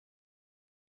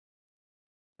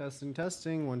Testing,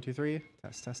 testing. 1, 2, 3.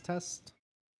 Test, test, test.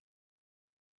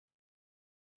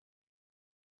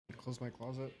 Close my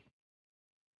closet.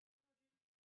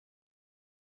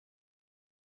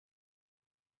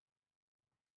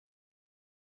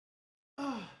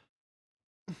 Hey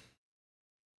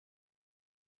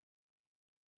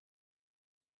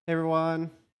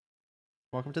everyone,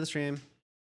 welcome to the stream.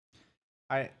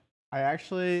 I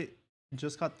actually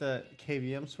just got the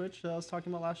KVM switch that I was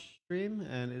talking about last stream,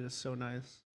 and it is so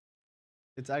nice.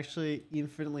 It's actually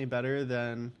infinitely better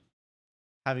than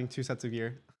having 2 sets of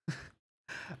gear.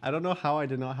 I don't know how I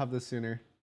did not have this sooner,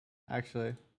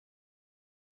 actually.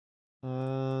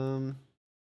 There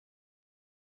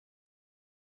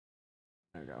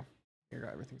we go. Here,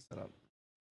 got everything set up.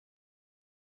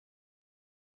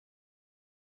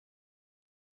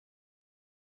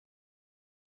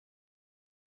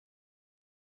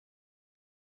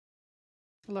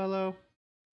 Hello, hello.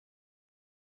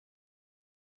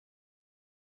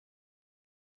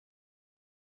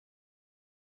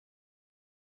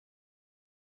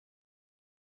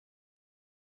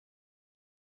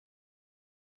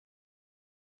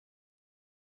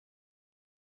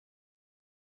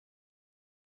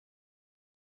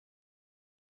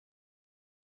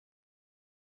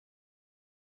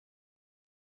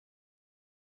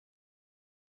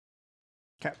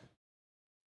 Okay.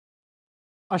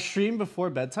 A stream before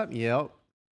bedtime? Yep.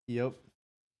 Yep.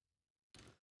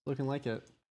 Looking like it.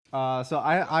 So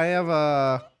I have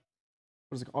a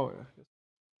what is it called? Oh, yeah.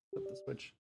 Flip the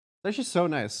switch. It's actually so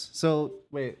nice. So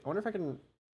wait, I wonder if can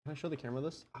I show the camera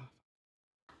this?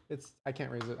 It's I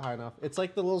can't raise it high enough. It's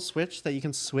like the little switch that you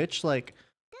can switch like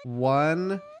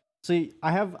one. So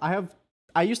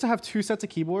I used to have 2 sets of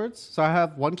keyboards. So I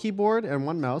have 1 keyboard and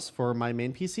 1 mouse for my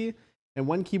main PC and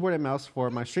 1 keyboard and mouse for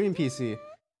my streaming PC.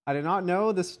 I did not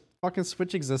know this fucking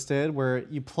switch existed where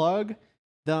you plug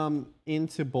them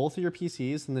into both of your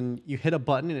PCs and then you hit a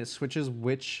button and it switches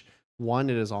which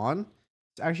one it is on.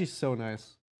 It's actually so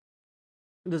nice.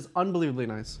 It is unbelievably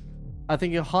nice.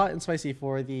 Thank you, Hot and Spicy,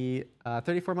 for the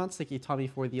 34 months. Thank you, Tommy,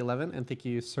 for the 11. And thank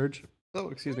you, Surge. Oh,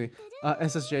 excuse me.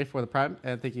 SSJ for the Prime.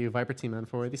 And thank you, Viper T-Man,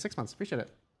 for the 6 months. Appreciate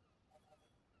it.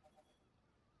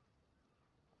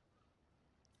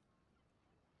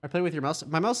 I play with your mouse.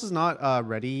 My mouse is not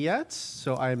ready yet,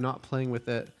 so I am not playing with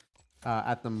it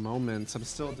at the moment. I'm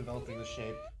still developing the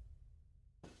shape.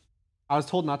 I was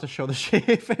told not to show the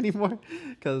shape anymore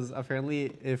because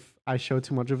apparently if I show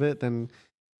too much of it, then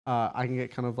I can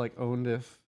get kind of like owned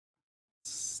if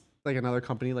like another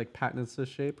company like patents this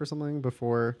shape or something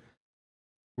before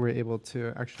we're able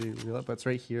to actually reel it. But it's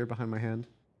right here behind my hand.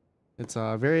 It's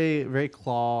a very, very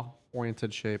claw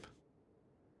oriented shape.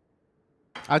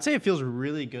 I'd say it feels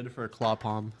really good for a claw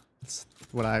palm. It's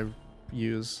what I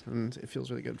use and it feels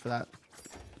really good for that.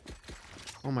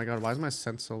 Oh my god, why is my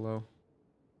sense so low?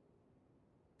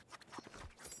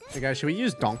 Hey guys, should we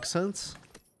use donk sense?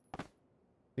 I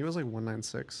think it was like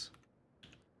 196.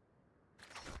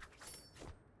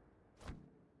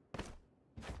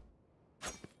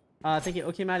 Thank you,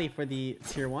 okay, Maddie, for the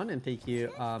tier 1, and thank you,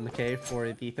 McKay,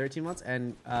 for the 13 months.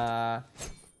 And I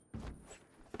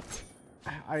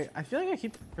feel like I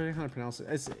keep forgetting how to pronounce it.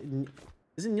 Is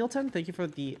it Neilton? Thank you for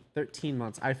the 13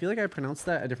 months. I feel like I pronounced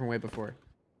that a different way before.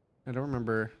 I don't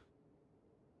remember.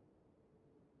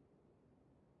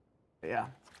 Yeah.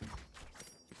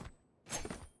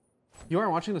 You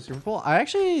aren't watching the Super Bowl? I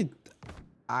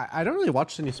don't really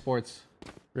watch any sports,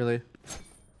 really.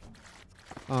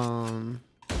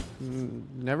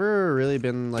 Never really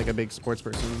been like a big sports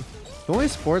person. The only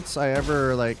sports I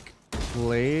ever like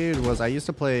played was I used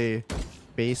to play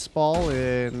baseball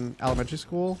in elementary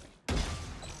school.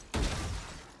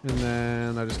 And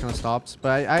then I just kind of stopped.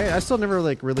 But I still never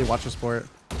like really watched a sport.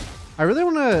 I kind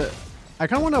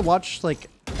of want to watch like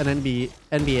an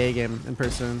NBA game in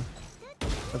person.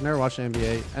 I've never watched an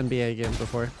NBA game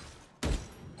before.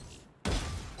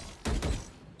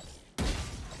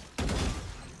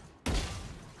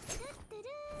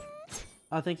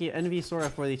 Thank you, NV Sora,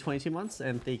 for the 22 months,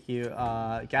 and thank you,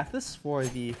 Gathis, for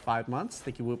the 5 months.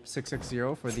 Thank you,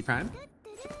 Whoop660, for the Prime.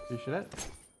 Appreciate it.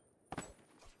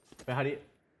 But how do you...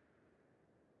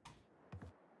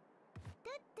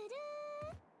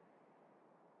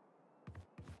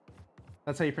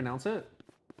 That's how you pronounce it?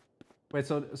 Wait,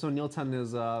 so Neilton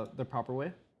is the proper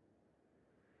way?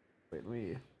 Wait, let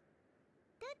me...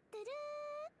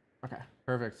 Okay,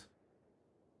 perfect.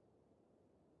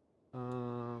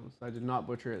 So I did not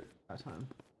butcher it that time.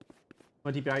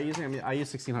 What DPI are you using? I mean, I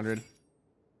use 1600.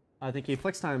 Thank you,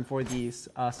 Flex Time, for the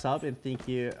sub, and thank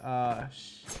you,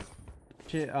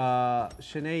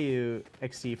 Shineu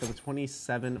XD, for the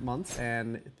 27 months,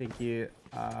 and thank you,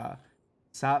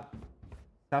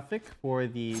 Sapphic for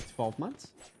the 12 months.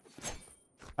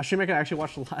 A stream I can actually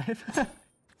watch live.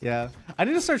 Yeah, I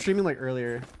need to start streaming like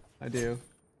earlier. I do.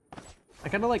 I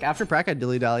kind of like after prac I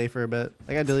dilly dally for a bit.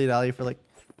 Like I dilly dally for like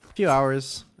a few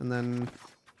hours and then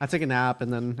I take a nap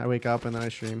and then I wake up and then I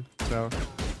stream. So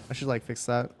I should like fix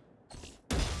that.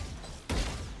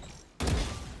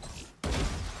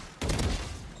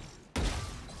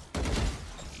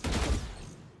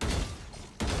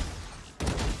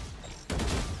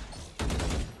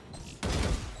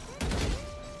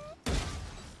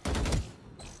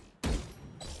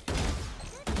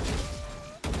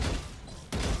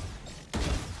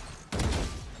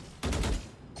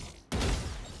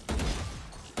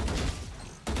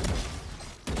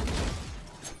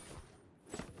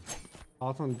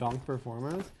 Thoughts on Donk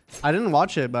performance? I didn't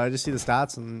watch it, but I just see the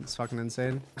stats and it's fucking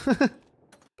insane.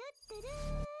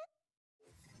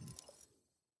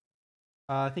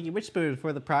 Thank you Witchspoon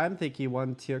for the Prime. Thank you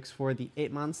 1TX for the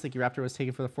 8 months. Thank you Raptor was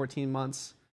taken for the 14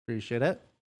 months. Appreciate it.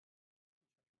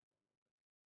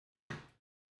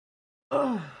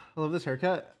 I love this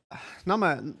haircut. It's not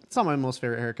my most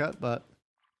favorite haircut, but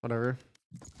whatever.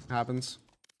 It happens.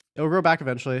 It'll grow back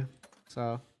eventually,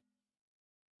 so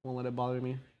won't let it bother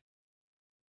me.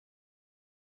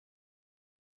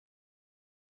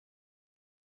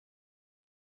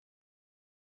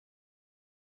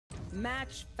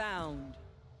 Match found.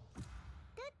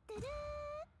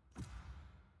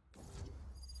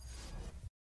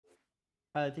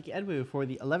 Thank you Edwu for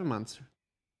the 11 months.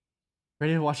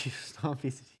 Ready to watch you stomp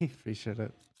PCT? Appreciate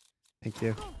it. Thank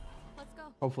you. Let's go.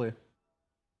 Hopefully.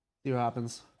 See what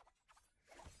happens.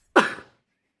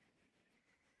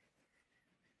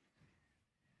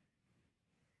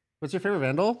 What's your favorite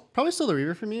Vandal? Probably still the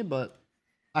Reaver for me, but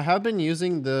I have been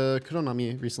using the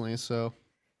Kuronami recently, so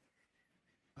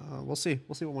we'll see.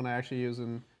 We'll see what one I actually use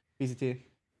in PCT.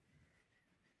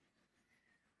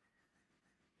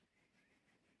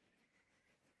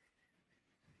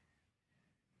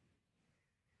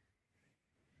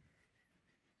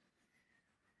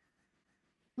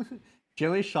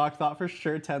 Jelly shock thought for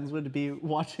sure TenZ would be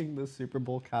watching the Super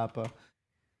Bowl Kappa.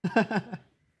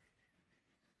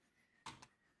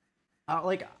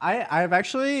 Like I've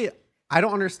actually I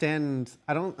don't understand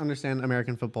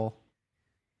American football.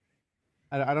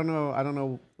 I don't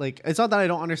know like it's not that I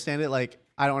don't understand it, like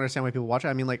I don't understand why people watch it.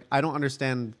 I mean like I don't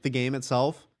understand the game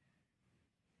itself.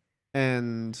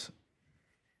 And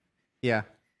yeah.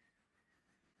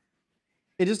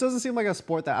 It just doesn't seem like a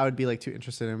sport that I would be like too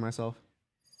interested in myself.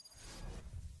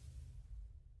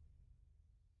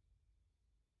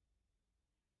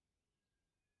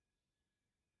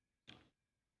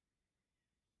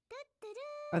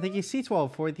 I think he's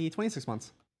C12 for the 26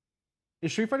 months.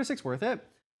 Is Street Fighter 6 worth it?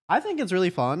 I think it's really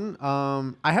fun.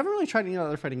 I haven't really tried any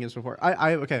other fighting games before.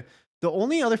 Okay. The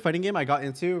only other fighting game I got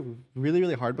into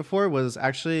really hard before was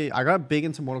actually I got big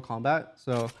into Mortal Kombat.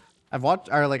 So I've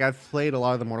played a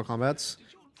lot of the Mortal Kombats,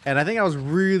 and I think I was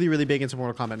really big into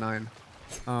Mortal Kombat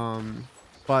 9.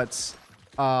 But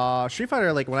Street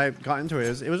Fighter, like when I got into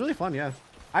it, it was really fun. Yeah,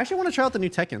 I actually want to try out the new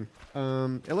Tekken.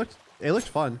 It looked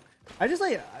fun. I just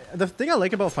like the thing I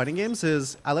like about fighting games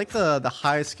is I like the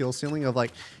high skill ceiling of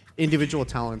like individual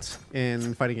talent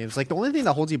in fighting games. Like the only thing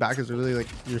that holds you back is really like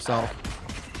yourself.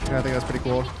 Yeah, I think that's pretty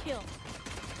cool.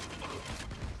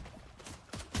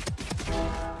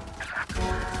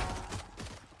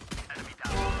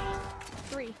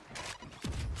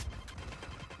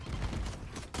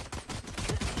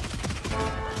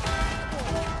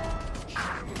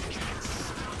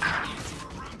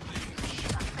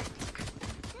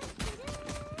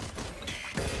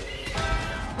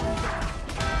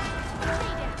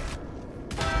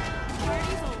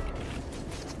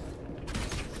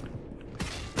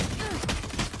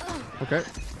 Okay.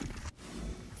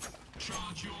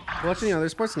 Watching the other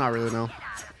sports? Not really, no.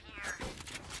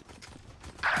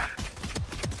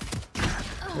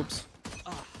 Oops.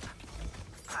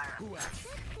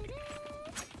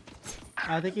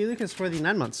 Thank you, Lucas, for the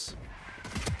 9 months.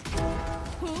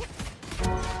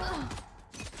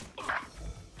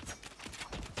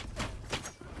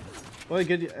 What a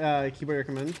good keyboard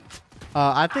recommend?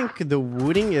 I think the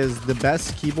Wooting is the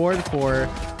best keyboard for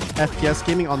FPS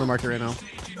gaming on the market right now.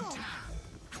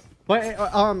 But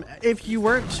if you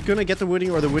weren't gonna get the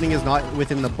Wooting or the Wooting is not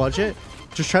within the budget,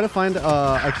 just try to find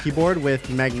a keyboard with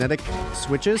magnetic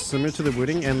switches similar to the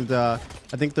Wooting, and I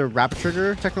think the Rapid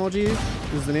Trigger technology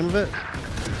is the name of it.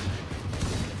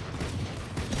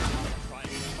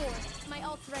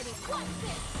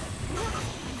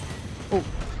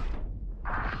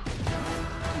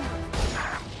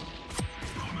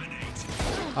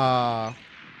 Oh.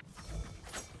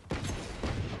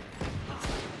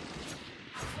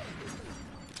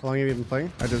 How long have you been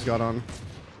playing? I just got on.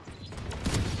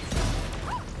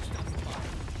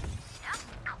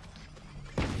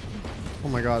 Oh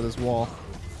my god, this wall.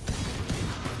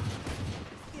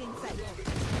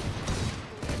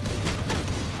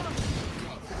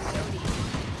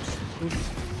 Oops.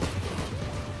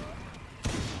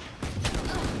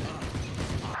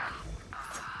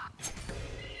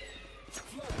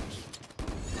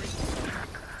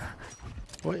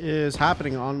 What is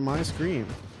happening on my screen?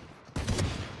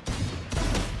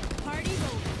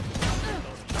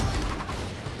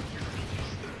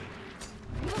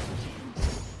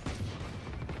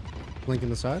 Blink in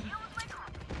the side.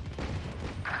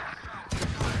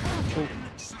 Oh.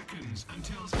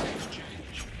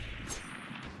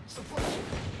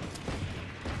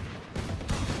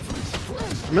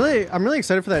 I'm really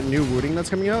excited for that new wooting that's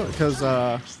coming out because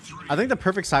I think the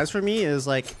perfect size for me is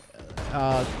like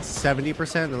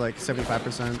 70% or like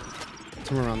 75%,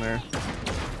 somewhere around there.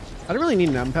 I don't really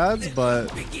need num pads,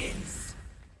 but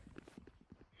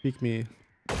peek me.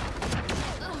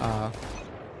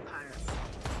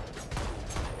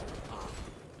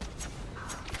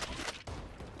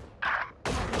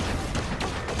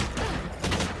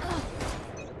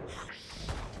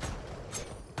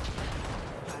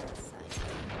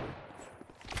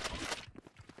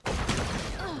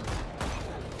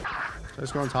 Should I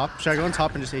just go on top? Should I go on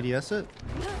top and just ADS it?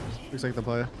 Looks like the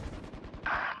play.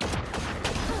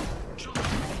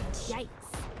 Yikes.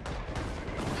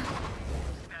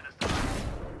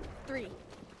 3.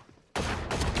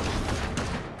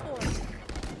 4.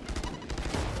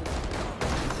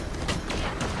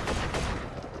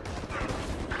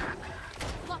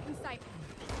 Lock in sight.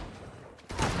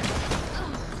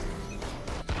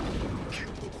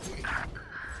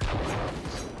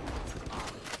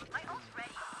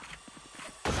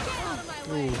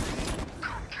 Ooh.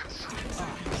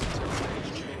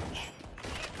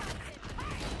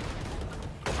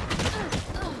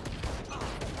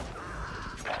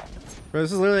 Bro,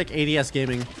 this is literally like ADS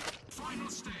gaming. Final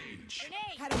stage.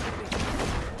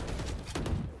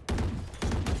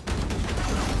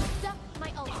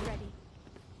 My ult's ready.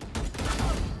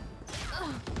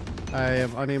 I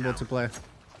am unable to play.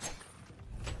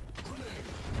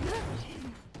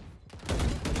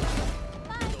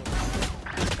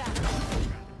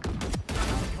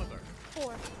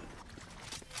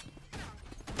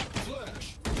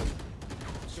 Flash.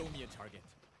 Show me a target.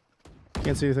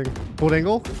 Can't see anything. Hold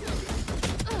angle.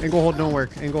 Angle hold no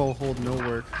work. Angle hold no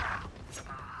work.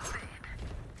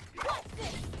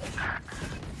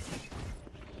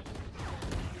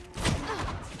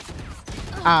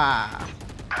 Ah.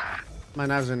 My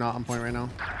knives are not on point right now.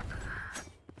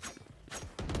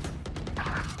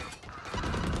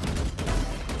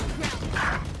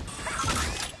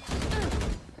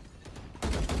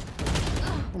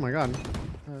 Oh my god.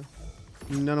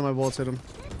 None of my bullets hit him.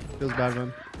 Feels bad,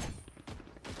 man.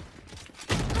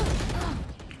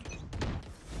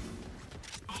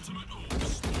 Ultimate orb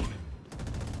spawning.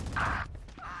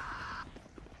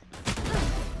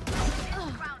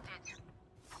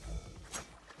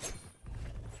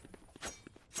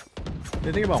 Do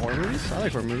you think about horror movies? I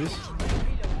like horror movies.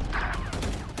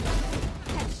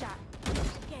 Headshot.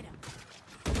 Get him.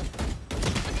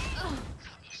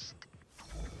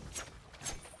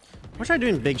 What should I do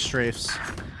in big strafes?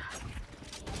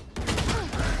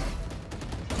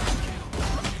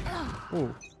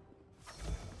 Ooh.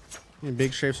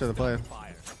 Big strafes are the play.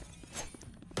 Fire.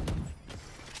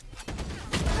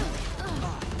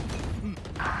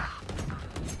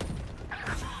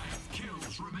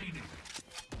 Kills remaining.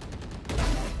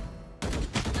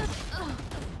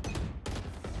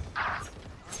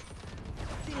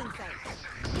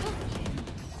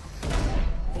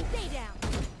 Stay down.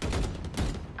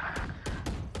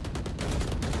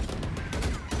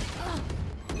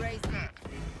 Raise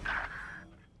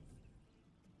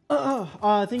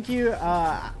Thank you,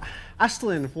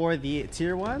 Ashlyn for the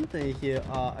tier 1. Thank you,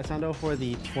 Asando for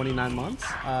the 29 months.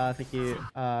 Thank you,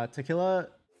 Tequila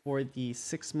for the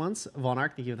 6 months. Von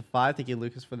Arc, thank you for the 5. Thank you,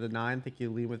 Lucas, for the 9. Thank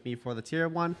you, Lean with me for the tier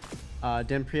 1.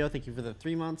 Demprio, thank you for the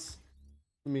 3 months.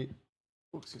 Let me.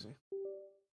 Oh, excuse me.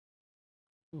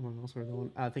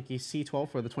 Thank you, C12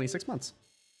 for the 26 months.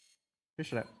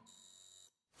 Appreciate it.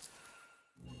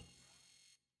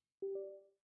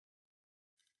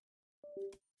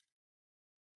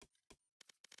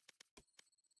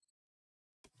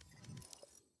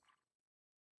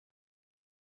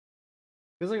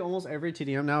 Feels like almost every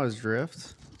TDM now is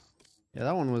Drift. Yeah,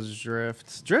 that one was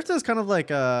Drift. Drift is kind of like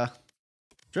a...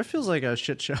 Drift feels like a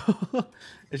shit show.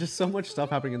 It's just so much stuff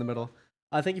happening in the middle.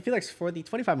 Thank you, Felix, for the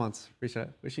 25 months. Appreciate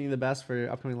it. Wishing you the best for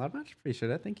your upcoming loud match.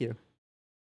 Appreciate it. Thank you.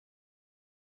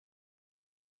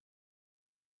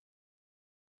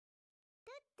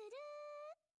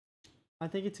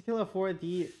 Thank you, Tequila, for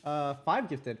the 5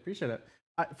 gifted. Appreciate it.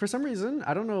 For some reason,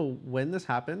 I don't know when this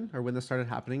happened or when this started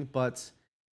happening, but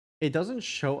it doesn't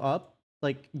show up.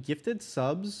 Like, gifted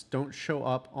subs don't show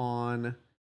up on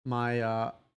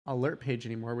my alert page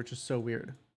anymore, which is so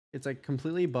weird. It's like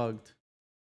completely bugged.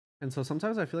 And so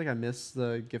sometimes I feel like I miss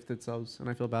the gifted subs and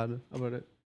I feel bad about it.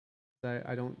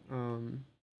 I don't,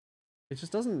 it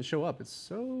just doesn't show up. It's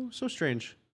so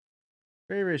strange.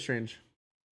 Very, very strange.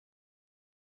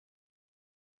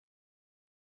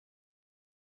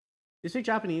 You speak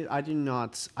Japanese? I do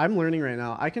not. I'm learning right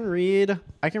now. I can read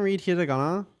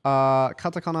hiragana.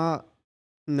 Katakana,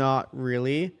 not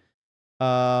really.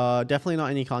 Definitely not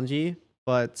any kanji,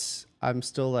 but I'm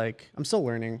still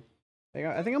learning.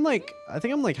 I think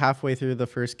I'm like halfway through the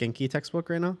first Genki textbook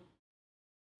right now.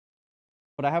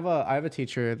 But I have a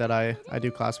teacher that I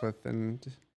do class with and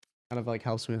kind of like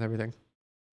helps me with everything.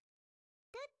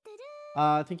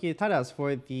 Thank you, Tadas,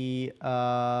 for the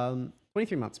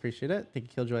 23 months. Appreciate it. Thank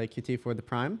you, Killjoy QT, for the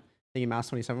Prime. Thank you,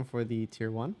 Mass27, for the Tier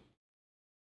 1.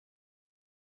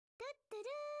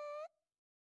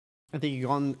 And thank you,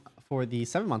 Gon, for the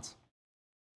 7 months.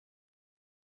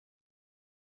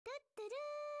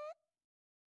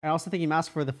 And also thank you, Mass,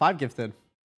 for the 5 gifted.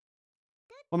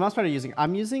 What mouse pad are you using?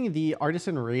 I'm using the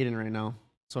Artisan Raiden right now.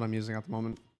 That's what I'm using at the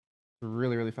moment.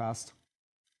 Really, really fast.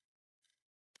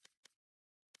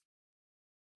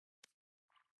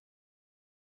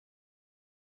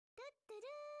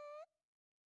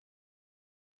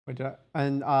 Wait,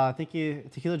 and thank you,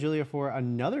 Tequila Julia, for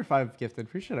another 5 gifted.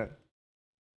 Appreciate it.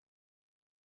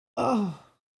 Oh,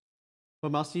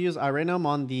 what mouse do you use? Right now I'm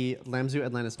on the Lamzu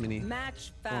Atlantis Mini.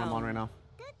 Match That's what I'm on right found. now.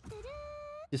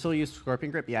 You still use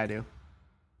Scorpion Grip? Yeah, I do.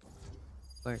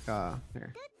 Like,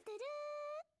 here.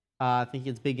 I think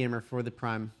it's Big Gamer for the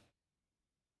Prime.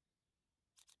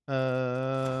 Let's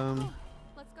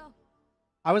go.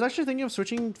 I was actually thinking of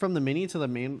switching from the Mini to the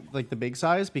main, like the big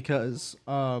size, because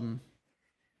I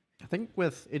think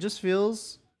with it just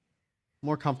feels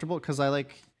more comfortable because I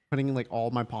like putting like all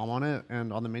my palm on it,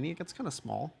 and on the Mini it gets kind of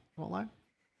small. I won't lie.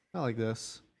 Not like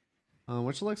this,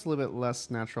 which looks a little bit less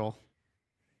natural.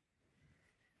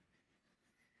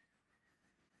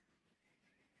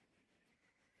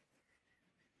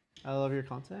 I love your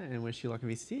content and wish you luck in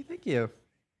VCT. Thank you.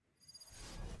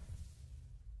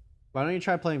 Why don't you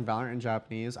try playing Valorant in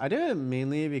Japanese? I did it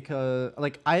mainly because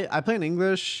like I play in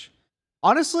English.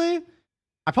 Honestly,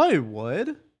 I probably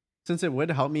would, since it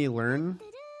would help me learn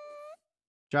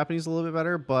Japanese a little bit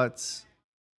better, but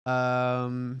I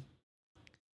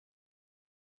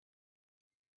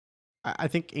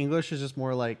think English is just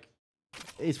more like,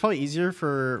 it's probably easier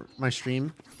for my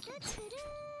stream.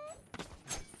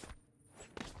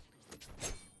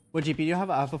 What GP do you have?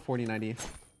 I have a 4090.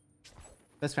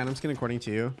 Best Phantom skin according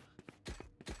to you?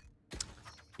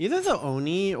 Either the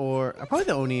Oni or probably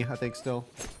the Oni, I think still.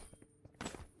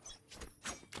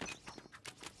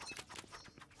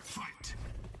 Fight.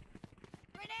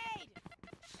 Grenade!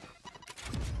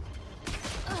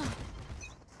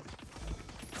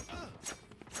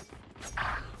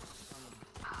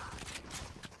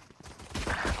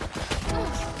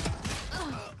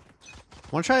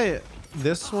 Want to try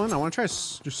this one? I want to try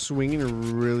just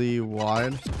swinging really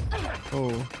wide.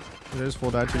 Oh, there's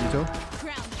full dodge for you too.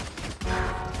 Ground.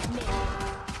 Mid.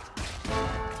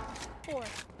 4.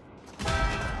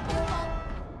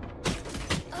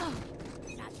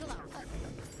 Natural out.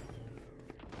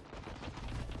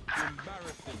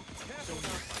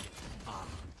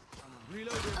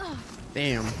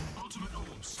 Damn. Ultimate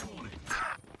orb spawning.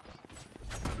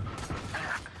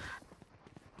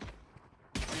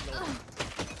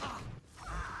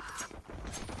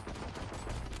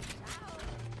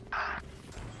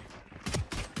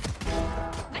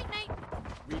 Night night.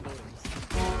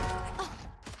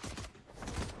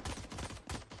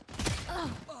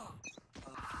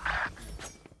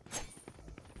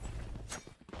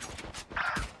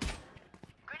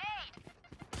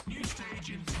 New stage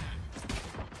in 10.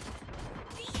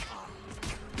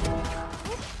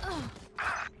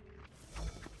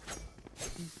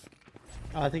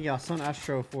 I think yeah, Sun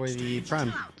Astro for the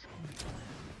Prime.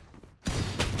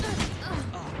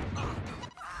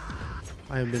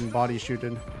 I have been body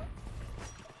shooted.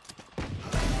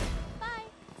 Bye.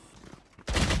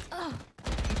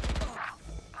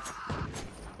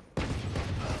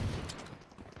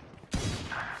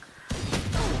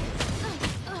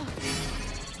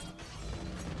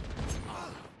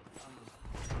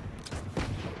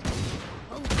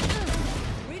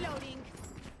 Reloading.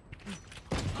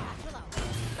 Natural out.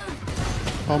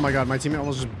 Oh my god, my teammate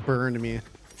almost just burned me.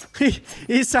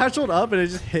 He satcheled up and it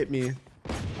just hit me.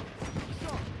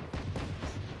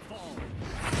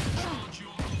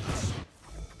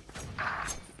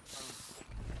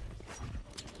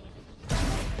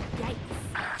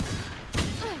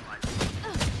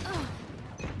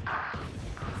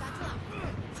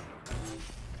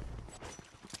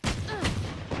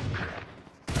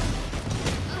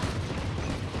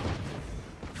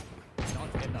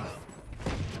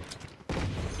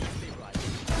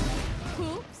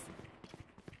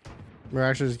 We're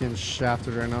actually just getting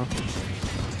shafted right now.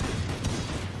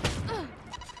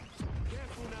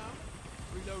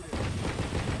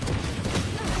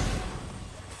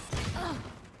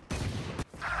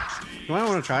 You might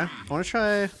want to try. I want to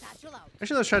try. Satchel out.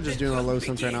 Actually, let's try just doing a low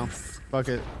sense right now. Fuck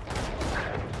it.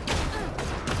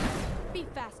 Be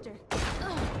faster.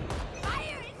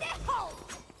 Fire in the hole.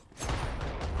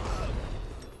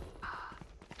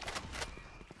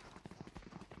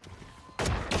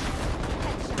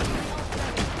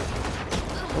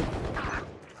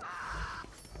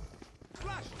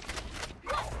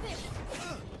 What's this?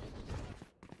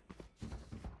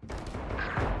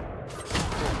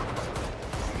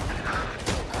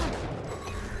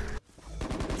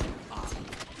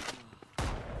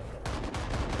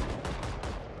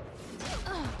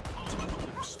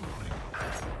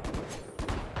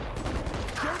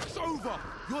 Joke's over!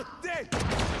 You're dead!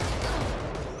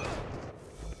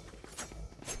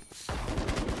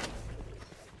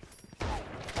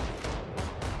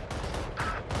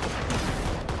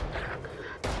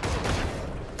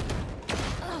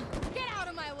 Get out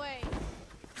of my way.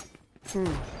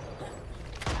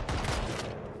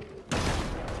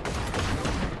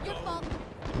 Your fault.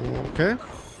 Okay.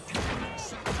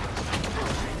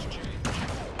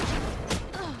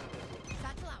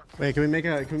 Satchel out. Wait, can we make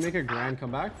a grand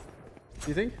comeback? Do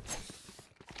you think?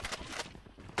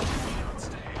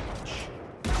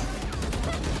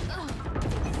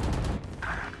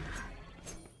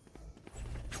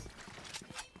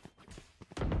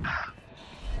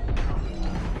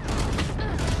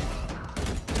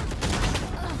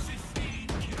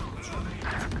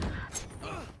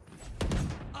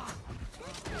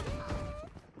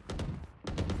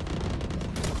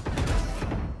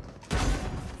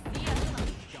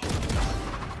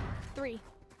 Three.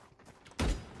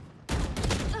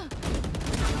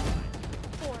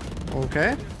 Four.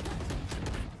 Okay.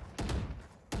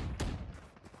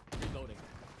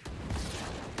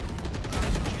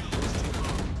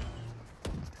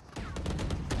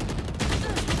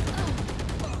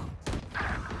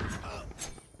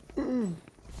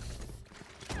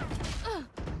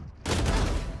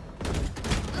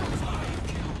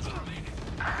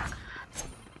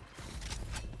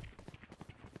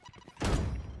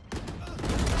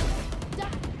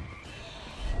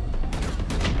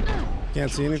 Can't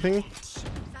see anything.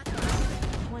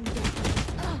 One down.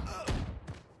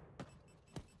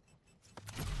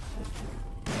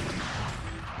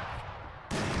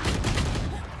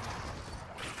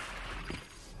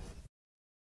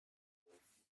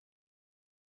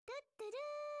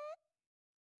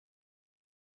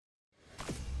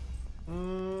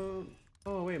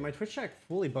 Oh wait, my Twitch chat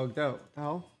fully bugged out. What the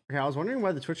hell? Okay, I was wondering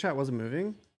why the Twitch chat wasn't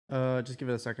moving. Just give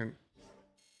it a second.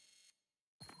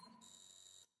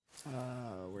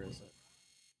 Where is it?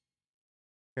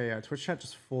 Okay, yeah, Twitch chat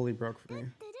just fully broke for me.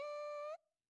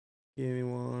 Give me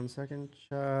 1 second,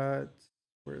 chat.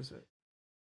 Where is it?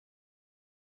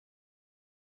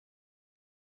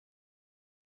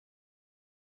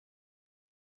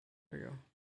 There you go.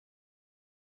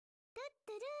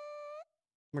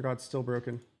 Oh my god, it's still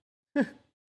broken. I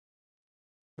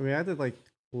mean, I had to like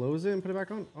close it and put it back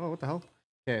on. Oh, what the hell?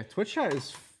 Okay, Twitch chat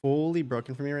is fully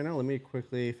broken for me right now. Let me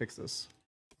quickly fix this.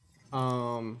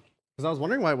 Because I was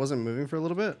wondering why it wasn't moving for a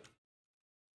little bit.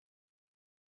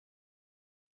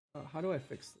 How do I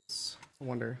fix this? I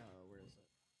wonder. Where is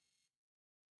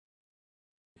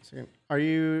it? Second. Are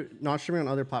you not streaming on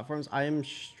other platforms? I am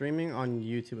streaming on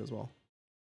YouTube as well.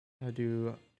 I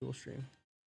do dual stream.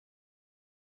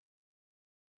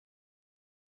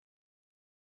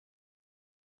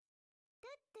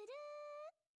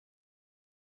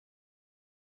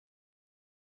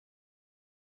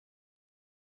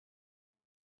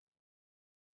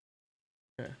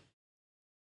 Okay.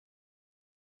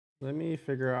 Let me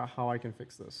figure out how I can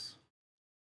fix this.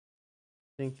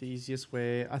 I think the easiest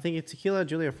way, I think it's Tequila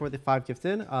Julia for the 5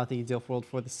 gifted. Thank you, Deal World,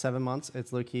 for the 7 months.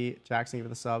 It's Loki Jackson for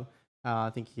the sub.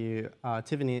 Thank you,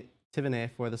 Tivane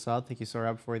for the sub. Thank you,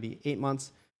 Sorab, for the 8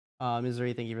 months.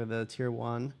 Misery, thank you for the tier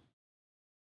 1.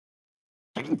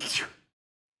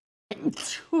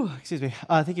 Whew, excuse me.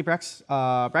 Thank you,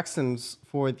 Braxton's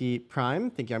for the Prime.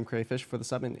 Thank you, I'm Crayfish for the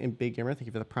sub. And Big Gamer, thank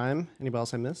you for the Prime. Anybody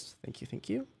else I missed? Thank you, thank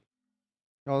you.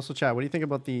 Also, chat, what do you think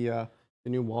about the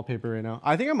new wallpaper right now?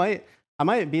 I think I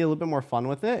might be a little bit more fun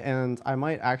with it, and I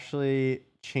might actually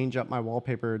change up my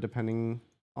wallpaper depending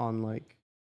on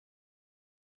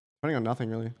nothing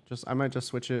really. I might just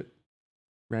switch it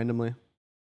randomly. Is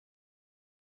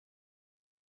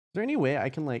there any way I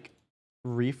can like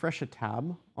refresh a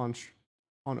tab on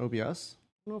OBS?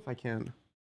 I don't know if I can.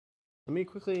 Let me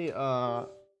quickly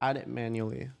add it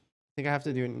manually. I think I have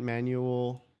to do it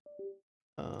manual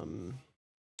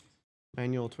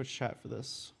Manual Twitch chat for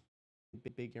this.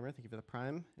 Big gamer, thank you for the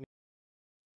prime.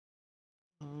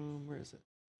 Where is it?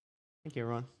 Thank you,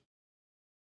 everyone.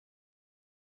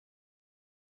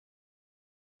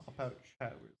 Pop out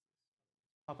chat.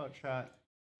 Pop out chat.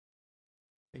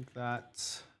 I think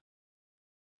that.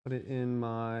 Put it in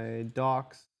my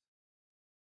docs.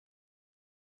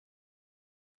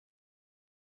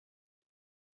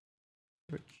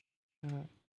 Twitch chat.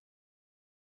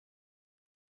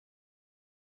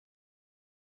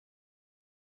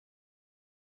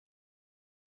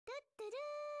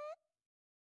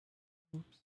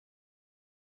 Oops.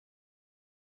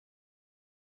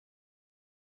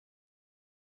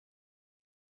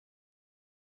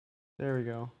 There we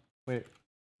go. Wait.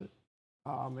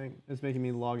 Oh man, it's making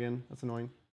me log in. That's annoying.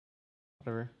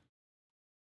 Whatever.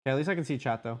 Okay, at least I can see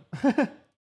chat though.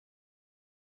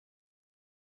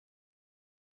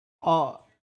 Oh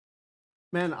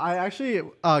man, I actually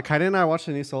Kaiden and I watched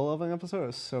the new Solo Leveling episode. It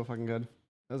was so fucking good.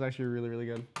 It was actually really, really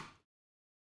good.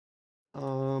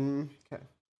 Okay.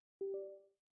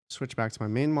 Switch back to my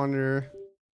main monitor.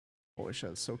 Holy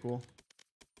shit, that's so cool.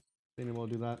 Being able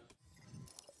to do that.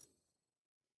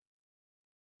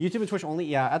 YouTube and Twitch only?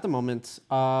 Yeah, at the moment.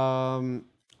 I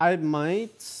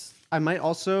might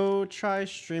also try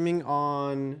streaming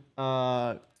on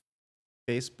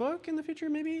Facebook in the future,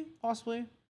 maybe, possibly.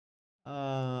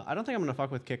 I don't think I'm gonna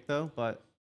fuck with Kick though, but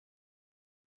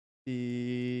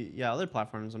other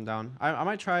platforms I'm down. I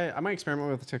might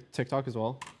experiment with TikTok as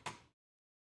well.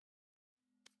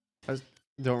 I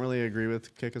don't really agree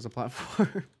with Kick as a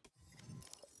platform.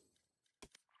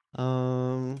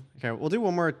 Okay, we'll do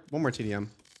one more TDM.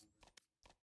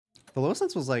 The low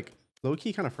sense was like low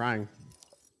key kind of frying.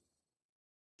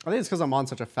 I think it's because I'm on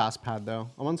such a fast pad though.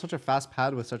 I'm on such a fast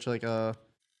pad with such like a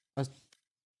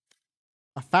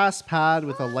fast pad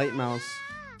with a light mouse.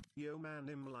 Yo man,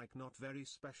 I'm like not very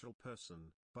special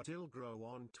person, but I'll grow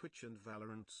on Twitch and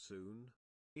Valorant soon.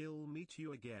 I'll meet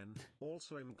you again.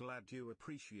 Also, I'm glad you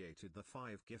appreciated the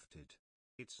 5 gifted.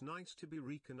 It's nice to be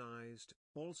recognized.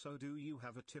 Also, do you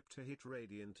have a tip to hit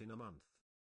Radiant in a month?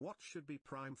 What should be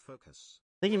prime focus?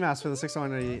 Thank you, Mass, for the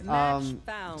 600. Match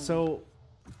found. So,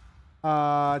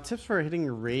 tips for hitting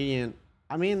Radiant.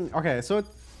 I mean, okay, so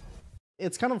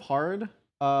it's kind of hard.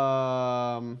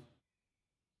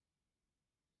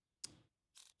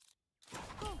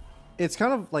 It's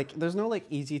kind of like there's no like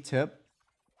easy tip,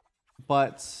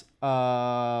 but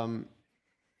I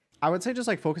would say just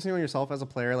like focusing on yourself as a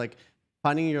player, like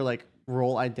finding your like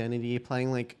role identity,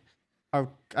 playing like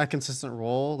a consistent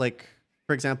role. Like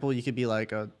for example, you could be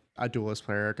like a duelist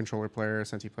player, a controller player, a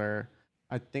Senti player.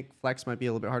 I think flex might be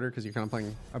a little bit harder because you're kind of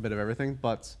playing a bit of everything,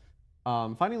 but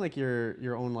finding like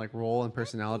your own like role and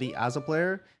personality as a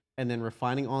player, and then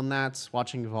refining on that,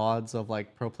 watching VODs of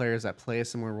like pro players that play a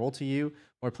similar role to you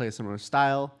or play a similar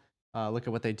style. Look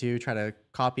at what they do, try to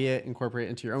copy it, incorporate it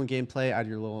into your own gameplay, add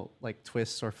your little like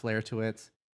twists or flair to it.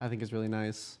 I think is really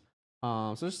nice.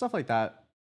 So just stuff like that.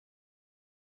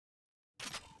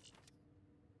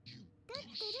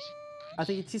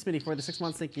 Thank you T Smitty for the 6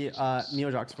 months. Thank you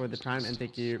Neojox for the Prime, and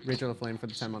thank you Rachel the Flame for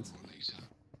the 10 months.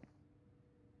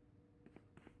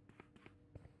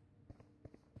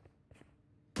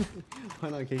 Why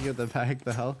not kick you with the bag?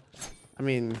 The hell? I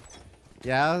mean,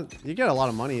 yeah, you get a lot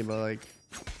of money, but like,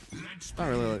 not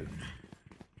really. Like,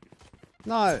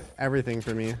 not everything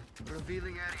for me.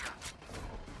 Revealing area.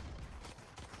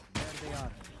 There they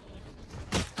are.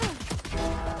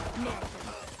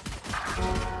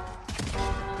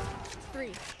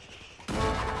 Three.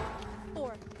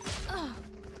 Four.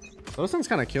 Those things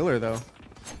kind of killer though. I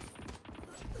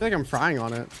feel like I'm frying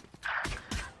on it.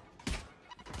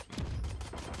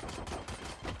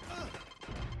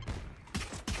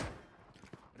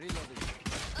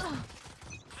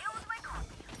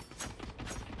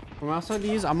 From outside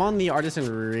these, I'm on the Artisan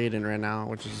Raiden right now,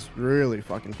 which is really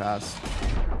fucking fast.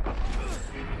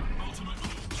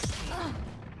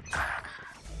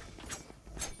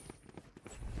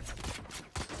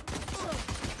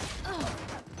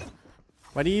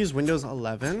 Why do you use Windows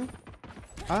 11?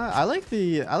 I like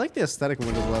the aesthetic of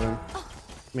Windows 11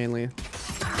 mainly.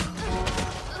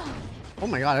 Oh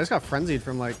my god, I just got frenzied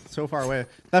from like so far away.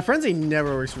 That frenzy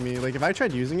never works for me. Like if I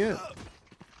tried using it,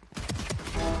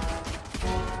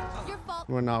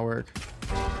 it would not work.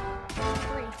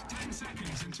 10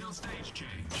 seconds until stage change.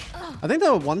 I think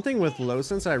the one thing with low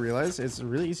sense that I realized is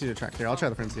really easy to track. Here, I'll try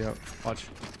the frenzy out. Watch.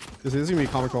 This is gonna be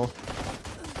comical.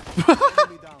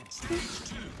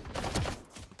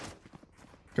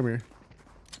 Come here.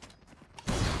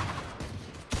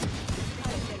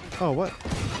 Oh, what?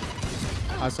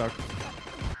 I suck.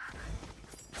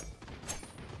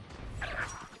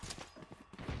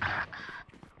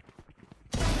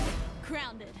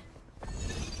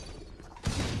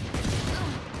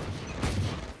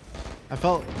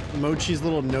 felt Mochi's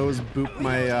little nose boop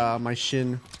my my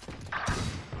shin.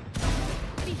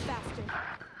 Be faster.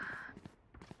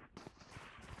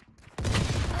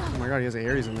 Oh my god, he has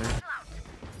Ares in there.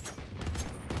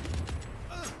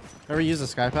 Ever use a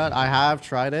skypad? I have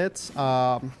tried it.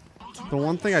 The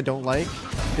one thing I don't like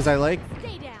is I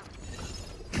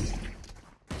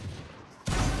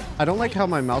don't like how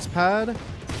my mouse pad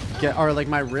like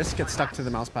my wrist gets stuck to the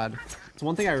mouse pad. It's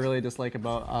one thing I really dislike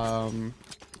about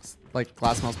like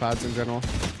glass mouse pads in general.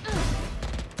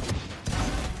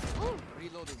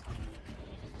 Reloading.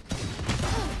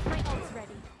 My ult's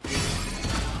ready.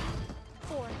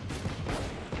 4.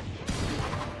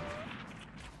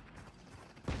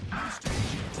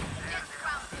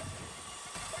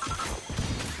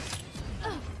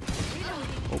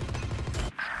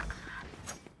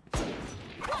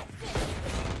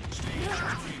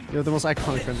 You have the most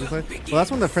iconic frenzy play. Well,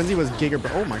 that's when the frenzy was giga.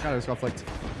 Oh my god, I just got flicked.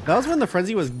 That was when the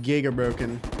frenzy was giga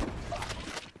broken.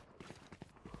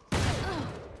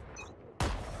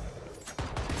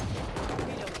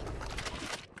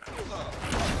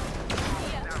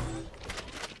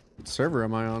 What server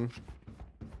am I on?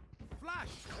 Flash.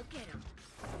 Look at him.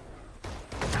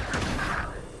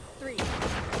 3.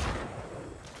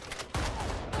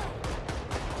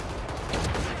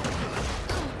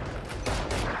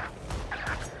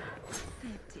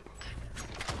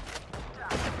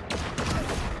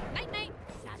 Night night.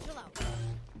 Satchel out.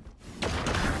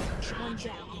 One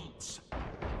down.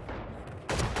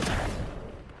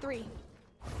 3.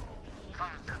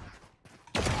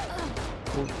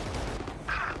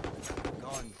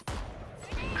 Gone.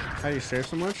 How do you save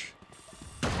so much?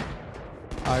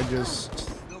 I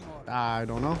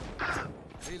don't know.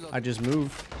 I just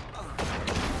move.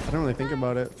 I don't really think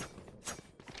about it.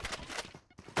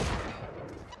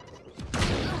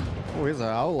 Oh, he's an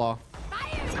outlaw.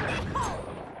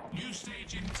 New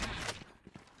stage in 10.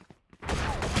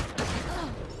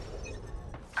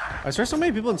 I swear so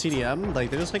many people in TDM,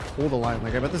 like, they just, like, hold the line.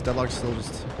 Like, I bet this Deadlock's still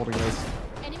just holding this.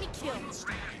 Enemy kill.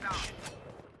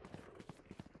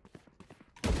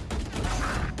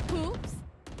 Oops.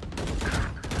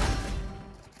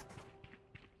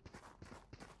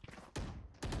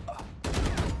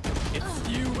 It's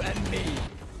you and me.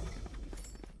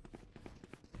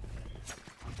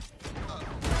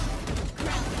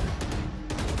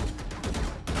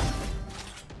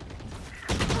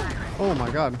 Oh my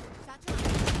god.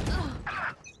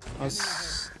 I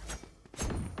was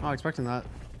not expecting that.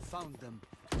 Found them.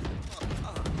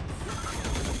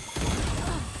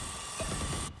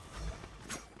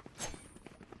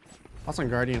 That's on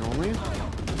Guardian only.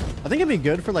 I think it'd be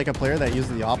good for like a player that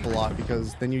uses the op a lot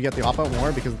because then you get the op out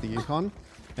more because of the econ,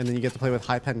 and then you get to play with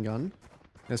high pen gun.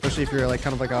 And especially if you're like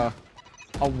kind of like a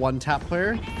one tap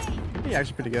player, it'd be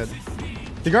actually pretty good.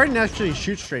 The Guardian actually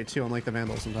shoots straight too, unlike the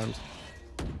Vandal sometimes.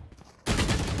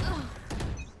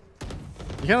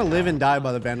 You kind of live and die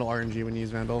by the Vandal RNG when you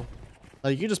use Vandal.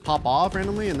 Like, you can just pop off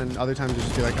randomly, and then other times you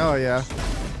just be like, oh yeah.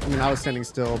 I mean, I was standing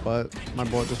still, but my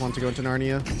bullet just wanted to go into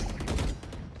Narnia.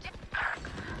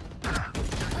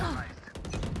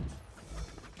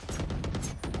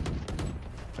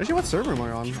 Actually, what server am I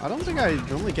on? I don't think I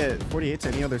normally get 48 to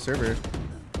any other server.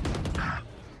 My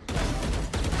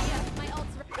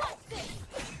ult's ready. What's this?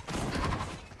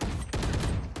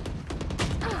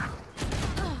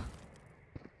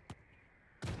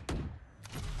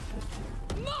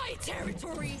 My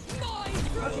territory, my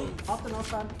room. Off the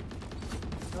mouse pad.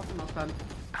 Off the mouse pad.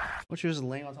 Oh, she was just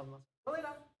laying on top of the mouse. Really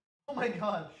not? Oh my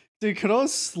god. Dude,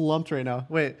 Kuro's slumped right now.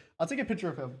 Wait, I'll take a picture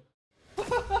of him.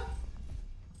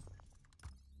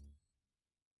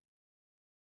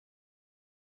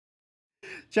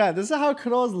 Chat, this is how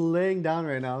Kuro's laying down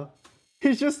right now.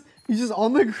 He's just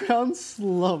on the ground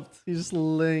slumped. He's just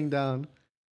laying down.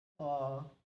 Aw.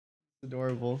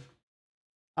 Adorable.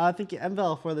 Thank you,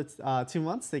 Envel, for the 2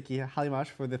 months. Thank you, Halimash,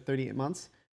 for the 38 months.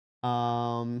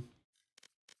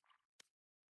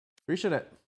 Appreciate it.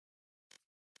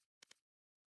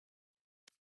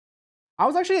 I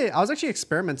was actually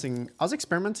experimenting. I was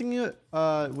experimenting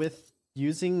with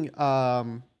using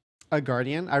a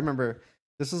Guardian. I remember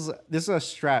this is a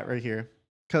strat right here.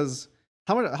 Cause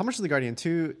how much is the Guardian?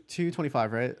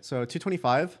 225, right? So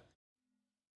 225.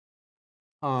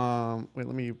 Wait,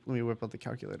 let me whip out the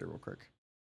calculator real quick.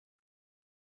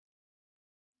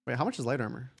 Wait, how much is light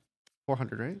armor?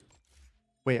 400, right?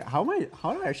 Wait, how did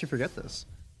I actually forget this?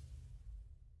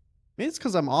 Maybe it's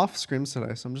because I'm off scrims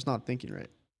today, so I'm just not thinking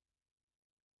right.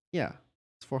 Yeah,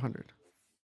 it's 400.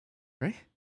 Right?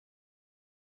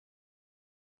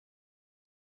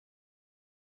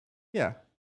 Yeah.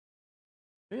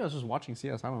 Maybe I was just watching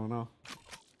CS, I don't know.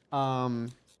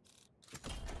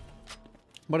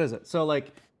 what is it? So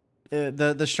like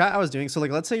the strat I was doing. So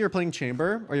like let's say you're playing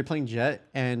chamber or you're playing jet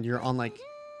and you're on like,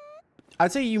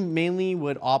 I'd say you mainly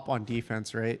would op on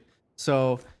defense, right?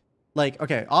 So like,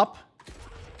 okay, op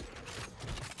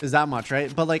is that much,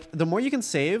 right? But like the more you can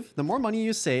save, the more money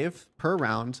you save per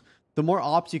round, the more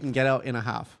ops you can get out in a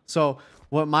half. So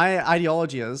what my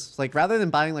ideology is, like rather than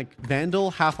buying like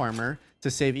Vandal half armor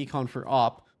to save econ for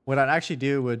op, what I'd actually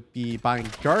do would be buying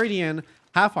Guardian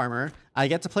half armor. I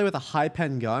get to play with a high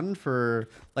pen gun for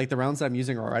like the rounds that I'm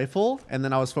using a rifle. And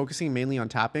then I was focusing mainly on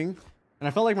tapping. And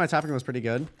I felt like my tapping was pretty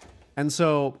good. And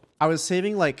so I was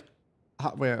saving like,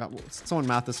 wait, someone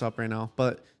math this up right now,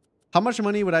 but how much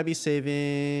money would I be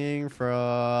saving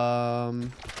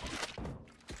from...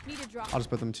 Need a drop. I'll just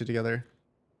put them two together.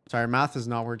 Sorry, math is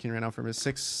not working right now for me.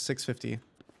 650.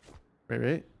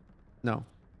 Right? No.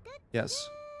 Yes.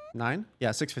 9?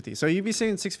 Yeah, 650. So you'd be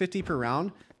saving 650 per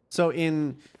round. So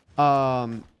in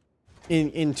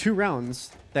 2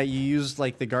 rounds that you used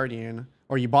like the Guardian,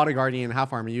 or you bought a Guardian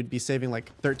half armor, you'd be saving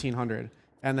like 1300.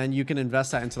 And then you can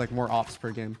invest that into like more ops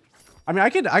per game. I mean,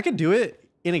 I could do it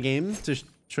in a game to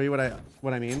show you what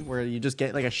I mean, where you just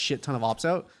get like a shit ton of ops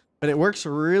out, but it works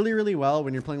really, really well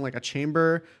when you're playing like a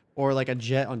chamber or like a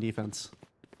jet on defense.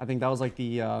 I think that was like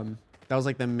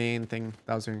the main thing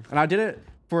that I was doing, and I did it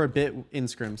for a bit in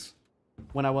scrims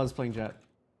when I was playing jet.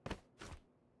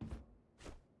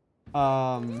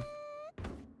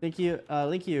 Thank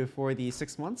you for the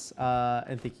 6 months,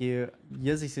 and thank you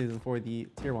Yezzy Season for the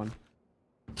tier 1.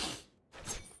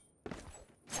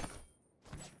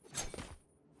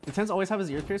 Did TenZ always have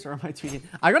his ears pierced, or am I tweeting?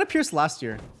 I got it pierced last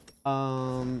year.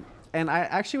 And I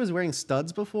actually was wearing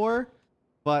studs before,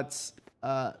 but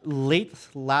late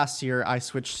last year I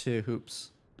switched to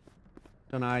hoops.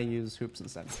 So now I use hoops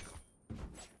instead.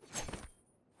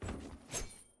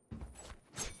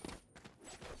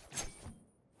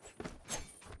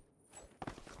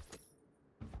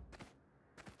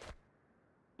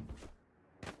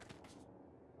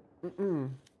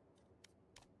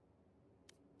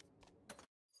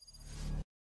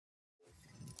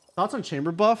 Thoughts on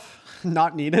chamber buff?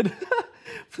 Not needed.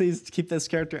 Please keep this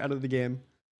character out of the game.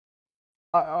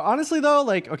 Honestly though,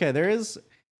 like, okay, there's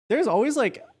always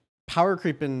like power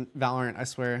creep in Valorant, I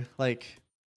swear. Like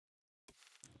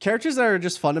characters that are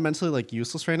just fundamentally like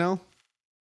useless right now.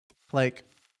 Like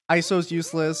ISO's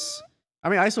useless. I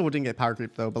mean, ISO wouldn't get power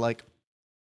creep though, but like,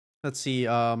 let's see,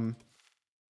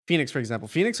 Phoenix, for example.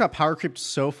 Phoenix got power creeped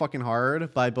so fucking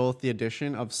hard by both the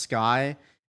addition of Sky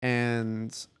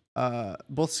and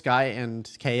both Sky and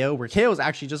KO, where KO is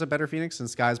actually just a better Phoenix and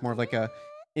Sky is more of like a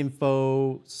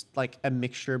info, like a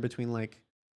mixture between like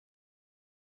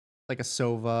a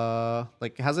Sova,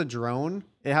 like it has a drone.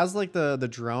 It has like the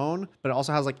drone, but it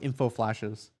also has like info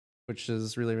flashes, which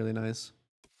is really, really nice.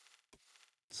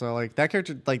 So like that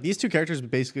character, like these two characters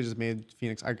basically just made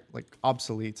Phoenix like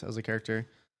obsolete as a character.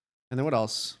 And then what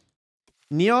else?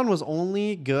 Neon was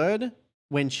only good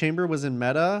when Chamber was in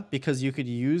meta because you could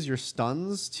use your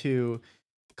stuns to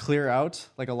clear out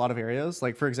like a lot of areas.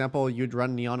 Like for example, you'd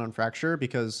run Neon on Fracture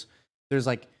because there's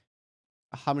like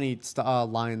how many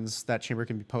lines that Chamber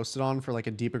can be posted on for like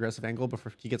a deep aggressive angle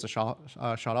before he gets a shot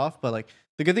off. But like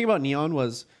the good thing about Neon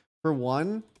was, for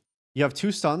one, you have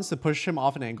 2 stuns to push him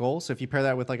off an angle. So if you pair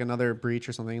that with like another breach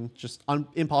or something, just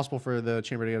impossible for the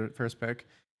Chamber to get it first pick.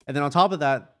 And then on top of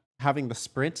that, having the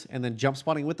sprint and then jump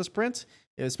spotting with the sprint,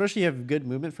 especially if you have good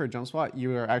movement for a jump spot,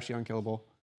 you are actually unkillable.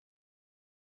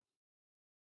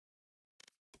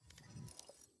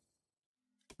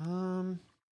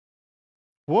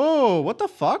 Whoa, what the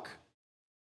fuck?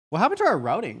 What happened to our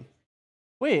routing?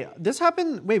 Wait, this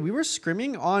happened. Wait, we were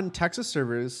scrimming on Texas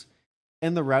servers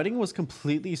and the routing was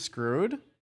completely screwed.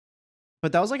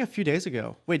 But that was like a few days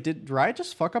ago. Wait, did Riot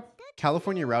just fuck up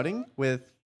California routing with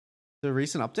the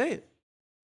recent update?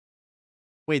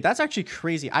 Wait, that's actually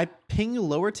crazy. I ping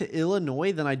lower to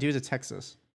Illinois than I do to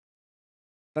Texas.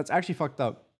 That's actually fucked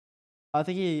up.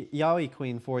 Thank you, Yaoi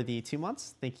Queen, for the 2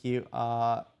 months. Thank you,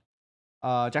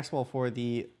 Jaxwell for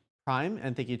the Prime,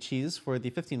 and thank you, Cheese, for the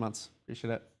 15 months.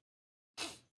 Appreciate it.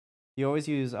 You always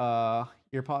use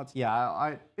earpods? Yeah,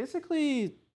 I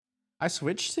basically I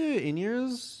switched to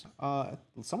in-ears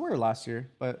somewhere last year,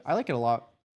 but I like it a lot.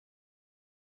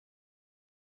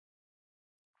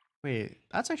 Wait,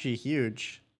 that's actually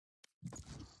huge.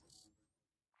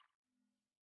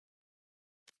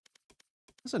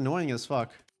 That's annoying as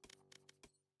fuck.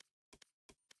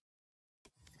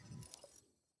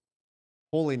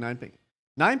 Holy 9 ping.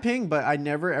 9 ping, but I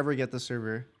never ever get the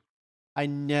server. I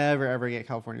never ever get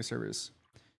California servers.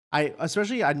 I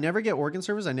never get Oregon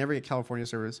servers, I never get California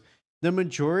servers. The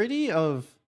majority of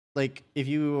like if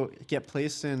you get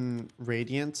placed in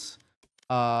Radiant,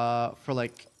 for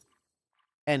like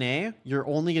NA, you're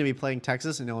only gonna be playing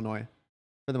Texas and Illinois,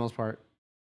 for the most part.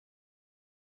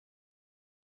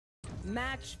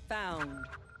 Match found.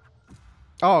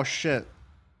 Oh shit.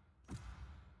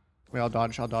 Wait, I'll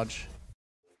dodge. I'll dodge.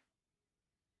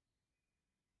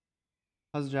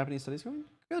 How's the Japanese studies going?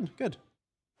 Good, good.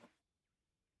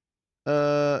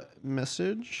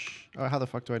 Message. Oh, how the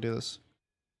fuck do I do this?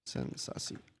 Send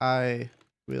sassy. I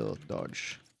will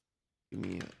dodge. Give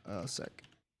me a sec.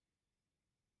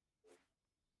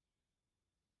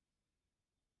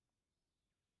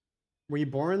 Were you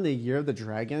born the year of the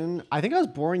dragon? I think I was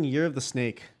born year of the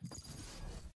snake.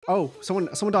 Oh, someone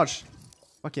dodged.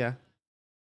 Fuck yeah.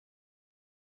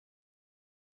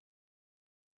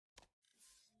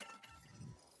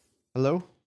 Hello?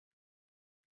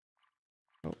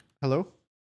 Oh, hello?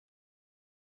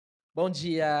 Bom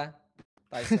dia,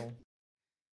 Tyson.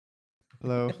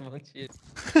 Hello? Bom dia.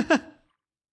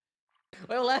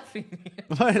 Why are you laughing?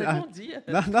 What? Say bom dia.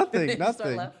 Nothing, You start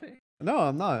nothing. laughing. No,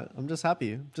 I'm not. I'm just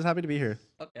happy. Just happy to be here.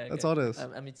 Okay, That's okay. all it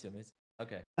is. Me too, me too.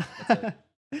 Okay, that's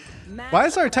it. Match Why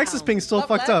is our Texas found. ping still Stop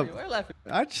fucked laughing. up? Why are you laughing?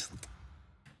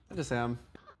 I just am.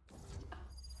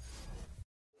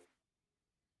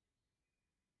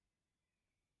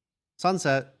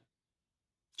 Sunset.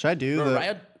 Should I do Bro,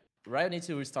 the... Riot needs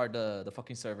to restart the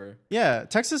fucking server. Yeah,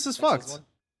 Texas is Texas fucked. one?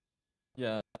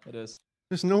 Yeah, it is.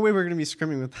 There's no way we're gonna be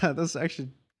scrimming with that. That's actually...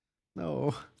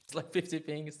 No. It's like 50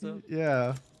 ping still.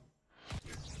 Yeah.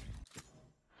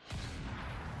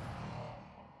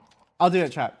 I'll do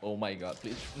it, chat. Oh my god,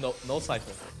 please. No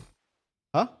Cypher.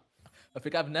 Huh? I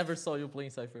think I've never saw you playing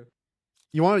Cypher.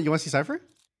 You want to see Cypher?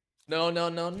 No.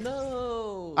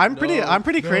 I'm pretty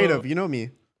No. creative. You know me.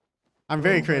 I'm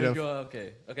very Oh my creative. God,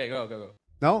 okay, go.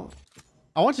 No?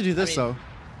 I want to do this mean- though.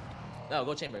 No,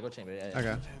 go chamber. Yeah.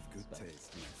 Okay.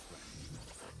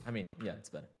 I mean, yeah, it's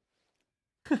better.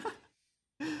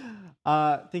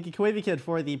 Thank you, Kuwavi Kid,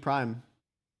 for the Prime.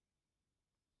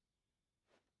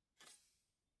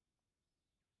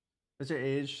 What's your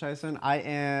age, Tyson? I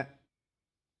am...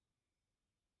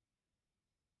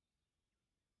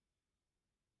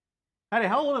 Hey,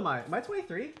 how old am I? Am I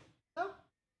 23? No.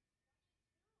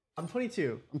 I'm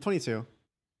 22. I'm 22.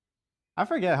 I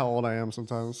forget how old I am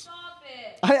sometimes. Stop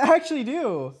it. I actually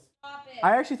do. Stop it.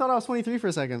 I actually thought I was 23 for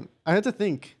a second. I had to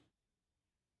think.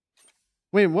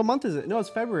 Wait, what month is it? No, it's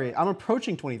February. I'm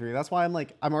approaching 23. That's why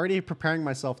I'm already preparing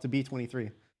myself to be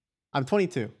 23. I'm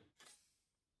 22.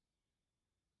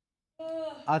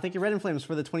 Thank you, Red and Flames,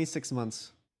 for the 26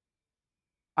 months.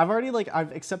 I've already,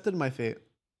 I've accepted my fate.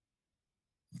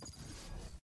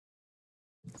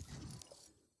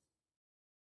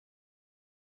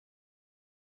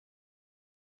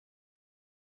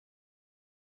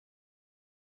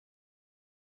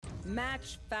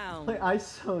 Match found. Play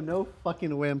ISO. No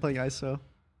fucking way I'm playing ISO.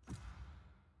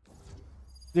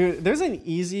 Dude, there's an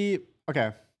easy...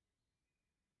 Okay.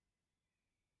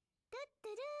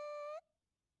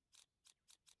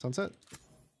 Sunset?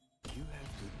 You have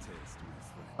good taste,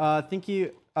 my friend. Thank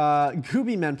you.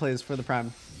 Gooby Man plays for the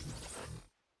Prime.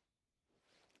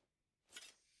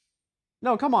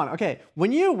 No, come on. Okay,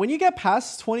 when you get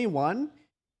past 21,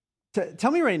 tell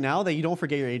me right now that you don't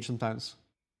forget your age sometimes.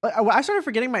 I started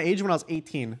forgetting my age when I was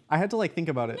 18. I had to think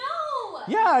about it. No.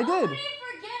 Yeah, I did. Nobody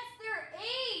forgets their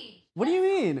age. What do you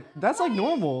mean? That's like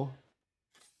normal.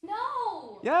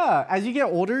 No. Yeah, as you get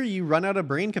older, you run out of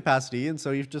brain capacity, and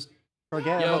so you just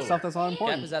forget about stuff that's not Cap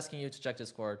important. is asking you to check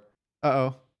Discord.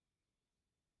 Uh-oh.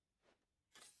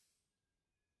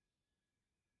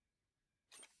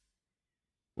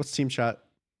 What's team chat?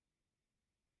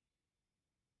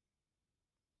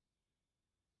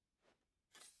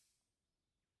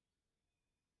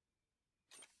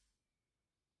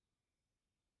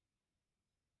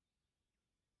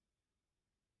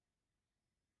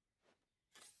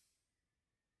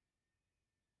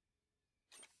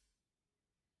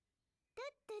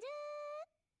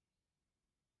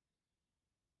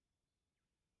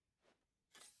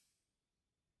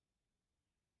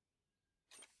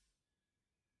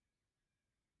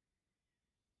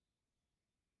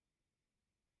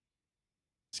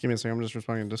 Just give me a second. I'm just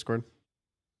responding in Discord.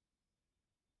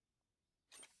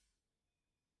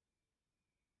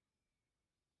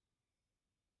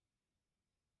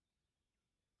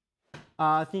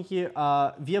 Thank you,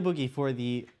 Via Boogie, for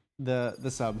the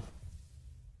sub.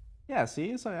 Yeah,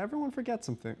 see, so everyone forgets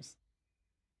some things.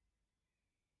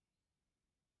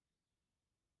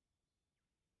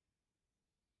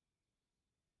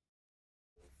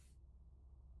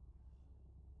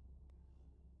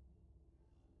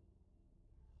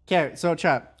 Okay, so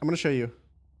chat, I'm gonna show you.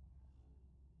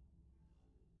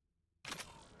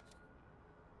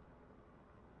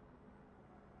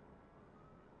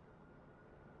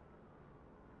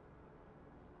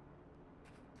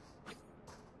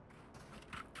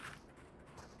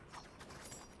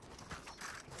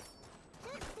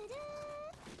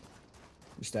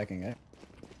 You're stacking it.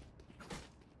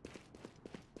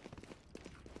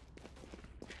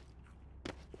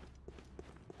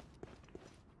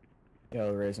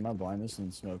 Yo, Raze, am I blind this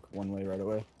and smoke one way right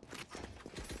away?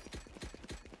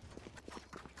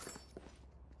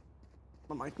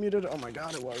 My mic muted? Oh my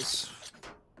god, it was.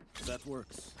 That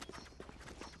works.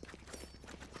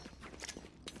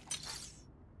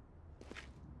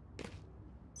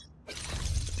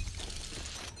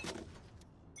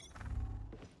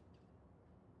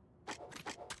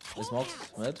 They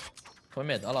smoked mid. Come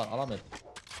mid. Allah mid.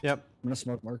 Yep. I'm gonna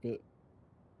smoke market.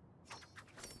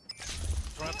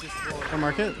 Or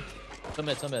market? Some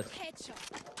mid.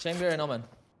 Headshot. Chamber and Omen.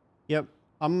 Yep.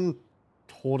 I'm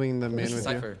holding the main with you.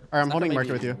 Cypher. Alright, I'm Cypher holding maybe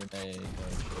market with you. may go.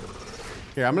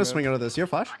 Here, I'm gonna swing out of this. You have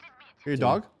flash? You're your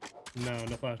dog? No,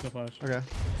 no flash, no flash. Okay.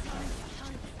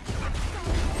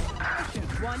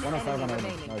 One 105 enemy on Omen.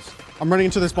 remaining. Nice. I'm running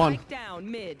into the spawn. Strike down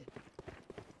mid.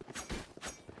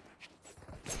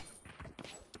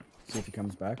 See if he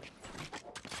comes back.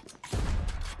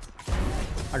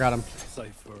 I got him.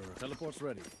 Cypher. Teleport's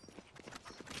ready.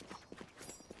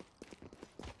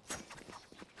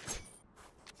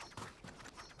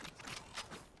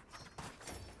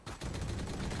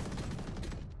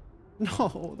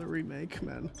 No, the remake,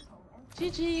 man.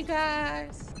 GG, you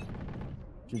guys.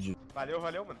 GG. Valeu,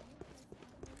 mano.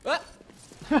 What?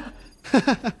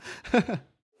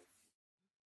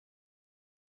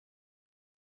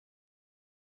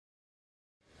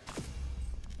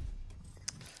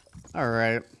 All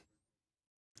right.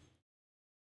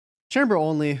 Chamber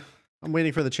only. I'm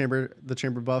waiting for the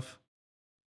chamber buff.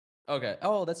 Okay.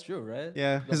 Oh, that's true, right?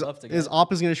 Yeah, Got his buffed again. his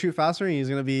op is gonna shoot faster, and he's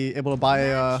gonna be able to buy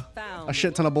Match a found.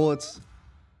 shit ton of bullets.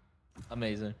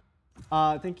 Amazing.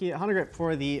 Thank you, 100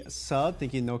 for the sub.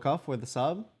 Thank you, No Cuff, for the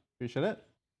sub. Appreciate it.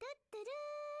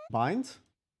 Bind?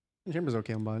 Chamber's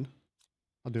okay on bind.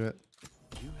 I'll do it.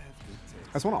 You have good taste.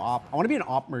 I just want to op. I want to be an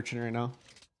op merchant right now.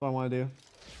 That's what I want to do.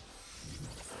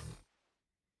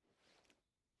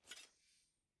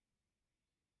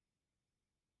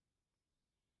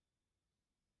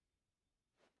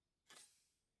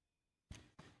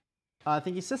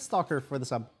 Thank you, Sith Stalker, for the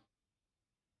sub.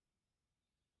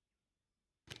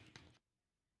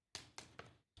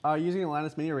 Using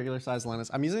Atlantis Mini or regular size Atlantis?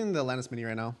 I'm using the Atlantis Mini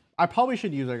right now. I probably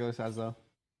should use regular size though.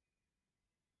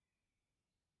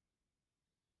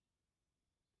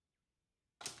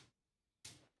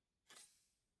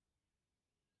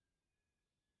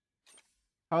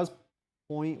 How's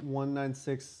 0.196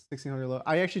 1600 low?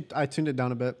 I tuned it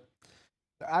down a bit.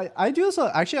 I do this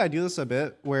actually I do this a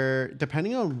bit where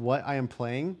depending on what I am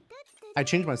playing, I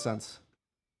change my sense.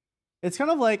 It's kind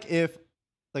of like if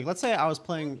let's say I was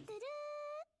playing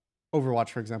Overwatch,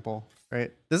 for example,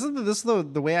 right? This is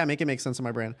the way I make it make sense in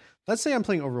my brain. Let's say I'm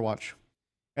playing Overwatch.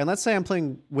 And let's say I'm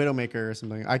playing Widowmaker or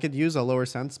something. I could use a lower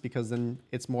sense because then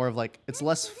it's more of like it's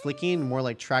less flicking, more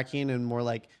like tracking and more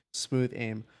like smooth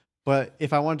aim. But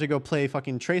if I wanted to go play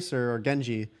fucking Tracer or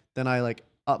Genji, then I like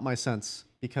up my sense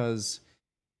because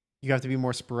you have to be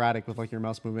more sporadic with like your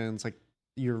mouse movements, like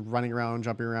you're running around,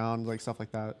 jumping around, like stuff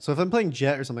like that. So if I'm playing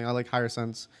Jet or something, I like higher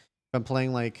sense. If I'm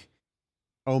playing like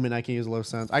Omen, I can use low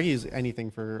sense. I can use anything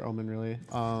for Omen really.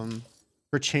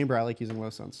 For Chamber, I like using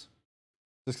low sense.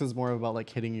 Just because it's more about like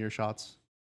hitting your shots.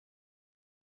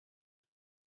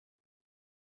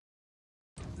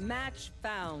 Match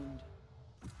found.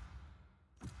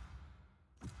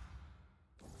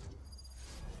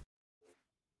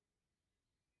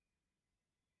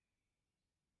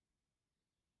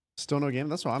 Still no game?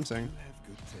 That's what I'm saying. You have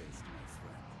good taste, my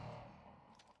friend.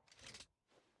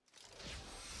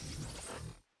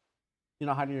 You're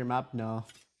not hiding your map? No.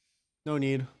 No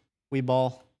need. We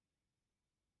ball.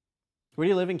 Where do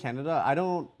you live in Canada? I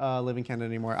don't live in Canada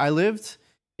anymore. I lived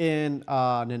in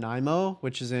Nanaimo,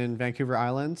 which is in Vancouver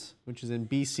Island, which is in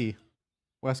BC,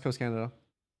 West Coast Canada.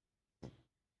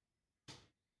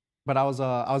 But I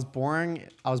was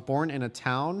born in a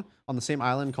town on the same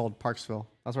island called Parksville.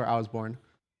 That's where I was born.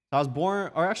 I was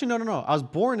born, or actually no. I was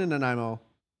born in Nanaimo.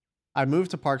 I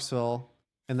moved to Parksville,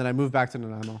 and then I moved back to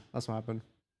Nanaimo. That's what happened.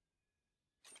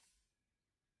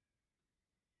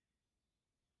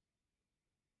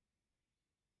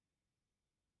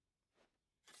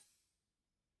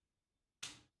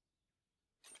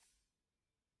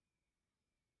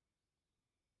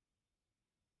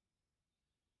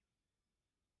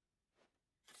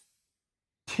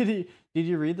 Did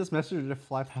you read this message or did it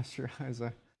fly past your eyes?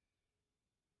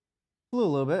 Flew a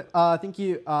little bit. Thank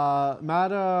you,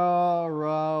 Madarochia.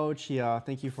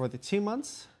 Thank you for the 2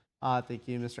 months. Thank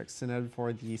you, Mr. Xened,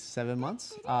 for the 7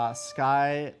 months.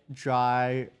 Sky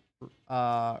Dry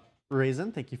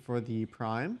Raisin, thank you for the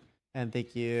Prime. And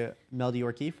thank you, Mel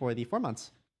Yorkie, for the 4 months.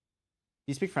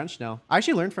 Do you speak French? No. I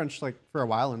actually learned French like for a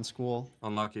while in school.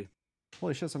 Unlucky.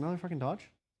 Holy shit, it's another fucking dodge?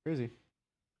 Crazy.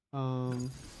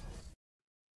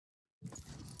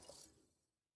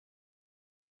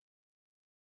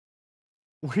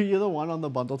 Were you the one on the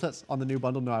bundle test? On the new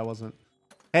bundle? No, I wasn't.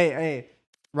 Hey,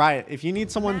 Riot, if you need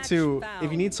someone Match to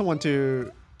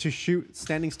found. shoot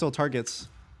standing still targets,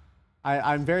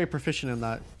 I'm very proficient in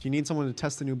that. Do you need someone to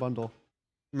test the new bundle?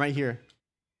 I'm right here.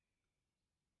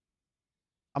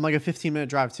 I'm like a 15-minute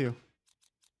drive too.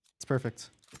 It's perfect.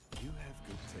 You have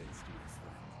good taste, my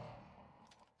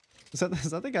friend. Is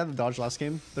that the guy that dodged last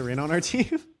game? The rain on our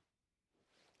team?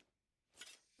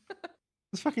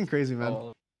 It's fucking crazy, man.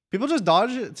 Oh, People just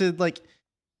dodge to like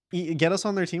get us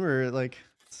on their team, or like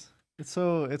it's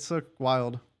so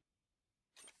wild.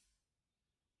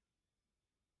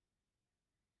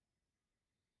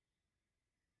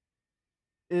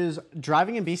 Is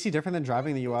driving in BC different than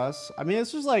driving in the US? I mean,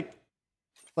 it's just like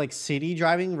city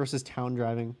driving versus town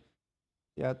driving.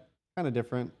 Yeah, kind of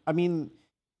different. I mean,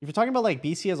 if you're talking about like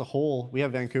BC as a whole, we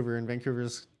have Vancouver, and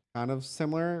Vancouver's kind of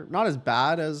similar. Not as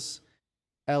bad as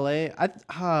LA.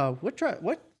 What?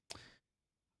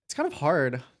 It's kind of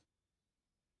hard.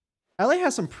 LA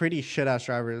has some pretty shit ass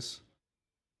drivers.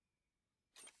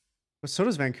 But so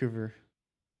does Vancouver.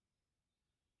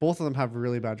 Both of them have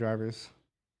really bad drivers.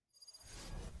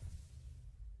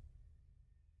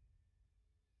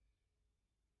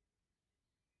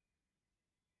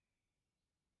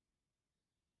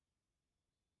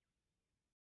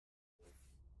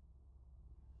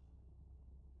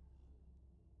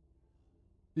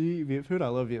 Viet Food, I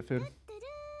love Viet Food.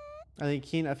 I thank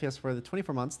Keen FPS for the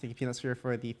 24 months. Thank you Peanut Sphere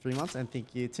for the 3 months, and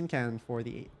thank you Tin Can for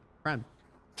the 8 prime.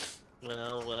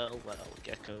 Well,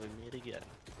 Gecko we meet again.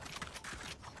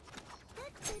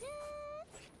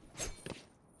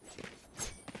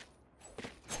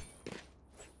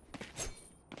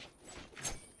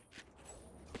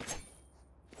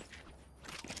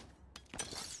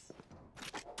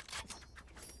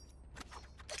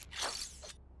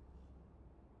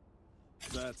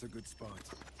 That's a good spot.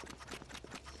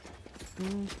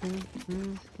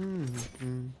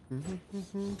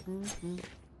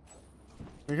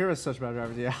 We hear us such bad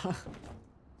drivers, yeah.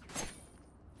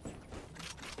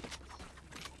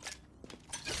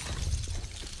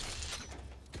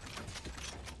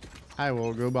 I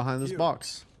will go behind this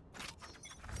box.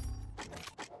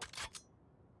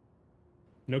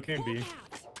 No can be.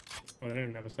 Oh, they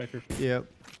didn't have a cipher. Yep.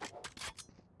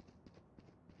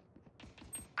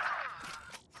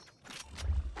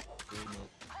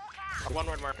 One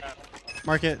word mark that.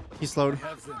 Mark it. He slowed.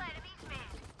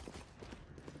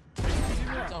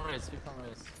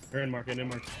 They're in market, in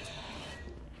market.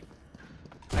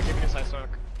 I give you a side smoke.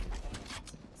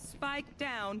 Spike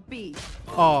down B.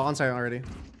 Oh, on site already.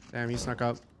 Damn, he snuck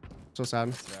up. So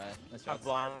sad. that's right. That's I'm right.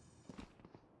 blind.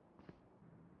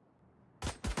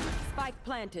 Spike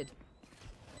planted.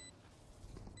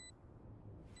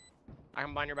 I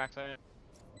can bind your backside.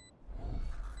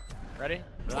 Ready?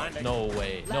 Blind. No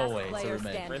way. No Last way. It's a player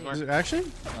remake. standing. Is it actually?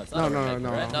 No, it's No, not a no, remake,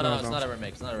 no, right? no, No, no, it's no. not a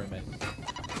remake. It's not a remake.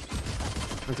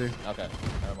 Let's see. Okay.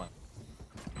 Never mind.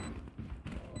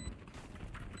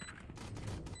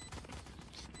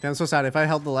 Damn, so sad. If I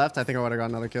held the left, I think I would have got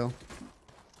another kill.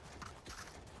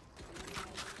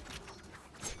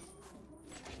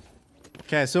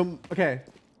 Okay.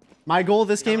 My goal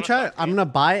this game, chat, I'm gonna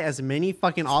buy as many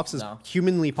fucking ops as No.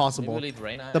 humanly possible. Maybe leave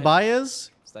Reyna The in. buy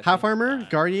is Stack half me. armor,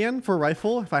 guardian for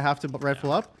rifle if I have to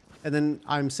rifle up, and then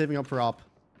I'm saving up for op.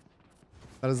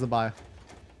 That is the buy.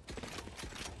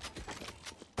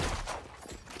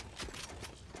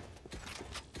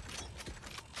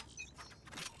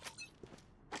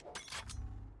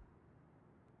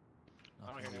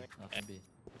 Nothing B.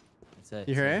 That's it.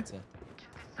 You hear that's it?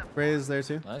 Ray is there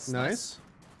too. Nice, Nice. nice.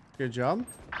 Good job.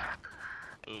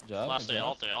 Good job, Last good day,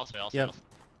 job. all three. Yep.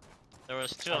 There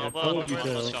was two I elbow, told you one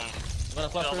to. was coming. I'm gonna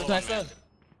flash for the nice then.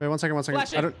 Wait, 1 second.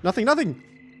 Flashing. I don't. Nothing.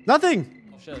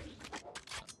 Oh shit.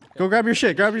 Go grab your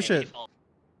shit. Grab your shit.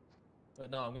 Wait,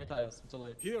 no, I'm gonna tie us. It's too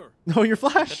late. Here. No, your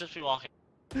Could flash. just be walking.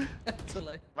 Too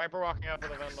late. Viper walking out for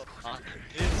the Vandal.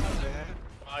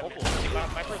 Viper's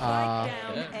Spike down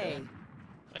yeah. A.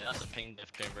 Wait, that's a ping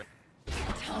diff chamber.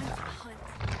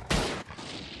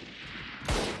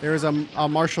 There is a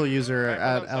Marshall user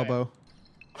at elbow.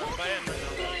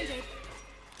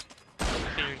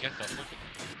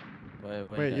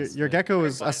 Wait, guys, your wait. gecko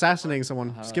is assassinating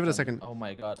someone. Just give it a second. Oh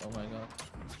my god. Oh my god.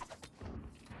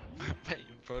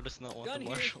 Bro does not want the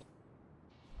Marshall.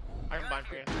 I can bind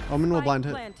for you. Omen will Spike blind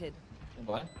hit. planted.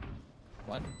 What?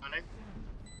 What?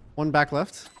 One back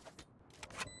left.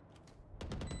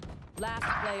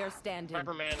 Last player standing.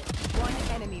 Viper man. One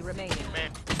enemy remaining.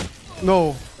 Man.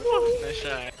 No. Nice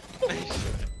shot. Nice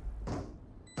shot.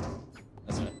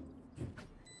 That's it.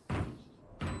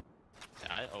 Yeah,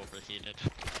 I overheated.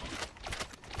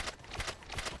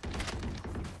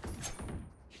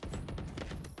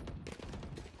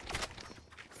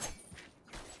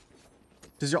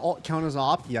 Does your ult count as an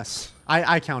op? Yes.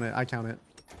 I count it. I count it.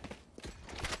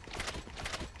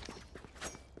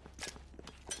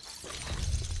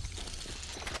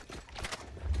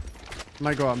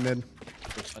 Might go out mid.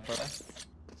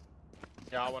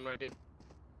 Yeah, one way deep.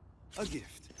 A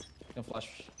gift. You can flash.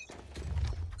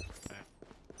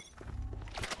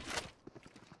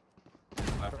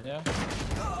 Yeah.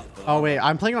 Oh wait,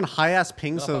 I'm playing on high ass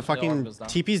ping, No, so but the fucking orb is down.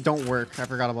 TPs don't work. I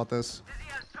forgot about this.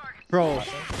 Bro,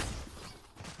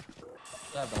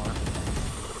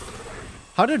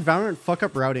 how did Valorant fuck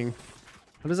up routing?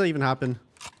 How does that even happen?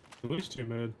 Noise too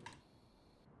mad.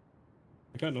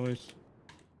 I got noise.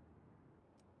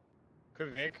 Could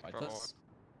we make? Fight Bro. this?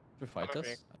 Should we fight this? I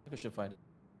think we should fight it.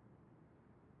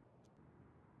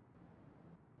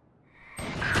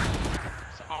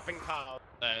 It's a hopping pile.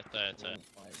 There. Oh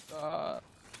my god.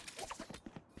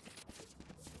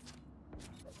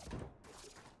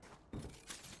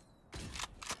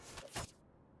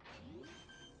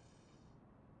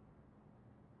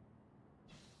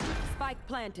 Spike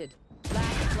planted.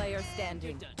 Last player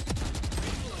standing.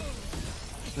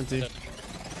 Empty.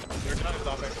 You're done with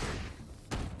hopping.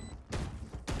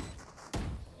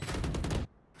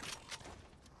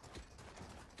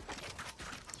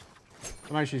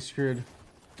 I'm actually screwed.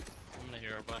 I'm gonna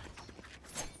hero buy.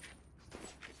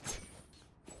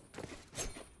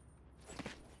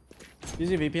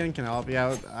 Using VPN can help.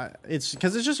 Yeah, it's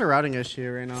because it's just a routing issue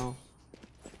right now.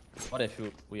 What if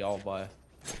we all buy?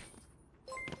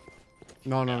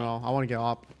 No. I want to get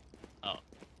op. Oh.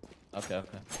 Okay.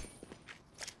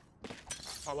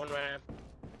 Oh, one way.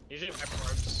 Usually Viper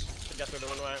orbs to get through the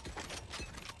one way.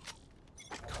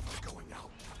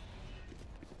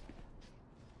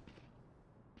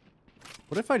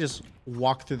 What if I just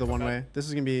walk through the one way? This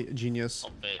is gonna be genius.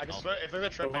 I can swear, if there's a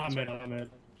trip, I'm mid.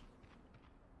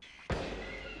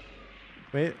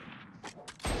 Wait,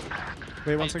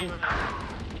 1 second.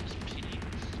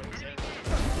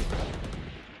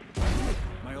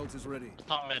 My ult is ready.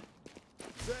 Top mid.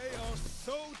 They are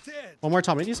so dead. One more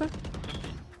top mid, you said?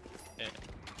 Yeah.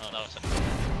 Oh, that was it.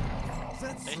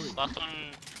 That's Hey, three. last one,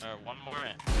 or one more.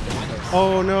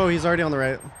 Oh no, he's already on the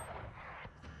right.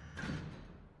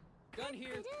 Gun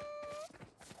here.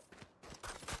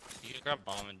 You can grab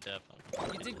bomb and dip.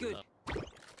 You did good.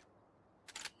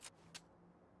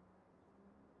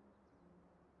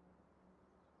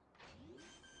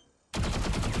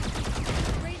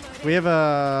 We have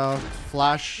a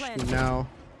flash now.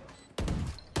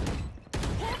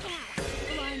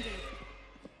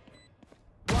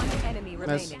 One enemy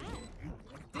Nice. remaining.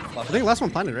 I think last one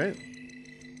planted, right?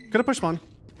 Could have pushed spawn.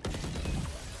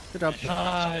 Good job.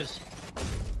 Nice.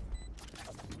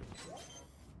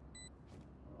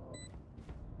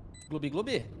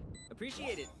 Glooby.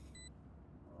 Appreciate it.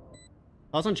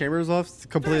 Last one chambers left,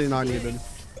 completely not needed.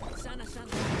 Sana, sana.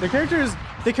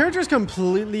 The character's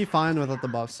completely fine without the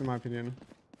buffs, in my opinion.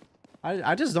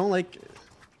 I just don't like.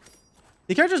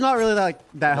 The character's not really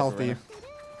that healthy, in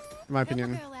my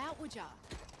opinion. Girl out, would ya?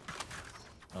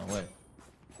 Oh wait.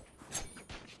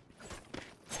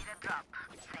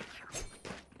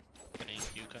 Thank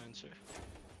you, kind sir.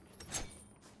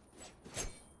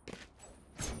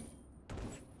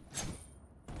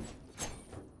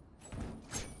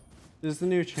 Is this the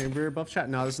new chamber buff chat?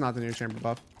 No, this is not the new chamber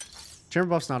buff. Chamber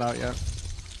buff's not out yet.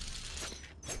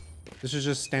 This is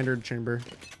just standard chamber.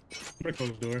 Break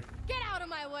close door. Get out of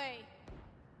my way.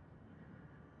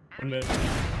 One mid.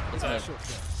 That's mid.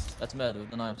 That's mid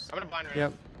with the knives. I'm gonna blind right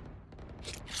Yep.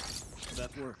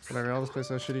 That works. Whatever. I'll just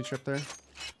place a shitty trip there.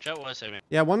 Jet was saving.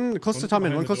 Yeah, one close to One's top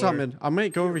mid. behind One the close to top door. mid. I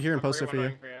might go over here and post it for you.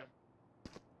 you.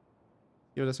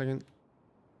 Give it a second.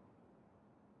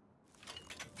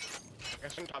 I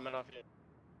got some top mid off you.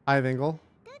 I have angle.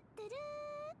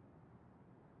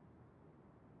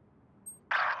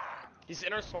 He's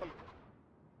in our storm.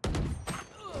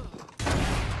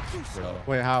 Bro.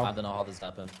 Wait, I how? don't know how this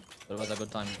happened, but it was a good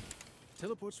time.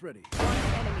 Teleport's ready. One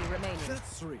enemy remaining.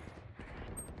 That's three.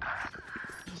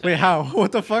 Wait, how?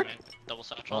 What the fuck? Double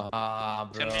satchel. Ah,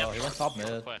 It's bro. gonna be up He went short. top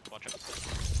mid. Quick, watch it.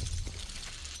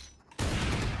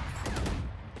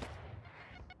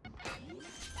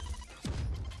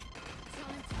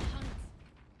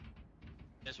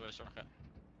 This way, Sorka.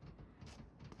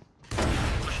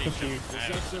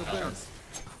 That's their best.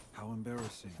 How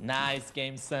embarrassing. Nice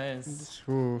game sense.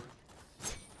 Ooh.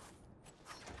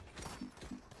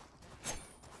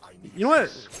 You know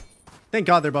what? Thank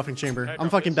God they're buffing chamber.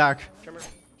 I'm fucking back. Chamber.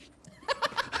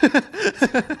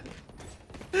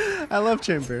 I love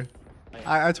chamber.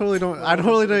 I totally don't. I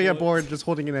totally don't get bored just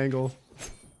holding an angle.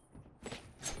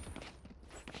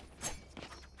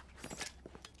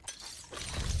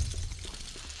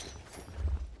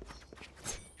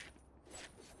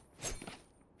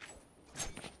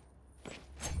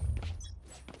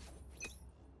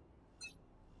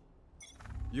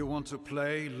 You want to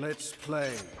play? Let's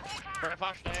play.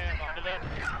 Flash there, botted it.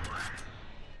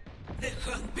 The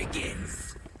hunt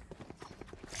begins.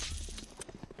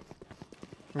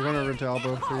 I'm going over to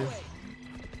elbow for you.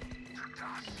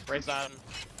 Raise that.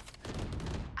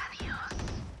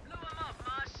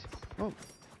 Oh.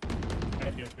 I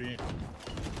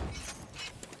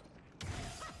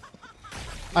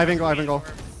have angle. I have angle.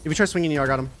 If you try swinging you, I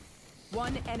got him.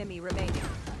 One enemy remaining.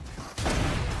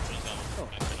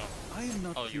 I am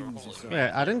not you were fused, holding sir. me. Wait,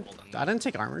 I didn't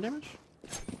take armor damage?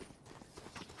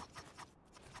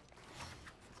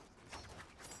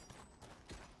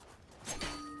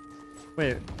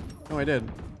 Wait, no, I did.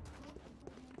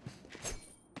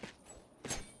 I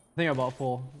think I bought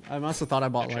full. I must have thought I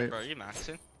bought light. Bro, are you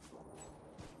maxing?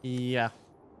 Yeah.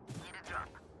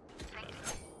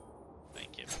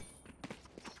 Thank you.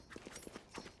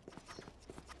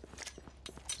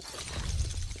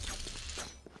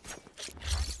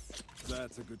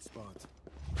 That's a good spot.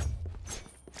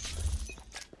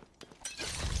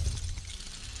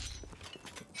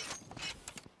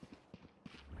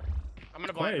 I'm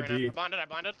gonna blind right now. I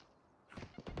blinded.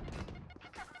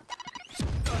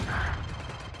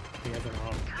 He has an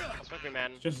off. That's with me,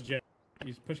 man. Just Jet.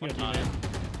 He's pushing up Time.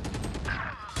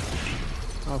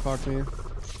 Oh, fuck me.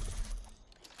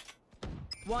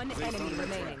 One enemy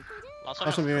remaining.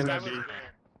 Last one being. You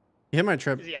hit my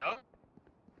trip. Is he out?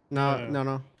 No, Yeah.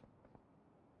 no.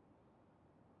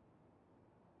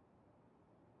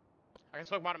 I can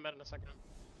smoke bottom mid in a second.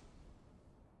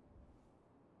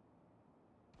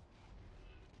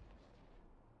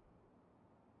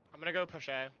 I'm gonna go push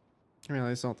A. I mean,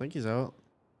 I just don't think he's out.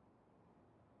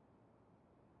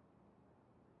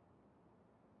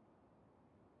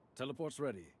 Teleport's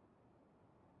ready.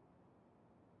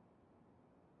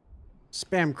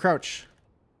 Spam crouch.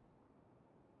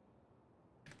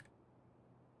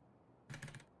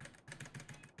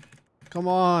 Come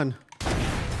on.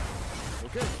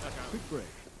 Okay, quick break.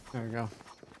 There we go.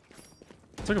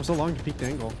 It took him so long to peek the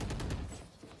angle.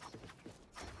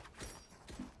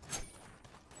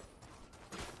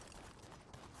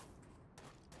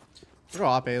 We'll go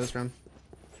op A this round.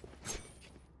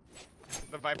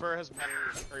 The Viper has been,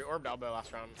 or he orbed elbow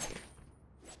last round.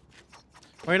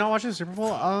 Are you not watching Super Bowl?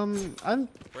 Where are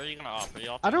you gonna op? Are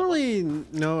you I don't really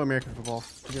know American football,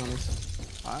 to be honest.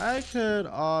 I could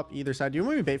op either side. Do you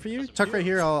want me to bait for you? Tuck right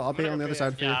here. I'll bait on the other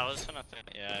side for you. Yeah, I was gonna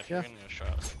think. Yeah, if you're gonna go short.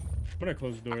 I'm gonna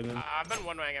close the door then. I've been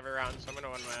one waying every round, so I'm gonna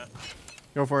one way it.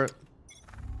 Go for it.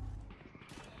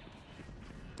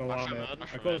 Oh, wow, man.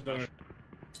 I closed the door.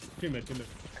 Two mid.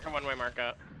 I can one way mark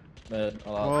it. Mid.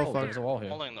 Oh, fuck. There's a wall here.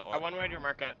 Holding the wall. I one way your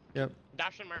mark it. Yep.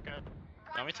 Dash and mark it. You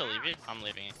want me to leave you? I'm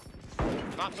leaving you.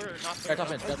 Not through. Get up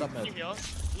mid. Get up Can mid. you heal?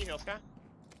 Can you heal, Sky?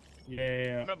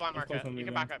 Yeah. I'm gonna blind mark Let's it. close on You me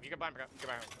can then. back up. You can blind back up. You can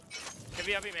back up. Give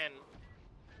me up, man.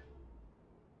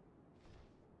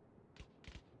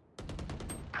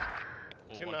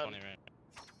 Ooh, 120 right.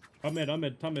 I'm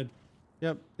mid. Top mid.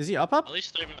 Yep. Is he up? At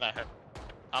least 3 mid I hit.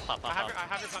 Up. I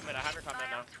have your top mid. I have your top mid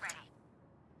now.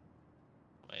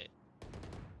 Wait.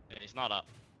 Yeah, he's not up.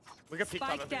 We can peek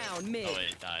top Spike mid. down mid. Oh wait,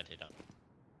 he died. He died.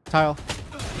 Tile.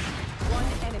 One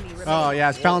enemy remaining. Oh, yeah.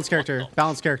 It's balanced character.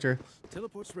 Balanced character.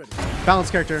 Teleport's ready.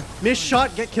 Balanced character. Miss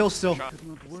shot, get kill still. Did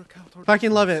not work out or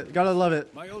Fucking love it. Gotta love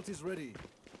it. my ult is ready.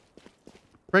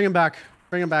 Bring him back.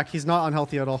 Bring him back. He's not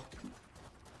unhealthy at all.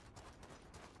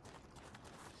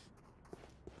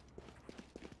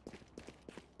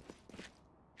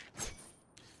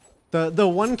 The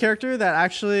one character that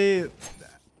actually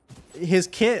his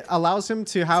kit allows him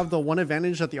to have the one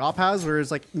advantage that the op has, where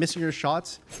it's like missing your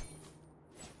shots.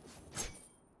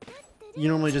 You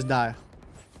normally just die.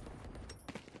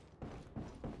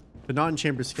 But not in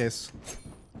Chamber's case.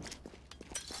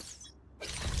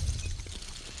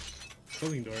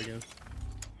 Closing door again.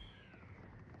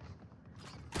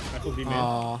 I could be mid.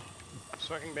 Aw.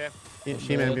 Swinging B.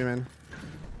 B-man, B-man.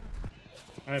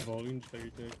 I have volume. Just like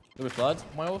you take. Do we flood?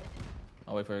 My ult?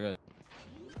 I'll wait for you guys.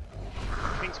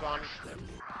 Pink spawn.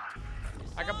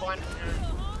 I got blind from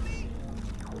here.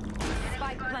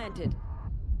 Spike planted.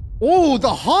 Oh, the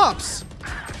hops!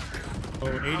 Oh,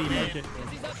 80 market.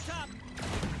 He's up top.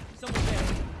 Someone there.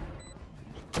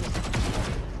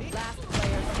 Last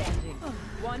player standing.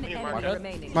 One you enemy mark it?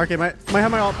 remaining. Mark it. Might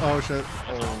have my ult. Oh shit.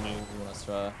 Oh, let's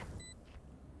try.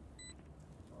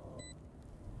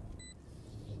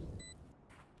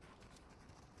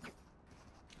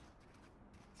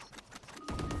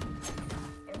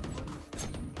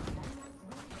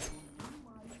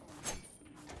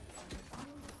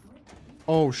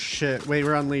 Oh shit. Wait,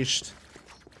 we're unleashed.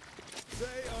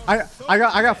 I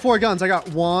got 4 guns. I got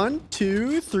 1,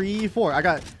 2, 3, 4. I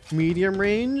got medium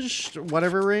range,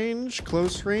 whatever range,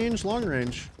 close range, long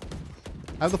range.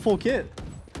 I have the full kit.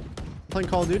 I'm playing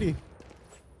Call of Duty.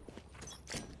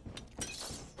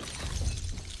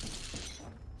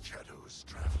 Shadows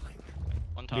traveling.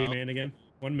 One B tile. main again.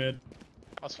 One mid.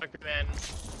 I'll spike the man.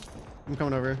 I'm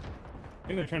coming over. I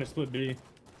think they're trying to split B.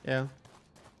 Yeah.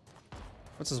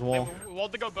 What's his Hey, wall? we'll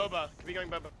have to go Boba. Could be going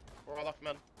Boba. We're all off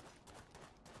mid.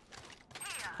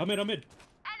 I'm mid. I'm mid.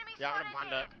 Yeah, I'm gonna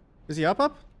blind it. Is he up?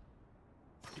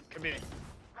 Could be.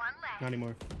 Not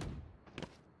anymore.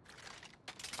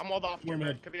 I'm walled off. We're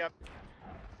mid. Could be up.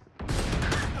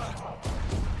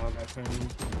 Oh, that's fine.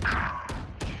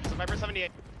 So Viper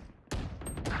 78.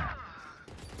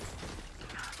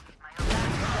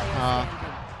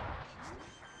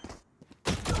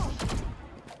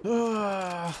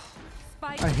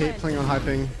 Spike I hate playing on planted. high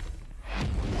ping.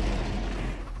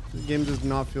 This game does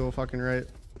not feel fucking right.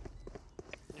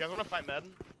 You guys wanna fight mid?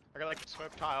 I got like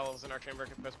smoke tiles in our chamber.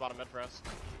 Can post bottom mid for us.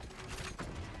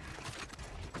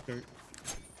 Sure.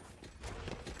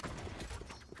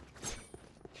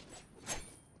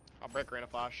 I'll break Rain of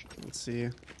Flash. Let's see.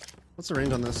 What's the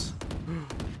range on this?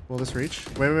 Will this reach?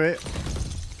 Wait.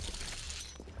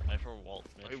 Viper walled.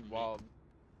 He walled.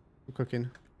 I'm cooking.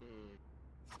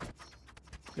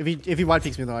 If he wide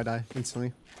peeks me though, I die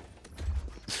instantly.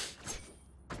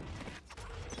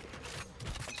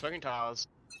 I'm smoking tiles.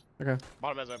 Okay.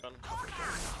 Bottom is open.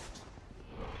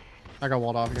 I got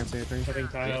walled off. I can't see anything. I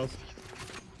think tiles.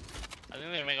 I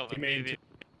think they make up He made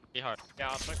be hard. Yeah,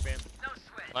 I'll smoke B.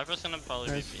 Viper's gonna probably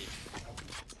Nice. be B.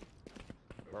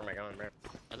 Where am I going, bro?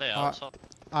 Are they out?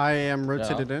 I am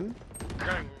rotated in. We're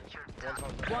going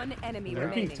One enemy They're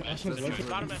remaining. being tossed with electric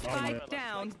Bottom bottom end. mid. Spike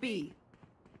down B.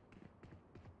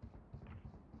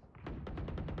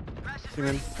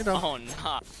 Human. You know. Oh,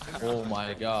 nah. Oh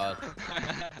my god.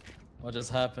 What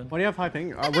just happened? Why do you have high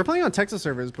ping? We're playing on Texas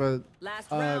servers, but Last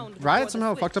round. before Riot the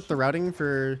somehow fucked up switch. the routing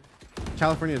for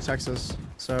California to Texas.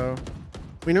 So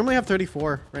we normally have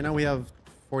 34. Right now we have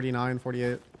 49,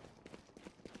 48.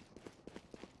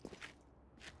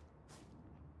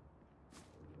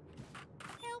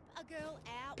 Help a girl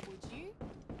out, would you?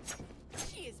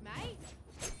 Cheers, mate.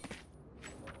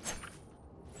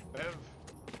 They have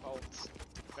ults.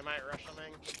 They might rush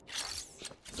something.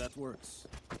 That works.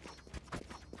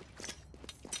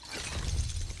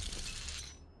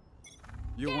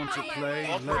 You want to play?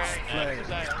 Ult for Let's A. play.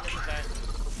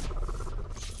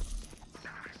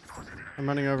 I'm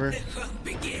running over. Hunt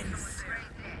begins.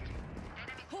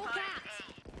 Hawk out.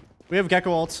 We have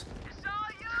Gecko ult.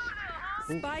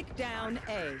 Spike down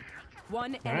A.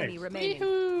 One enemy Nice. remaining.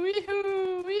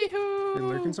 You're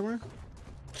lurking somewhere?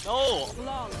 No!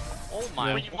 Flawless. Oh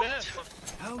my Yeah. god.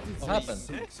 How did What they happened?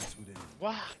 success with it?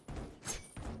 Wow.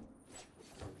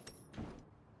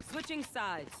 Switching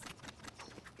sides.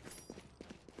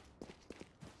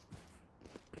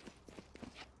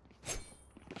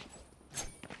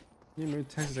 You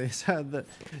moved Texas. They said that.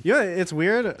 Yeah, it's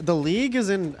weird. The league is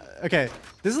in. Okay,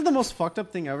 this is the most fucked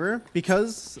up thing ever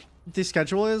because the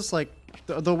schedule is like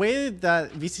the way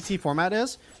that VCT format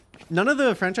is. None of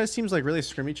the franchise teams like really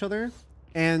scrim each other,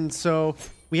 and so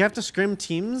we have to scrim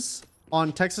teams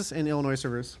on Texas and Illinois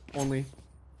servers only.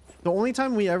 The only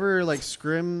time we ever like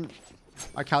scrim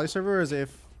a Cali server is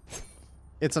if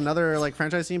it's another like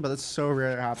franchise team, but it's so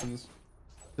rare it happens.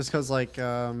 Just because like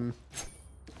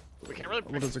We can really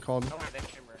what is it called? I don't have that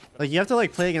chamber. Like you have to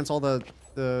like play against all the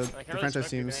I can't really franchise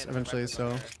smoke you teams in, eventually. Viper's So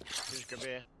over there. You just go B.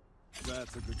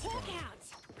 That's a good Hawk start. out.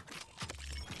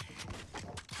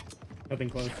 Nothing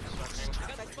close.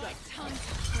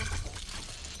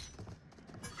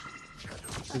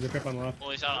 There's a trip on the left. Well,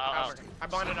 he's out. I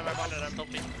blinded him. Still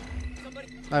B.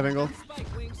 I have angle.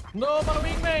 No, my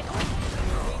wingman!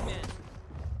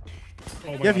 Oh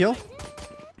my You have god. heal.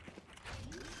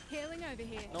 Healing over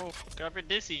here. No, grab your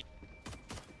dizzy.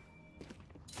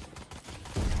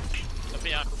 Still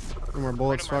B out. No more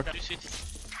bullets. Fuck.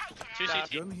 Two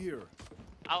CT. Gun here.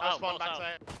 Out, spawn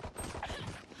backside.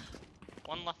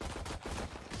 One left.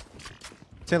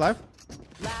 Stay alive.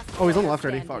 Last Oh, he's on the player left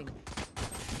already. Fuck. standing.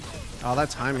 Oh, that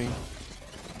timing.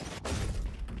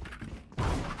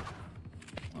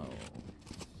 Oh.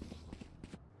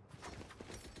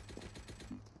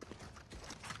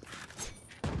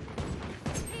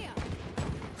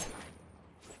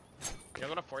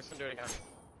 worse than do it again.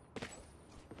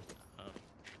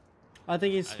 I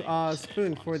think he's I think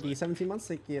Spoon for the 17 months.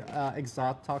 Thank you.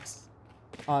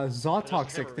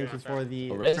 Zotoxic, thank you for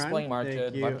the Riz Prime. playing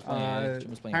market, Thank you. Viper's playing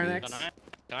Jim's playing B. Paranex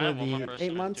for the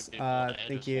 8 months.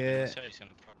 Thank you.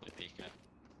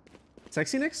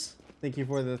 Sexy Nix, thank you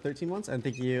for the 13 months, and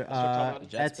thank you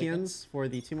Etienne's for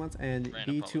the 2 months, and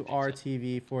B2R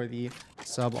TV for the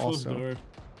sub Close also. door.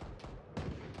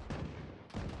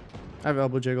 I have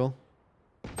elbow jiggle.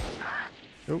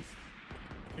 Nope.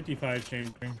 55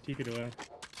 chamber. Take it away.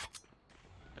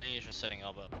 I think he's just setting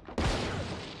elbow.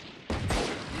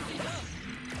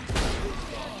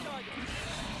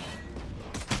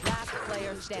 Last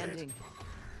player standing.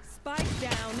 Spike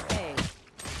down A.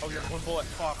 Oh, you're 1 bullet.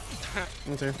 Fuck.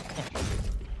 Me too.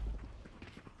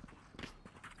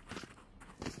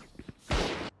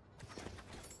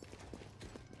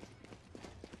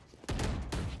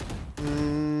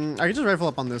 I can just rifle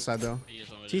up on this side though.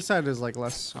 T side is like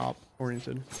less op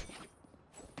oriented.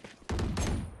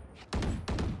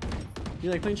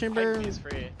 You like playing chamber? He's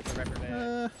free.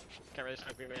 Can't really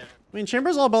smoke me, man. I mean,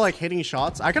 chamber's all about like hitting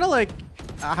shots. I kind of like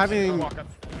having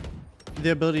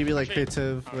the ability to be like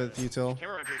creative with util.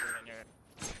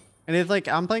 And if like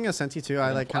I'm playing a Senti too,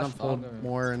 I like kind of hold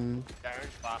more and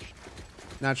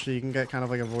naturally you can get kind of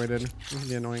like avoided. It can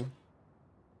be annoying.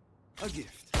 A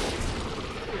gift.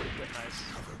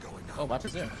 Oh,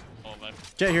 Viper's there.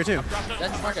 Jet here too.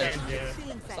 That's market.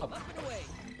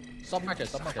 Sub market,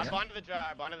 sub market. I blind to the jet.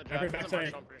 I blind to the jet. Viper There's a backside.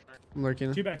 Marshall, I'm pretty sure. I'm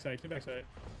lurking. Two backside, two backside.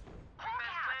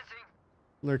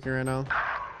 Lurking right now.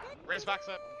 Raise backs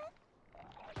up.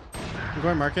 I'm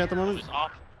going market at the moment. Just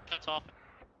off. That's off.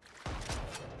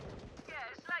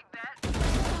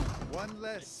 One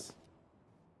less.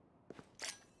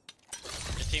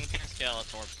 Your team can't scale a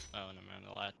torp. Oh, no, man,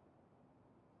 the lad.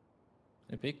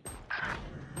 They peek.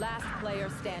 Last player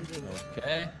standing.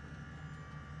 Okay.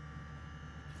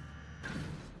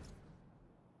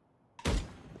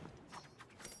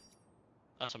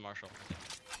 That's a Marshall.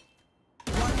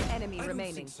 One enemy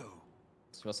remaining. So.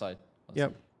 It's west side.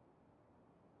 Yep.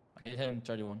 I hit him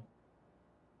 31.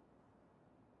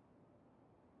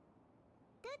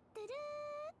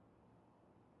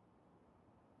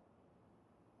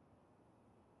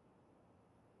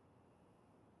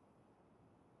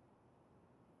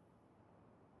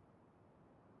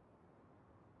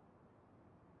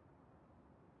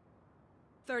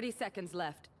 Thirty seconds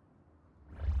left.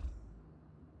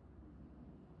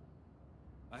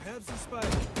 I have the spike.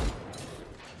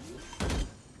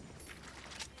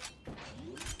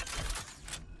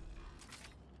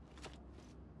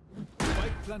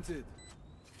 Spike planted.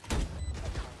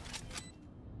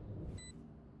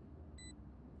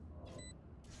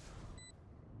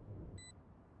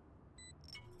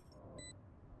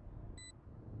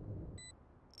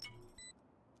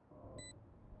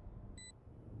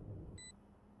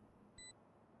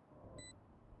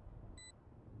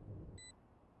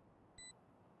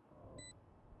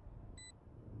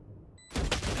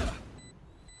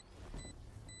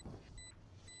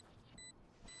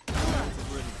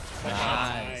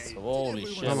 Nice. Holy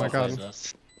shit. Oh my god.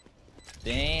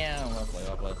 Damn. Well played,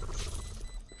 well played.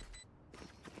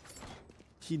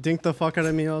 He dinked the fuck out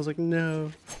of me. I was like,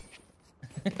 no.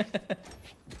 I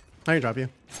can drop you. You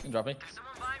can drop me.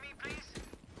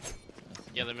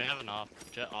 Yeah, they may have an off.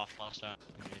 Jet off last time.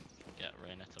 Get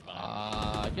Reyna to buy.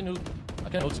 I can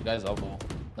ult you guys elbow.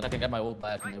 Then I can get my ult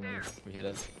back and then we hit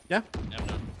it. Yeah. Yeah, I'm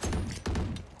done.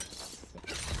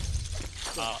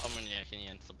 I'm gonna can you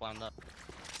insta blind that?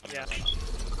 Yeah.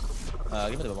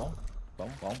 Give me the bomb.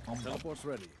 Bomb. Teleport's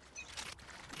ready.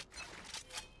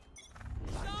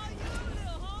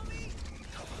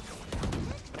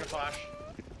 Good flash.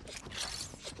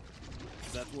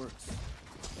 That works.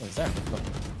 What is that?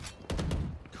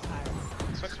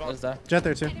 Switch What is spot. that? Jet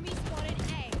there too. Enemy spotted A.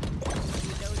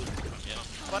 Yeah.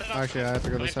 Let it up. Actually, I have to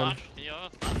go this side. Yeah.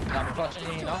 I'm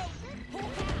flashing now.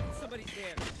 Somebody's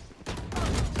there.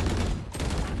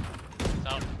 It's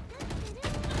out.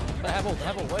 I have ult.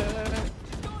 Wait.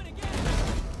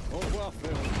 Oh, well,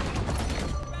 Phil.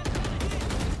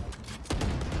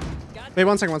 Wait,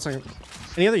 1 second.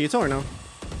 Any other util or no?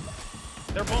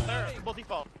 They're both there. They're both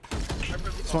default.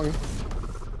 Swung.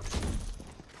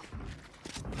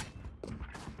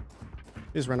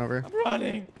 Just run over. I'm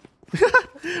running.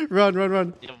 Run.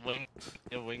 You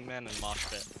have wingman and mosh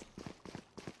pit.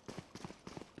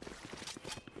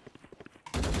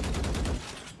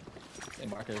 Hey,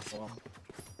 market is long.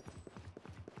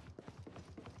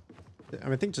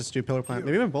 I think just do pillar plant.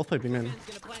 Maybe we both play B min.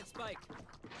 Gonna plant spike.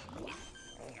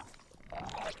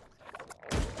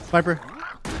 Viper.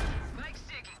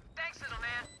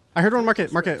 I heard one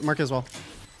market as well.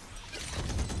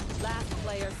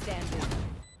 player standing.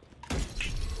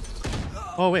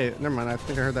 Oh wait, never mind. I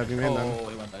think I heard that be made then. Oh,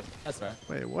 he went back. That's fair.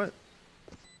 Wait, what?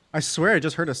 I swear I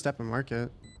just heard a step in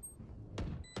market.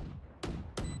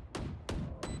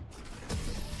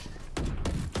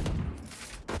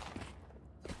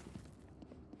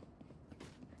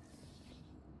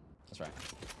 That's right.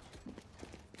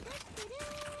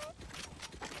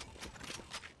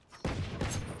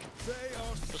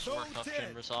 Just work off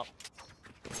chambers up.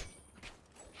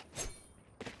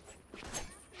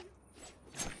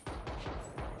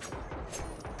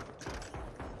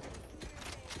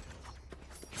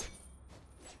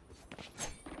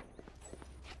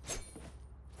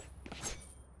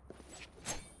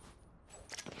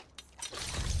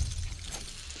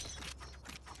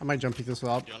 I might jump peek this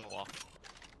up. You on the wall.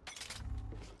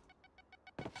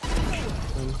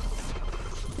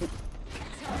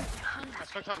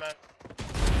 That's fucked up, man.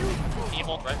 Can you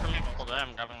hold right for me? Hold right,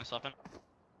 I'm grabbing this weapon.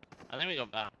 I think we go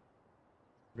back.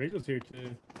 Rachel's here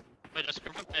too. Wait, just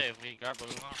grab it. Hey, we grab what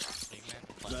we want.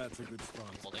 That's a good spot.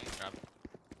 Holding and grab.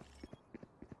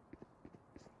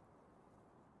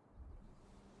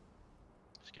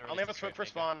 Just get I only have a smoke for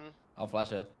spawn. I'll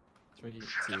flash it. 3, 2,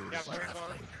 Yeah, 1. smoke for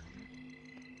spawn.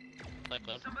 Like,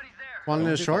 load. One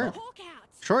is short. Hawk out.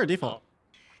 Short default.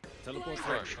 Teleport Sure,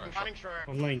 short. sure, I'm sure. finding short.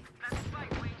 On lane.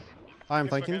 I'm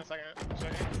Smoke in flanking. a second.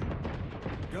 Smoking.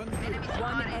 Gun here.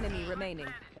 One enemy remaining.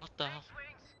 What the hell?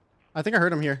 I think I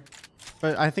heard him here,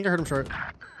 but I think I heard him short.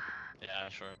 Yeah,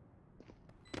 sure.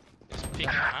 He's peeking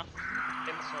now.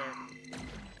 In the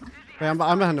smoke. Wait, I'm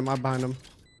behind him. I'm behind him.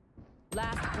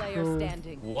 Last player Oh.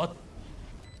 standing. What?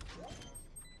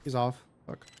 He's off.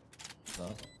 Fuck.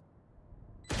 No.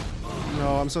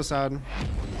 No, I'm so sad.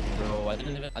 Bro, I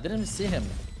didn't even see him.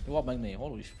 He walked by me.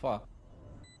 Holy fuck.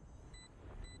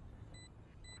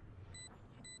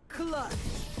 Clutch.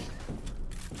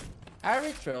 Are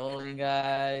we trolling,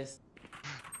 guys?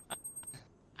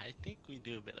 I think we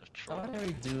do a bit of troll. What are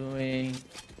we doing?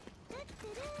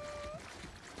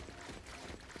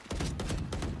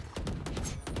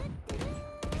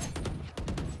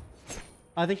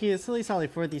 Thank you, Silly Sally,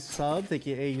 for the sub. Thank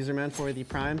you, A Userman, for the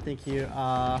prime. Thank you,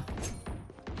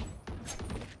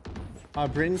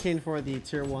 Britton Kane for the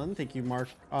tier 1. Thank you, Mark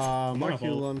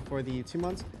Hewlin for the 2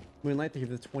 months. Moonlight, thank you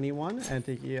for the 21. And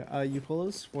thank you,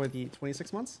 Eucolos for the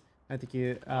 26 months. And thank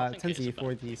you, TenZ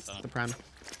for the prime.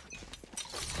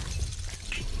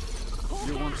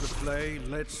 You want to play?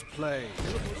 Let's play.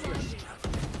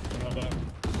 One elbow.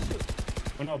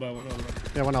 One elbow. One elbow.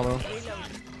 Yeah, one elbow.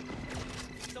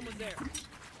 Someone's there.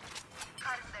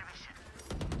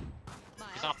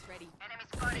 He's up. Ready.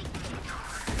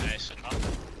 Nice. Up.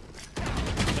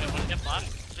 Wait, one get flat.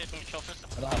 See if we can kill first.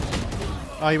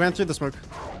 Oh, he ran through the smoke.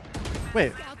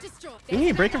 Wait, Scout destroy. didn't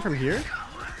he break him from here?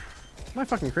 Am I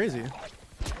fucking crazy? I'm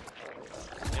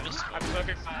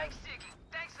smoking.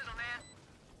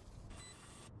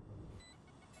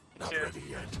 Not ready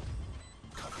yet.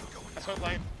 I smoke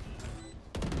lane.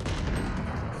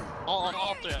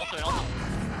 all three.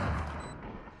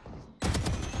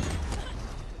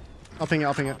 I'll ping it,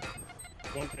 I'll ping it.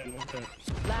 110,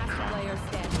 110. Last player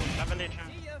standing. 70. See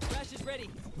ya. Flash is ready.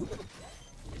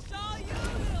 Saw you,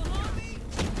 little homie.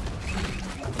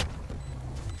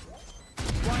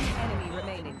 One enemy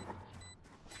remaining.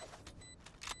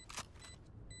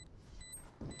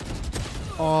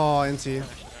 Oh, NT.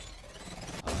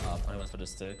 I went for the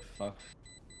stick. Fuck.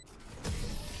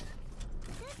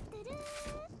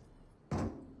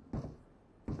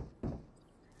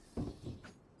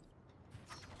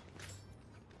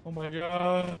 Oh my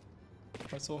god.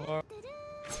 That's so hard.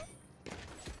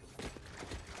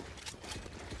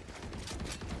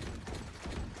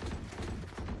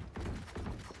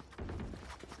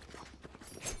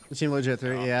 The team legit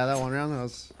through. Yeah, that one round, that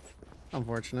was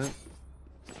unfortunate.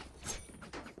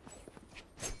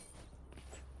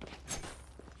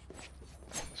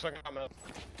 Smoking on mid.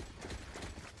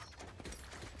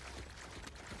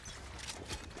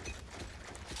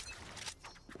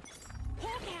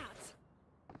 Hawk out.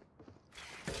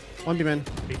 One B man.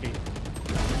 Peeking.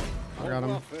 I got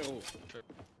him.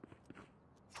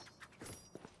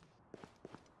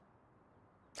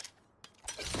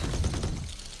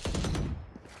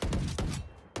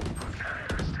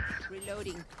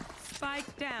 Reloading.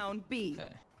 Spike down B. Okay.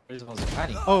 Where's the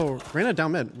hiding? Oh, Reyna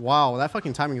down mid. Wow, that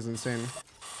fucking timing is insane.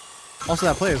 Also,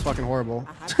 that play is fucking horrible.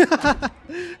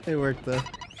 It worked though.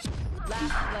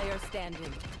 Last player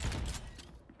standing.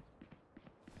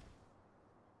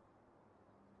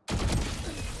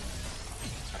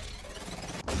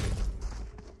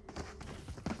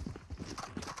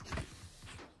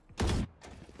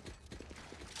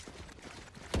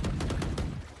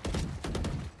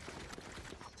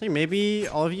 think maybe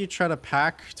all of you try to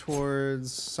pack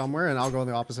towards somewhere, and I'll go on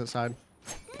the opposite side.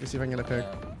 Let me see if I can get a pick.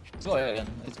 Let's go A again.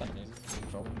 It's kind of easy. No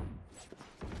trouble.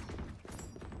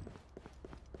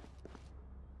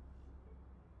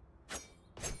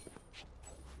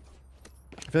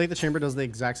 I feel like the chamber does the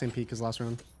exact same peak as last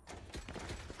round.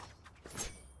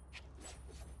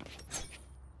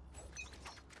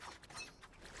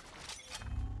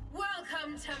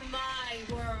 Welcome to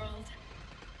my world.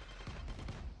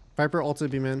 Viper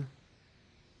ulted B man.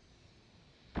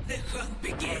 The hunt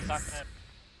begins.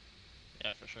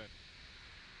 Yeah, for sure.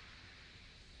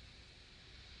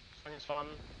 Swing's fun.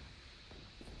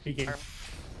 Peeking.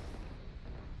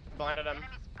 Blinded him.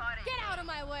 Get out of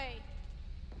my way.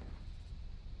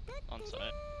 On site.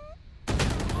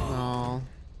 Oh,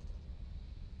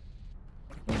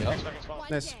 Swing's fun.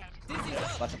 nice.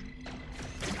 Flash him.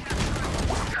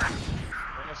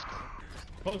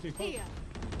 Close, he's close. Here.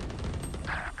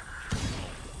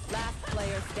 Last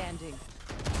player standing.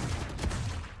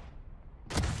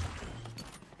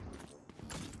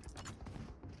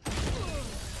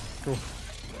 Cool.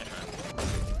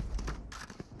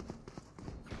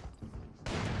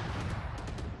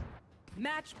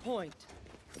 Match point.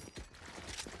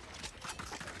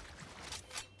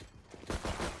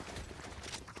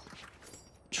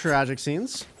 Tragic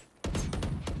scenes.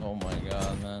 Oh my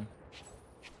god, man.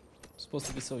 It's supposed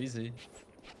to be so easy.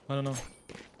 I don't know.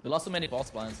 We lost so many false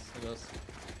blinds, I guess.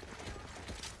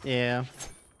 Yeah.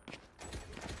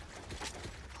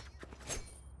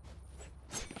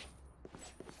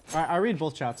 Alright, I read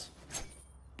both chats.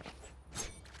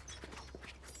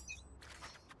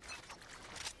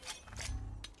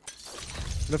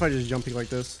 What if I just jump peek like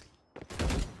this?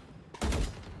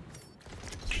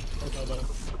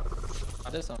 I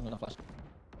did something, I'm gonna flash.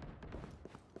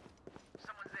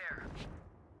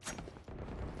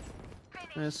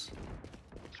 Nice.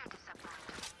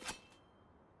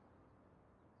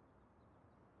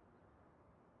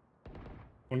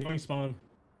 One going spawn.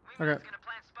 Okay.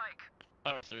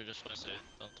 I went through just want to say,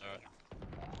 don't throw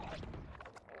it.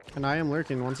 And I am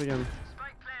lurking once again.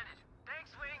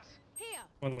 Here.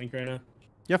 One link right now.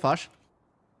 You have flash?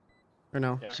 Or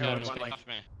no? Yeah, Yeah, one peek link. off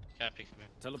me. Yeah, peek me.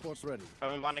 Teleport's ready.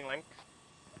 I'm blinding link.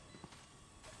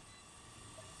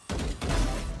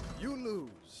 You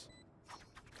lose.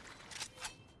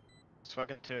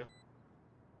 Smoking 2.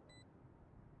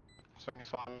 Swing's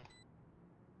fun.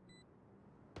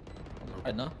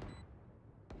 Right now?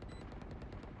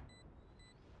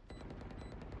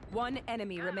 One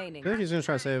enemy remaining. I feel like he's gonna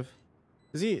try to save.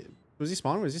 Was he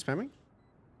spawning? Was he spamming?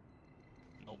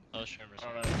 Nope, no streamers.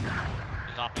 Alright.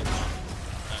 He's off.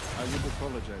 I would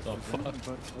apologize Oh, to them,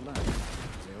 fuck. but alas,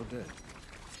 they are dead.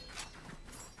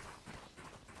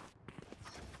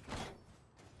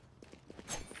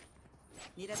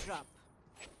 Need a drop.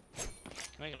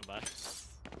 Can I get a buy?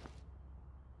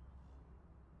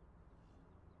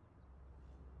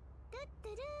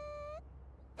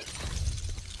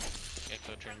 Okay,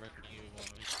 go chamber. You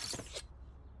want me?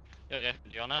 Yeah,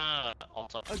 do you wanna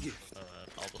alt up?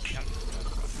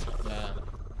 Yeah.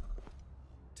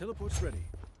 Teleport's ready.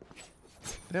 Do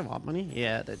they have op money?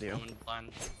 Yeah, they do. I'm in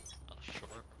blind.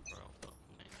 Short, bro. But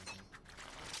maybe.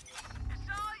 It's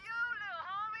all you, little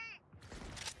homie.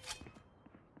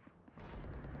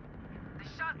 They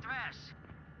shot Thresh.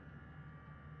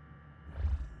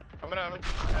 I'm gonna.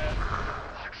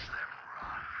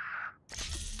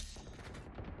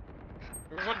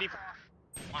 There's one deep.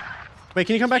 Wait,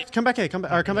 can you come back? Come back A. Come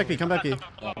back. Or come back B. Come back B. Yeah,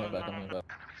 I'm coming back, I'm coming back.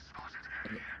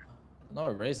 No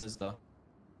erases though.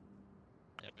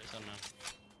 Yeah, but it's on now.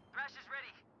 Thresh is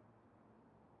ready.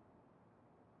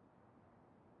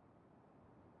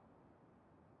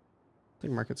 I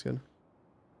think market's good.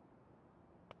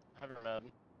 Have your med.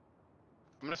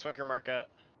 I'm gonna smoke your market.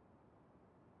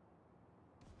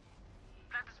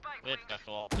 Plant the spike, Wait, Wing. got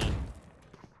full ult, dude.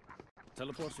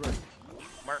 Teleport's ready.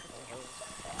 Market.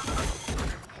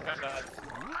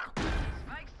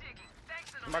 Spike's digging.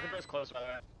 Thanks, little Market man. is close, by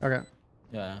the way. Okay.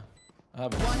 Yeah. I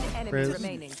have One enemy Riz.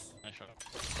 remaining. Nice shot.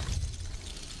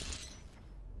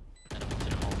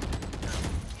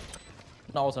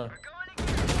 no, sir.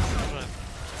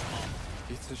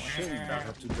 It's a shame I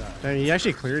have to die. Damn, he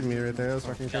actually cleared me right there. That was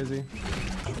fucking crazy.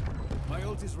 My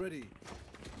ult is ready.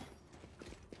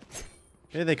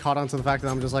 Maybe they caught on to the fact that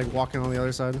I'm just like walking on the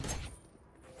other side.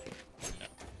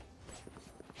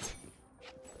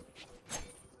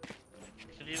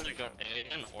 We could either go A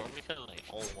again, or we could like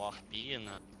all walk B and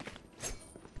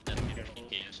then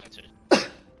engage us into it.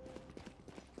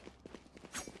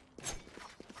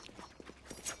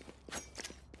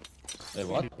 Wait,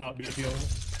 what? Not BPO.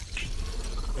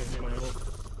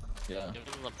 Yeah. Give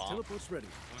them the bomb. Teleport's ready.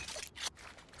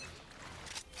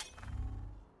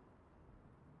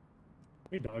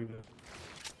 We dogged it.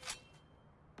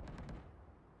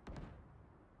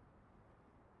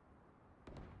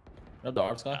 No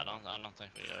dogs, guy. I don't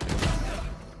think we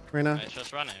Reyna. It's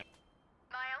just run it.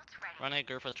 Run it,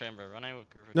 group with chamber. Run it with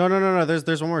group with No.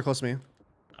 There's one more close to me.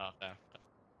 Oh, okay.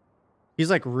 He's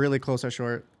like really close at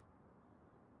short.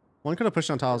 One could have pushed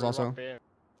on tiles also.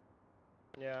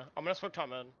 Yeah, I'm gonna smoke top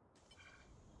mid.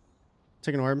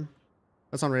 Take an orb.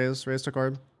 That's on Raze. Raze took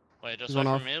orb. Wait, just He's wait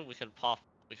one for off. me. We could pop.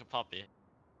 We could pop B.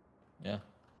 Yeah.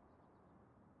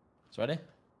 It's ready?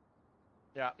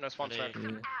 Yeah, no spawn Ready.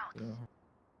 smoke. Yeah.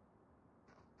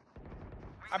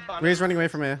 Raze running away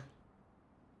from A.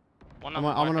 One I'm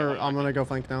up, market, one gonna market. go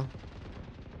flank now.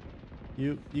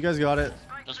 You guys got it.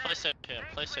 Just play safe here.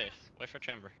 Play safe. Wait for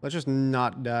chamber. Let's just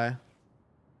not die.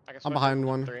 I can I'm smoke behind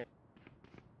one. 3.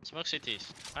 Smoke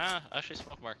CTs. Ah, actually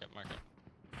smoke market. Market.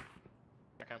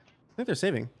 Okay. I think they're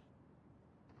saving.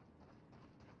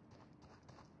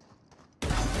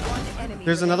 One enemy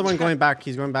There's another one remaining. going back.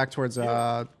 He's going back towards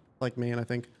like main, I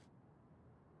think.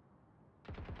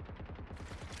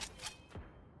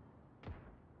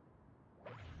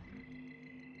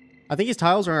 I think he's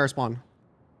tiles or our spawn.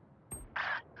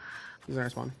 He's in our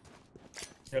spawn.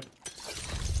 Yep.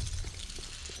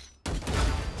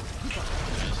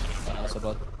 So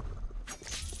bad.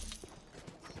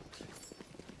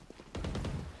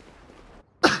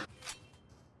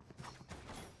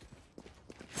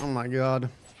 Oh my god.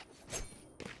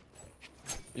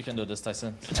 You can do this,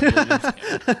 Tyson. I believe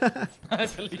you. I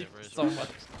believe you so much.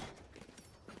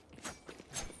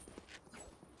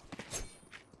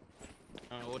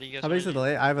 What do you guys How big is the wanna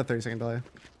delay? I have a 30-second delay.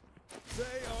 They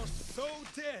are so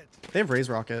dead. They have Raze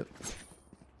Rocket.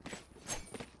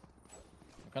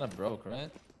 I'm kind of broke, right?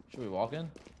 Should we walk in? do?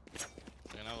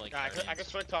 We're gonna have like. Yeah, I can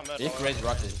smoke top mid. If Raze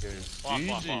Rocket is here, is Walk.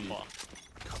 easy.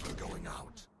 Cover going out.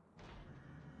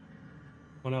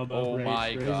 One elbow. Oh Raze. my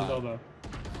Raze is God. elbow.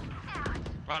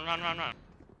 Run. Fire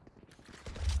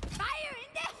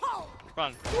in the hole!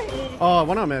 Run. Oh,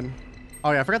 one on mid.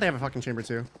 Oh yeah, I forgot they have a fucking chamber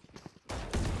too.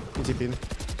 TP'd.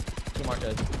 Two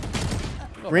market.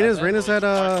 Reyna's at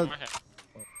Market.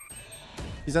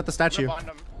 he's at the statue. Behind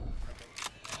him.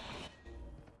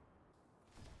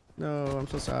 No, I'm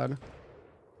so sad.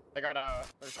 They got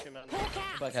there's 2 men. Come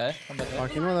back, hey. Come back, hey.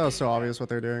 Fuck, you know that was so obvious what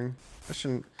they're doing. I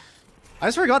shouldn't. I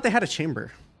just forgot they had a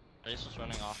chamber. Race is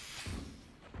running off.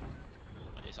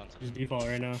 But he's on top. He's default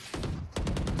right now.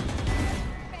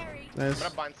 Buried. I'm Nice.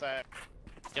 gonna bind side.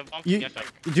 Give bump. You Get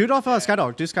back. do it off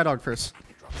Skydog. Do Skydog first.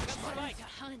 Like a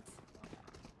hunt.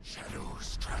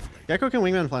 Shadows traveling. Gecko can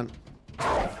wingman plant.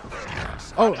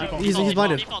 Oh, he's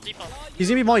blinded. Default. He's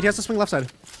gonna be mollied. He has to swing left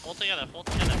side. Hold together.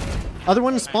 Other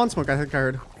one is spawn smoke. I think I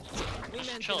heard.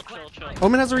 Just chill.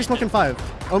 Omen has a resmoke in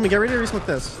 5. Omen, get ready to resmoke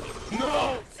this.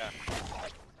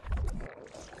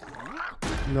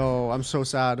 No, I'm so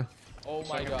sad. Oh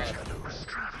my god.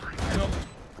 No.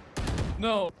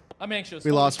 No. I'm anxious.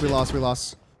 We lost.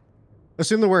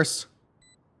 Assume the worst.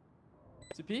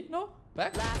 CP? No?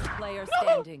 Back? Last player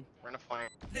standing. We're gonna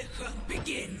flank.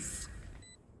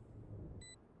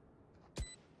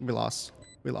 We lost.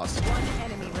 One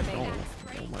enemy remaining.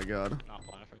 Oh my god. Not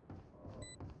blind for.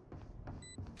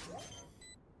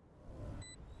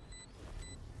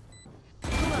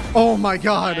 Oh my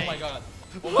god. Oh my god.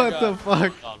 Oh my What god. the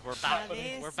fuck? God, we're back.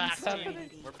 We're back, team.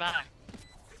 We're back.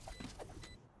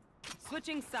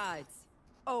 Switching sides.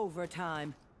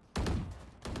 Overtime.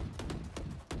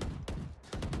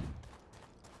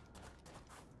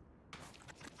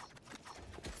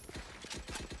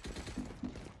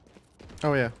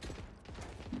 Oh yeah.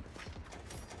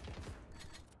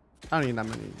 I don't need that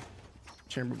many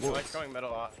chamber I bullets. like going mid a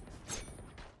lot.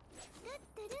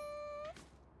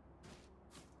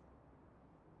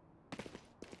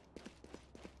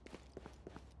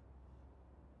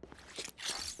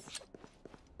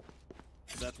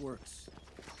 That works.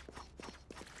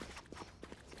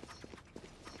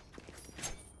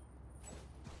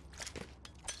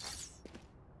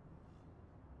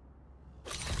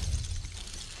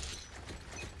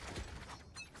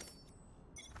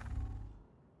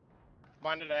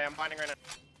 Bind today. I'm binding right now.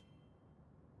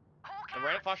 I'm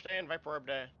Reyna flash day and Viper orb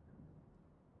day.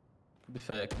 Could be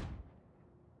fake.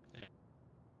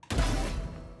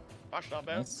 Flash up,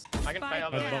 man. Nice. I can fight Spike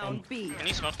out there. down B. Can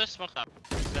you smoke this? Smoke that.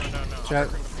 No. Chat.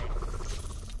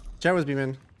 Jet was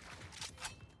beaming.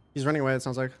 He's running away, it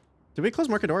sounds like. Did we close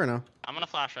market door or no? I'm gonna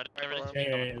flash. Ready? Yeah,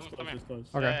 Yeah, it's Come close, here. it's close.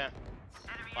 Okay. Yeah.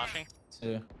 Flashing.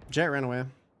 Two. Jet ran away.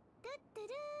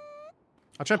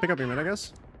 I'll try to pick up your mid, I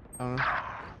guess. I don't know.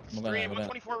 I'm gonna Three, have that.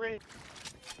 124 rate.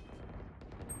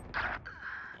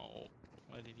 Oh,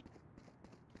 why did he?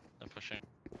 They're pushing.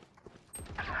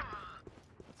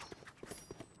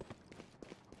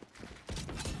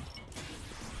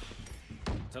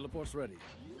 Teleport's ready.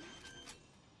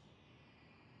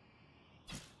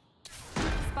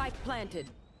 Spike planted.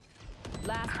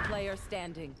 Last player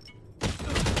standing.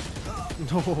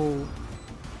 No.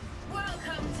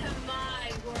 Welcome to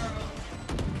my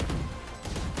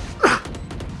world.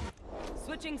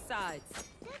 Switching sides.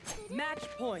 Match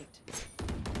point.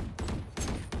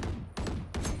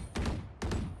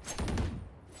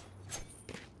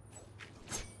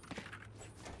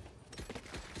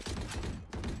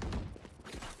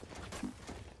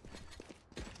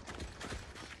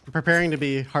 I'm preparing to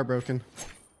be heartbroken.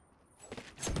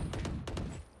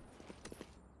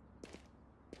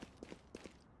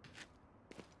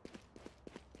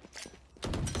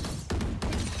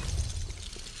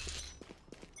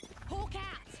 Hawk out.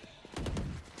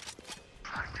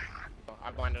 Oh,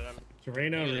 I blinded him.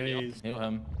 Serena raised. Heal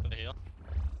him. For the heal.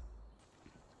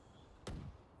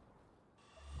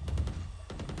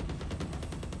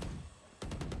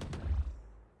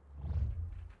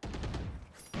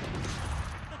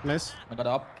 Nice. I got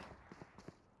up.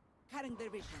 Cutting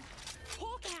their vision.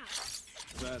 Hawk out.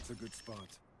 That's a good spot.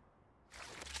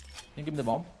 Can you give me the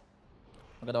bomb?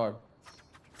 I got orb.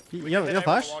 You have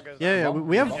flash? Yeah,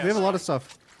 we have a lot of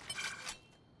stuff.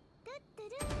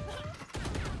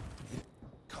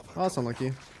 Oh, that's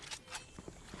unlucky.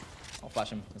 I'll flash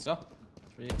him. Let's go.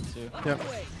 3, 2. Yep.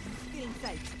 Feeling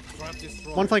safe. Trap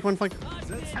destroyed. One flank, one flank.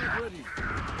 TenZ ready.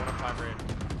 1 of 5 raid.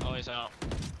 Oh, he's out.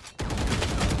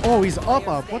 Oh, he's up.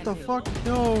 What the fuck?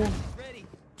 No. Ready.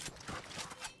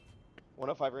 1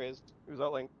 of 5 raised. He was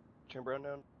out like chamber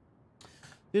unknown.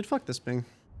 Dude, fuck this ping.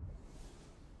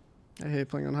 I hate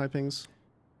playing on high pings.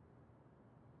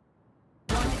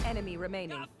 One enemy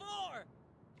remaining. Got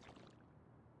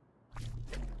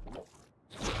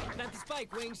 4. Plant the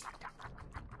spike, Wings.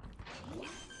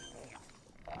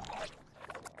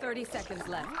 30 seconds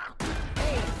left.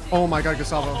 Oh my god,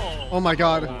 Gustavo. Oh my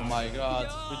god. Oh my god.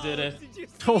 We did it.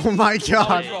 Oh my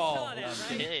god.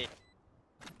 Okay.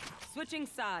 Switching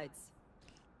sides.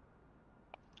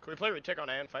 Can we play retake on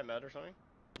A and fight med or something?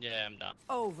 Yeah, I'm down.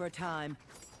 Overtime.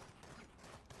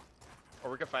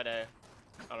 Or we could fight A.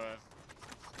 I don't know.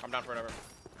 I'm down for whatever.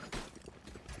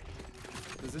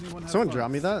 Does anyone have Someone funds?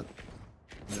 drop me that.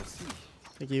 Merci.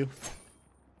 Thank you.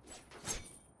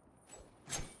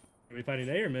 Are we fighting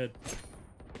A or mid?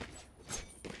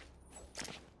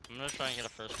 I'm gonna try and get a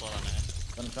first blood on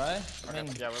A. Gonna try? I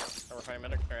mean, Yeah, we're fighting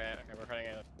medic. Or A. Okay, we're fighting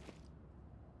A.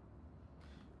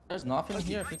 there's nothing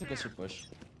here. I think we should push.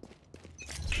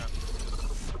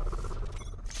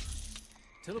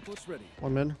 Teleport's ready.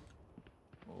 One mid.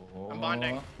 Oh. I'm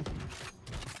binding.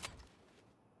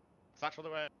 Flash all the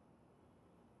way.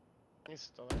 He's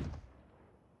still there.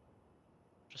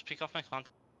 Just peek off my con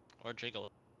or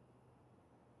jiggle.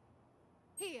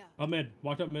 Here. Up mid.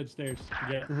 Walked up mid stairs.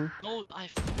 Yeah. No, I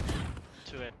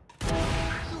to it.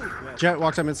 Jet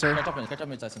walks up mid stair. Catch up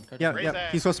mid, Tyson. Catch Yeah, up. Raise yeah.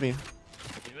 that. He's close to me.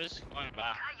 He was going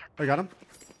back. I got him.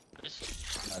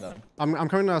 Just, I got him. I'm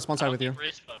coming to spawn side with you.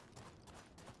 Race, but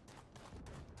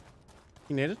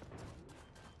You naded?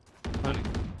 Reloading.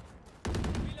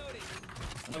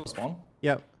 I'm gonna spawn.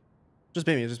 Yep. Just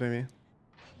bait me, just bait me.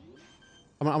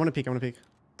 I'm gonna peek, I'm gonna peek.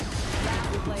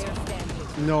 Last player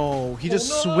standing. No, he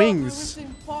just swings.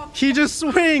 He just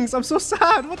swings. I'm so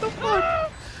sad. What the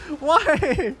fuck?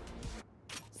 Why?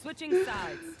 Switching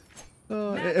sides.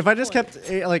 If I just kept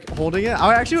like holding it,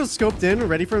 I actually was scoped in,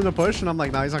 ready for him to push, and I'm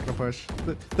like, nah, he's not gonna push.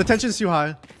 The tension's too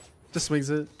high. Just swings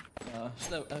it. I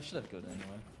should have good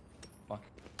anyway. Fuck.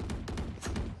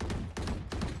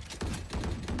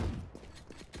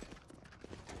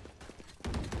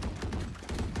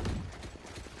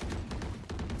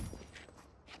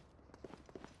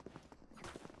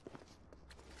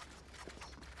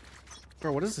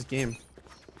 Bro, what is this game?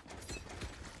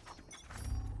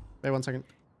 Wait 1 second.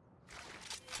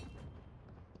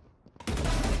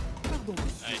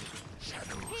 nice.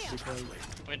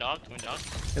 Twin dog, twin dog.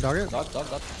 Hey, dog it. Dog.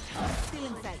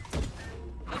 Feeling safe.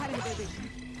 Cutting their vision.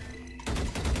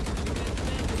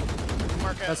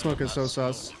 Market. That smoke is so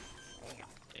sus.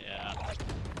 Yeah. Hawk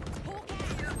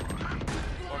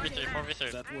 4v3,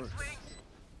 4v3. That works.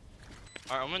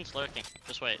 Our omen's lurking.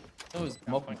 Just wait. Oh, is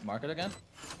smoke market again?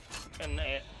 And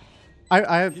A.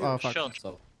 I have fuck. Shield.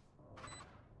 So.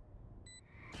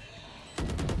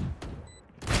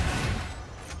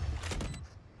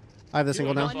 I have the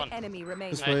single now. One. One enemy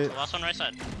remaining. Just Nice. wait. Last one right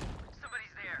side.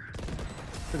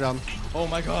 Good job. Oh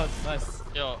my god, nice.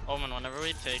 Yo, Omen, whenever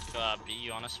we take B,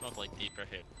 you wanna smoke like deeper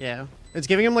here. Yeah. It's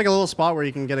giving him like a little spot where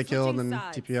he can get a kill and Switching then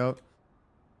sides. TP out.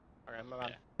 Okay, my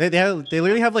bad. They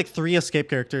literally have like 3 escape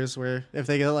characters where if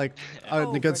they get like a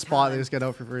good spot, they just get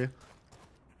out for free.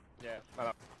 Yeah, my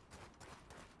bad.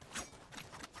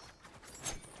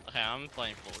 Hey, I'm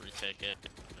playing full retake it.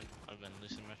 I've been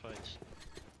losing my fights.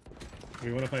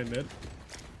 You wanna fight mid?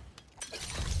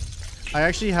 I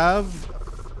actually have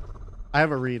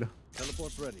a read.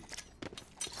 Teleport's ready.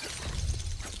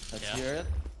 Let's Yeah. hear it.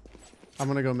 I'm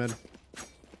gonna go mid.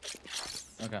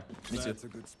 Okay, me too. That's a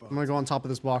good spot. I'm gonna go on top of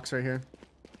this box right here.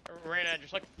 Reyna,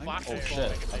 just like flash Oh it.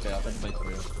 shit. Okay, I'll take for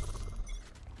you.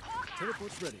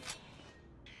 Teleport's ready.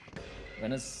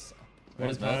 When is One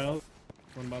mid? tile,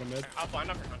 one bottom mid. I'll blind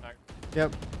up your contact.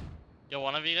 Yep. Yo,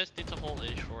 one of you guys need to hold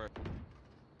A short.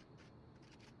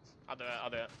 I'll do it. I'll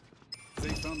do it. They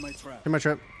found my trap. Hit my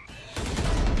trip.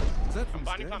 Is that I'm from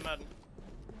blinding Stairs? top med.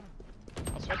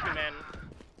 I'll switch you, man.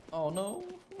 Oh no.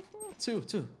 Two.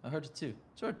 I heard it two.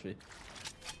 Two or three.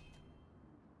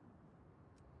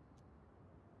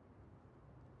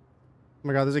 Oh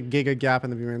my god, there's a giga gap in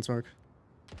the B-man smoke.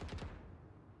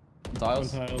 One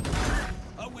Tiles. tiles.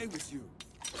 Away with you.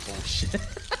 Oh shit.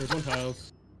 There's one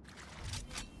tiles.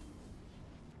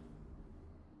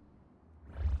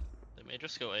 They may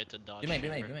just go A to dodge. Be main.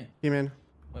 B-man.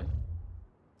 Wait.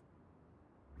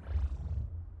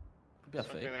 Could be a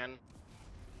Switch fake. you, man.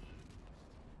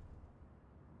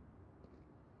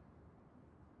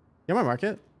 You have my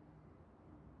market?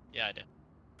 Yeah, I do.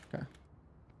 Okay.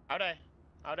 Out A.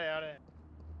 Out A. Out A.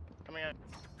 Coming in.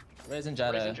 Raising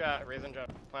Jedi. Raising jet.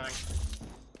 Planning.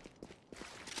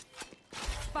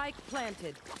 Spike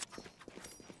planted.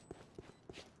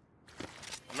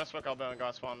 I'm gonna smoke elbow and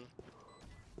go spawn.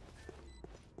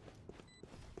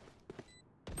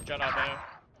 Jet out there.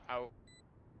 Out.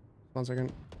 1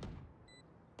 second.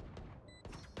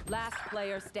 Last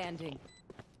player standing.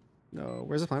 No,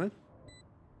 where's it planted?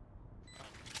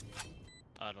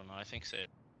 I don't know. I think so.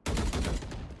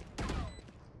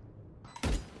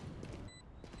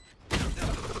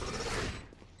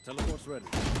 Teleport's ready.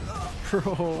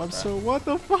 Bro, I'm so. What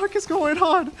the fuck is going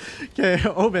on? Okay,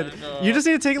 Obed, you just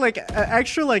need to take like an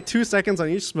extra like 2 seconds on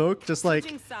each smoke. Just like,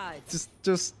 Switching sides.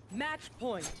 just Match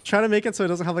point. try to make it so it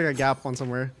doesn't have like a gap on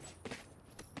somewhere.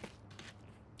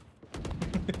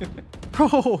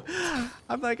 Bro,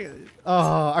 I'm like,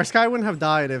 our sky wouldn't have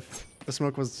died if the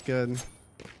smoke was good.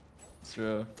 It's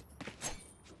true.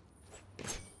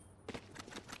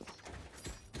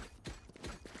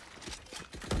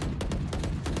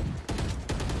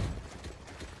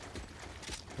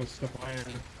 What's the plan?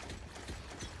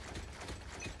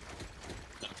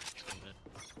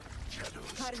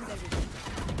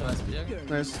 Nice B.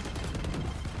 Nice.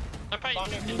 I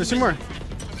probably There's 2 more.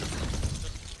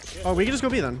 Oh, we can just go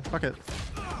B then. Fuck it.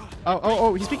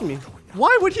 Oh, he's peeking me.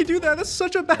 Why would he do that? That's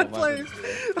such a bad play.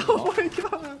 Oh my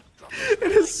god.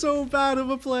 It is so bad of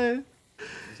a play.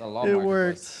 There's a lot It more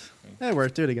worked. plays. It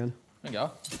worked. Do it again. There you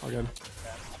go. All good.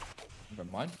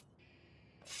 Never mind.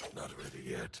 Not ready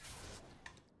yet.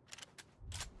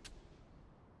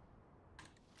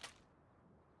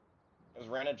 There's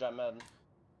Reyna jet med.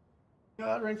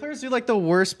 God, rank players do like the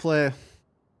worst play.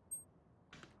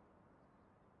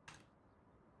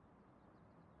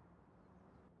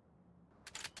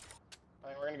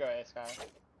 Alright, we're gonna go A sky.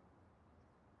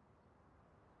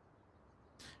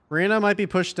 Reyna might be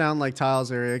pushed down like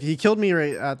tiles area. He killed me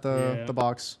right at the Yeah. the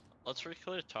box. Let's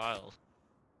reclear tiles.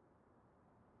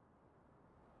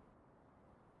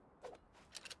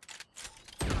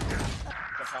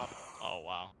 Jet top. Oh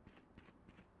wow.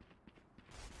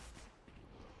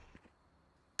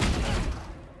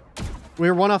 We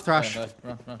were 1 off Thrash. Run.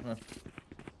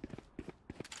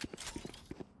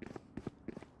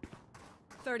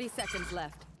 30 seconds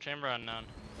left. Chamber unknown.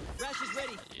 Rash is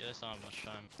ready. Yeah, there's not much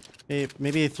time. Hey,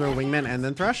 maybe throw wingman and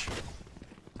then Thrash.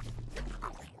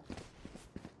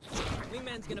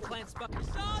 Wingman's gonna plant spot.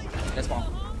 That's spawn.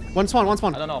 One spawn.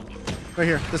 I don't know. Right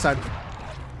here, this side.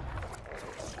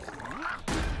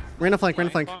 Reyna flank.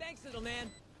 Thanks, little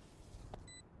man.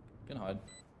 You can hide.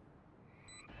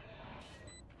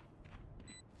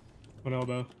 One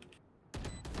elbow.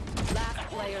 Last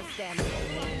player standing.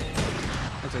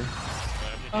 That's it.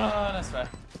 Ah, that's fair.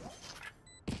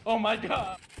 Oh my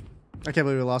god. I can't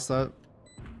believe we lost that.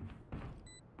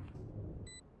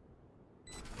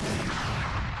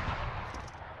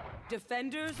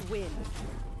 Defenders win.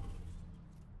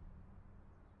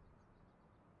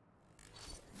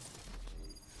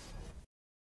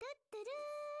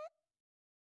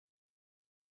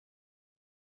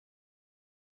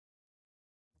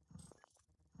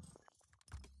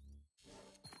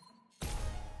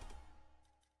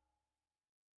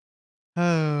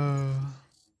 Oh.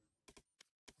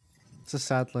 It's a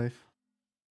sad life.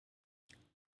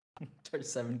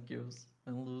 37 kills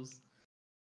and lose.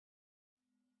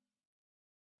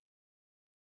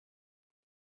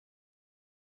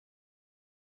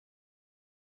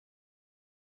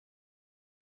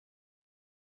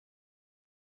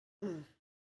 Oh.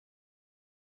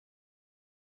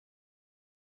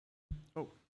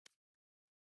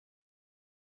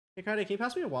 Hey, Cardi, can you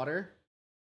pass me a water?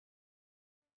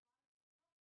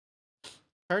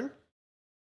 Pardon?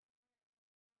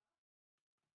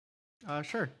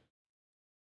 Sure.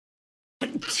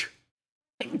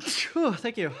 Whew,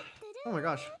 thank you. Oh my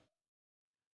gosh.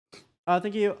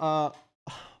 Thank you,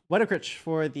 Wetacrich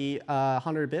for the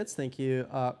 100 bits. Thank you,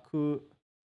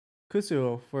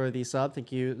 Kusuo for the sub.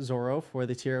 Thank you, Zoro for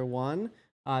the tier 1.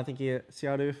 Thank you,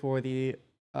 Xiaodu for the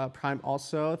prime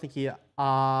also. Thank you,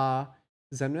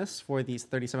 Zemnis for these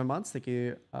 37 months. Thank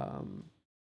you,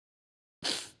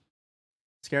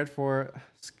 Scared for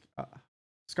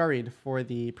Scarried for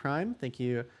the prime. Thank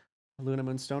you, Luna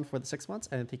Moonstone for the 6 months.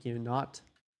 And thank you, Not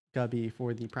Gubby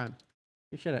for the prime.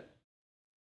 Appreciate it.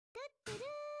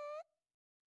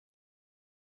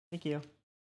 Thank you.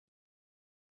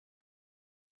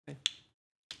 Okay.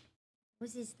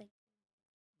 What's this thing?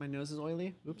 My nose is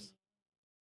oily. Oops.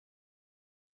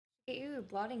 Get your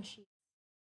blotting sheet.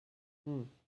 Thank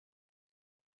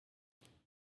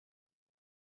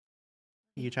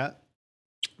you, chat.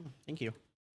 Thank you.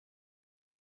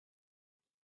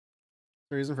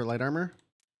 The reason for light armor?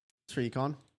 It's for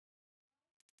econ.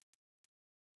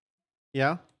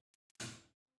 Yeah?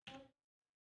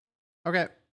 Okay.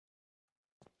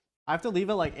 I have to leave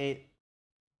at like 8.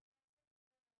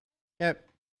 Yep.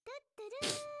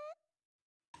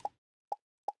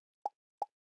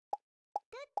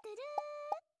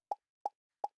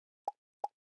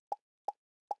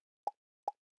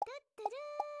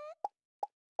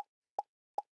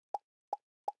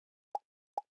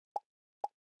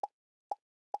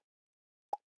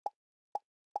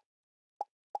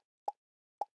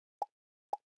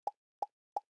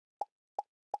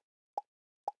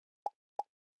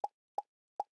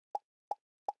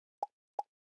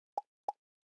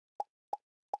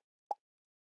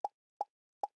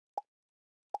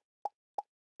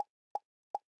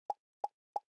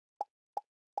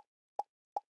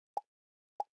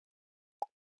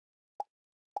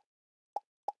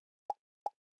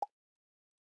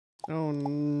 Oh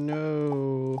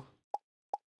no.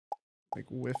 Like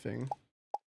whiffing.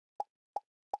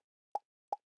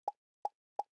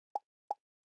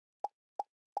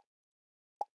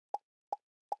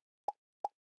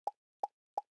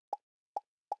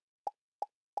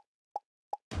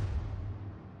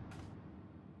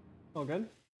 All good.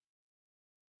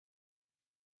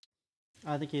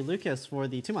 Thank you, Lucas, for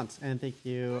the 2 months, and thank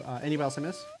you, anybody else I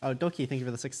missed? Oh, Doki, thank you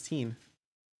for the 16.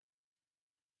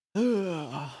 Do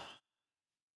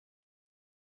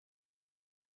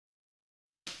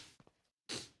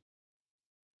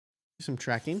some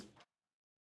tracking.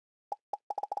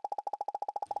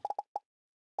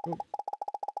 Oh.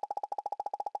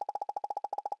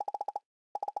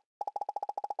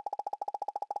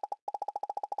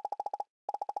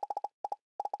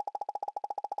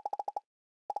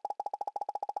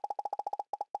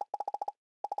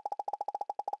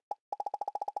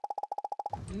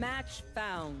 Match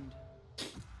found.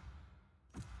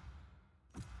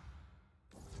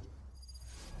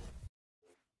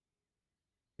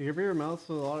 You give your mouse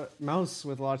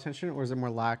with a lot of tension, or is it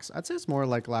more lax? I'd say it's more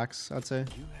like lax. I'd say.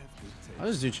 I'll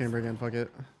just do chamber again. Fuck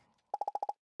it.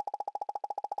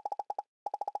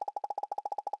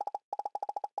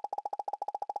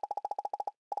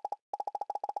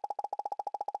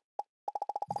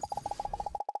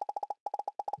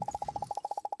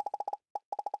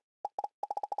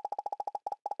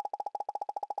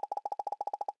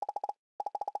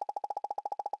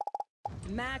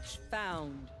 Match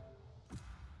found.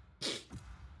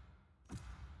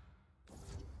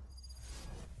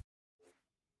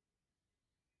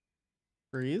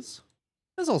 Freeze.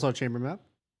 There's also a chamber map.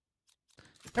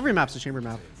 Every map's a chamber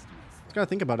map. Just gotta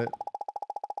think about it.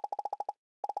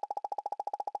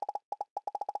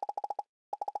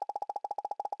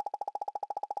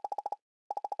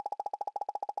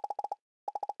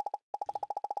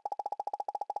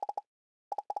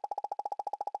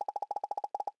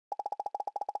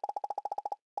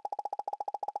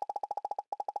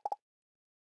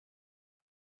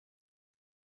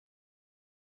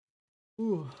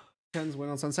 Ooh. TenZ win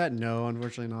on Sunset? No,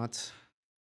 unfortunately not.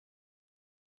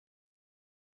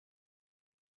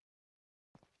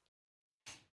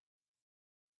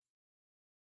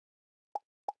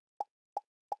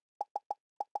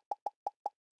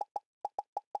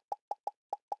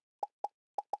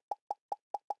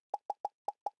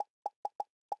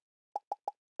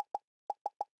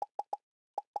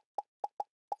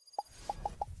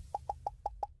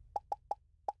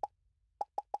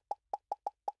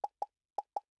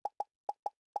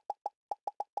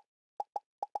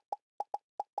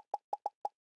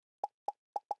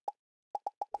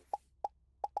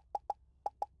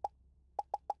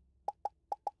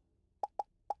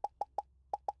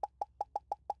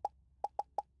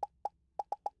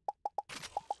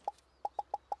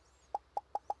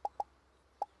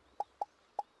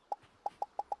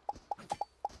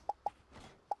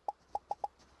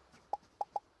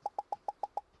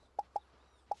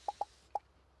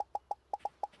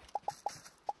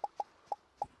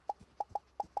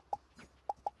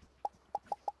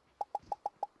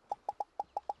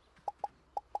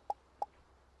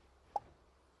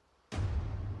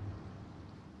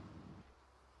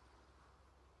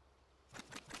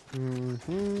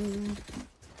 Mm-hmm.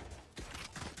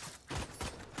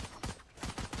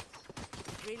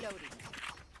 Reloading.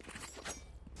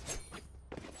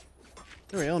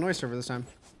 There we go, Illinois server this time.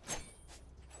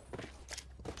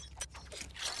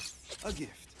 A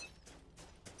gift.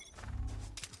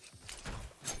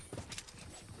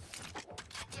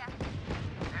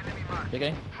 Big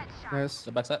A. Nice.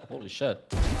 The backside. Holy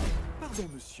shit. Pardon,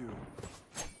 monsieur.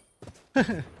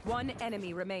 One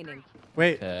enemy remaining.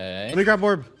 Wait. Okay. Let me grab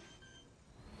orb.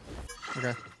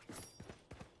 Okay.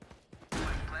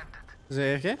 Is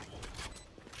it AFK?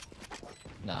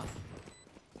 No.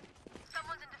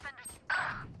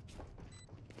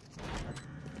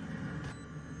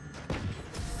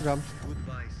 Good job.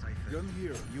 Goodbye, Cypher. Gun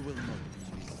here. You will not be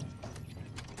missed.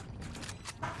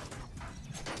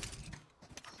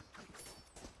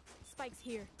 Spike's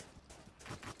here.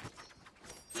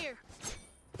 Here.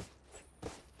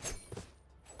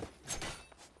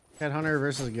 Headhunter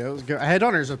versus Ghost.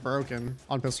 Headhunters are broken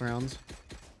on pistol rounds.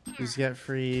 You just get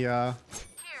free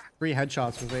free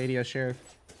headshots with the ADS sheriff.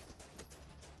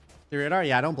 The radar?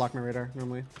 Yeah, I don't block my radar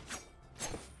normally.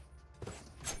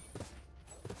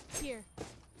 Here.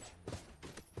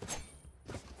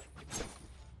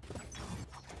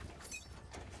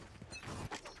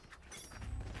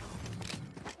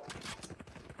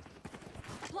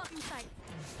 Blocking sight.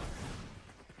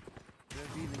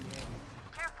 Revealing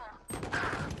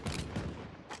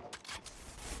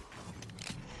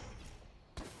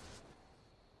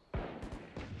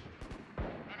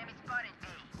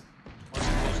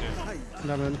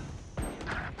No, man.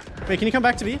 Wait, can you come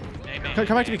back to B? Come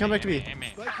back to B, come back to B.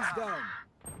 Spike is down.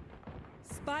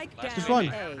 Spike down. Just one.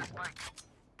 A.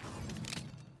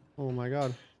 Oh my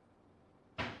god.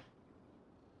 I'm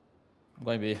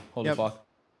going B. Holy Yep. fuck.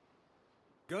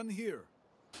 Gun here.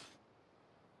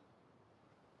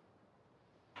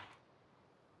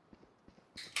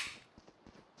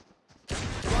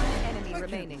 One enemy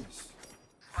remaining.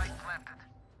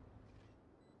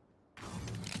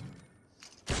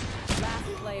 Last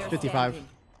player 55. standing.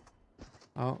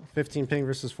 Oh, 15 ping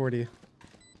versus 40.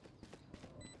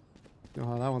 Know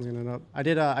how that one's gonna end up. I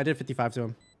did 55 to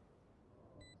him.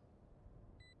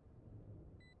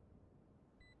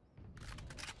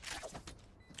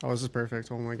 Oh, this is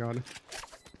perfect. Oh my god.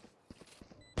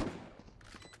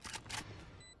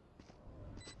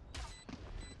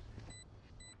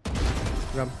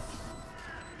 Good job.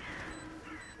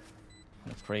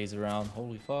 Crazy round.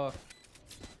 Holy fuck.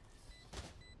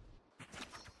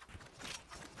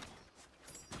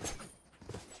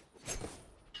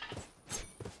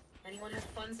 Anyone have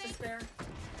funds to spare?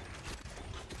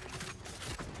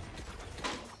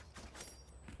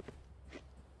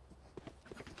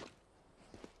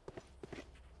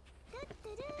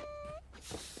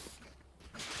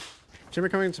 Chamber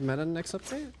coming to meta next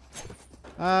update?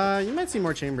 You might see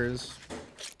more chambers.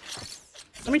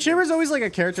 I mean, Chamber's always like a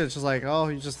character that's just like, oh,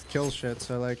 he just kills shit.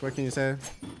 So like, what can you say?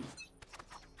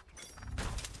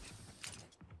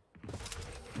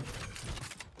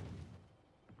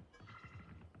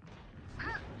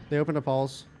 They opened up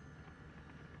halls.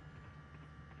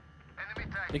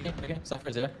 Picking.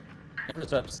 Cypher's here. Cypher's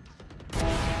traps.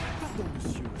 Pardon,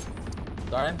 monsieur.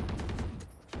 Darn.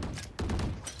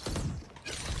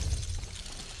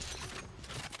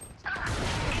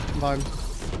 Come on.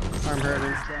 Arm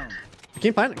hurting. Down.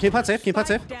 Keep plant safe, keep plant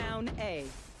safe. Spike down A.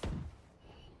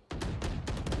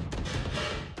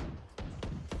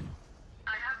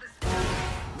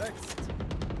 Next.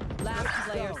 Last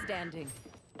player standing.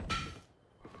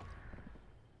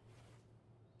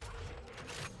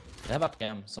 They have a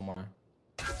cam somewhere.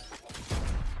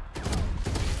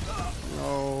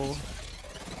 No.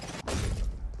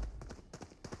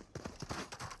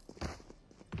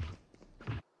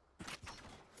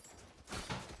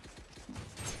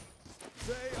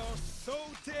 They are so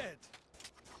dead.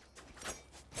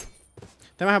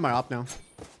 They might have my op now.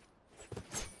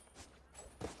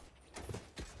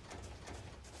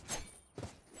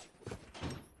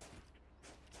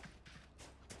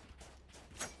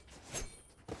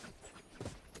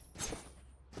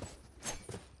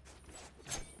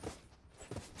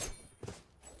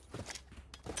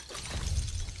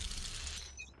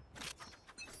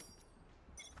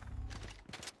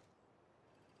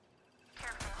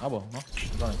 Oh well, no.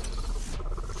 I'm going.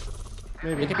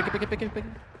 Maybe. Pick it.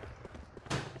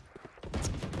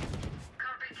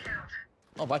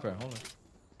 Oh, Viper, hold on.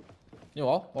 You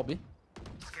all B.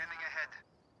 Scanning ahead.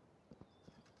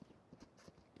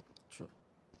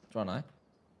 Draw an eye.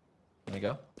 There you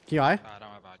go. Can you eye? don't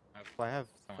worry about it. I have.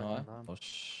 Oh, eye. Oh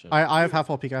shit. I have half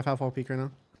wall peek. I have half wall peek right now.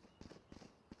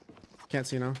 Can't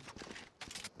see now.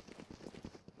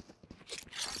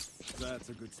 That's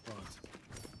a good spot.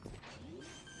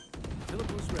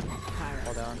 Teleport's ready.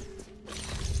 Fall down.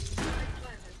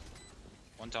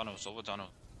 One tunnel, silver tunnel.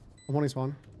 I'm holding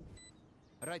spawn.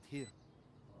 Right here.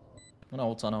 I'm gonna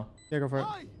ult tunnel. Yeah, go for it.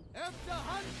 I am the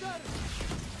hunter.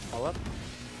 All up.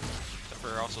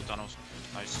 Temporary also tunnels.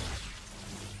 Nice.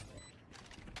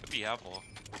 Could be helpful.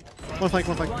 One flank,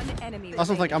 one flank. One enemy. Last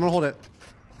one flank. I'm gonna hold it.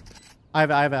 I have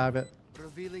it, I have it, I have it.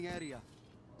 Revealing area.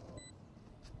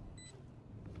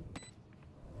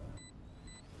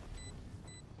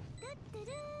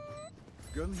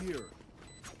 Gun here.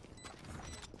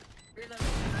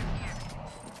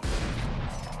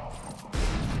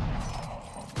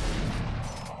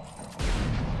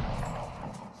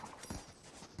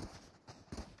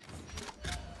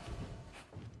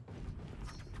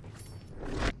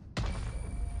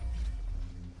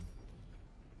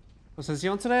 What's this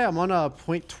on today? I'm on a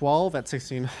 0.12 at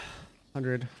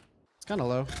 1600. It's kind of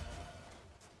low.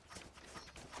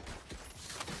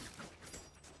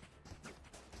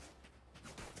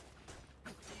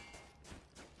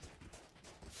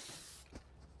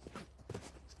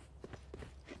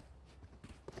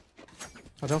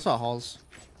 I just saw halls.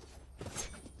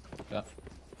 Yeah.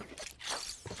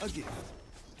 A gift.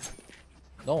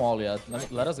 Don't wall yet.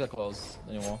 Let us get close.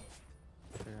 Then you wall.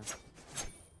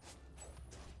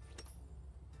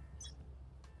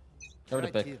 Cover the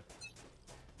pick. here.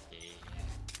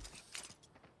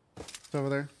 It's over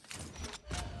there.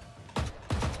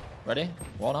 Ready?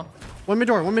 Wall now. One mid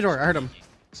door, one mid door. I heard him.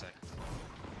 Sec.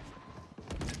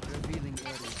 Revealing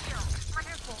area.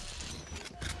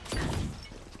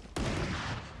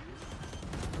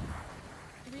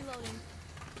 Reloading.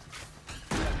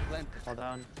 Fall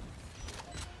down.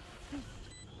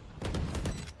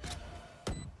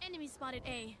 Enemy spotted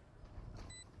A.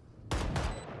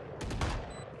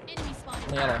 Enemy spotted On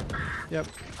the yellow. Yep.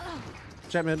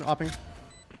 Jet mid, opping.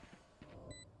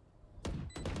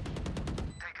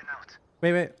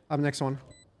 Wait, wait. I'm next one.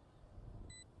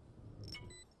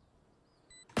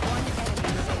 One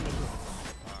enemy remaining.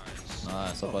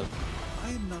 Nice. So bad. I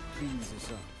am not being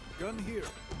this up. Gun here.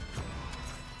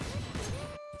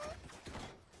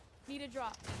 Need a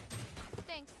drop.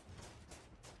 Thanks.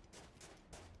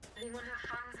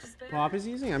 What op is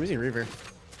he using? I'm using Reaver.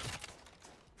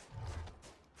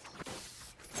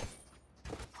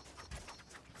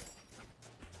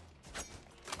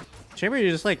 Chamber,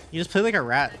 you just play like a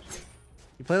rat.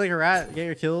 You play like a rat, get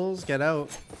your kills, get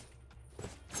out.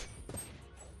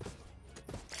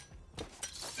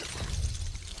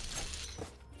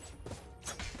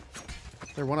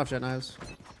 They're one up jet knives.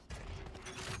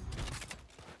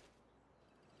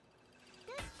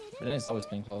 It's always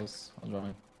being close. I'm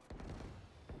drawing.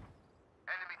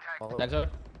 Follow. Next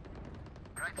up.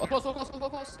 Oh, close, close, close, close,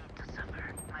 close.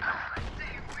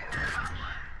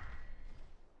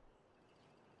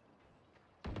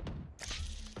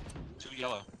 Two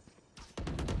yellow.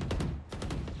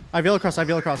 I have yellow cross, I have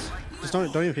yellow cross. Just don't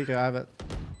even peek it, I have it.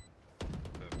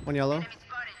 One yellow.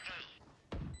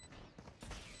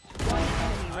 One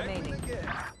enemy remaining.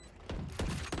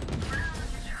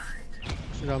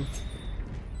 Good job.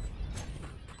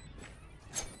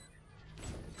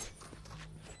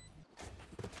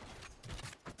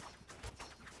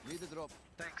 Need a drop.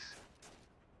 Thanks.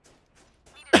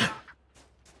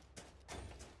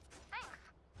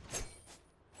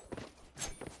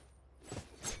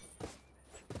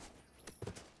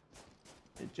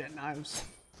 Jet knives.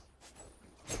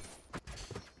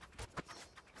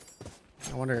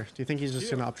 I wonder, do you think he's just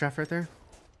gonna updraft right there?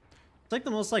 It's like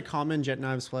the most common jet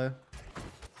knives play.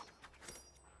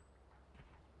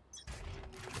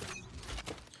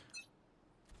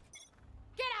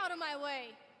 Get out of my way.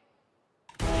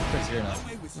 Pick's here now.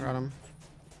 We're on him.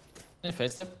 Any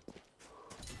face tip?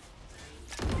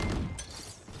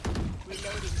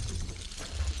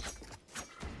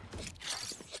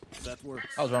 That works.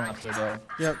 I was running after though.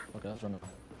 Yep. Okay, I was running.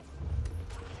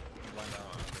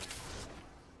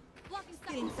 Blocking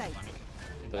sight. Get inside.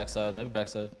 Backside, maybe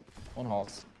backside. One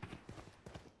halts.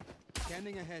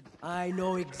 Scanning ahead. I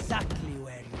know exactly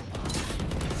where you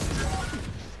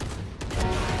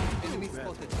Enemy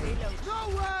spotted.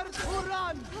 Nowhere to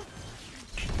run!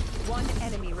 One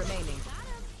enemy remaining.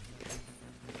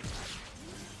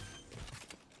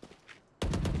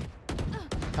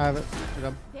 I have it. Good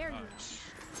job. There you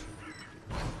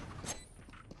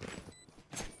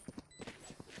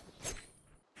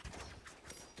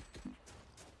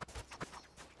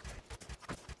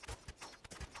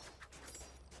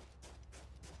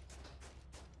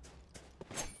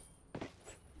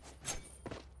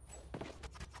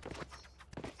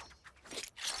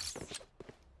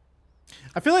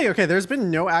I feel like, okay, there's been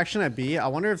no action at B. I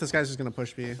wonder if this guy's just gonna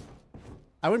push B.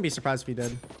 I wouldn't be surprised if he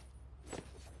did.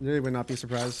 Really would not be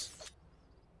surprised.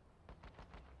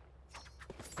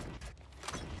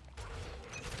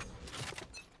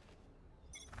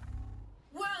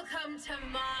 Welcome to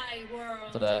my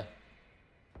world. Today.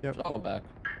 Yep. I'll go back.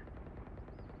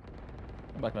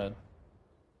 Go back mid.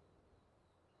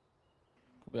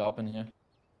 Could be up in here.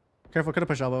 Careful, could have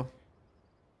pushed elbow.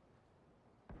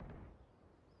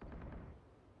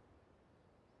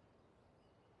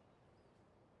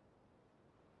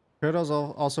 Kurdo's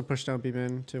also pushed down B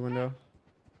main to window.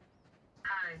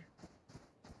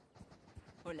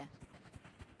 Hola.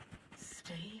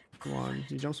 Stay. Come on,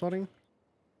 you jump swatting?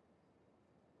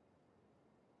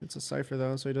 It's a cipher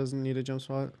though, so he doesn't need a jump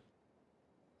swat.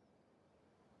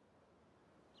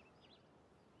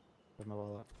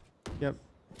 Yep.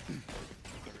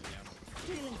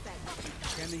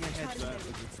 Scanning ahead.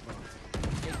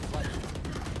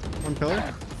 One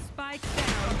pillar. Spike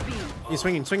down B. He's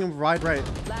swinging wide right.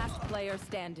 Last player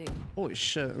standing. Holy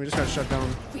shit, we just got shut down.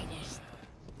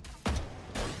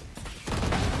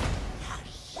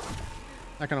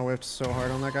 That kind of whiffed so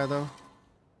hard on that guy though.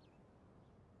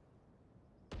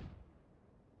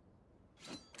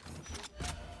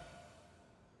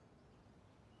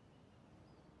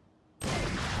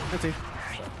 Let's see.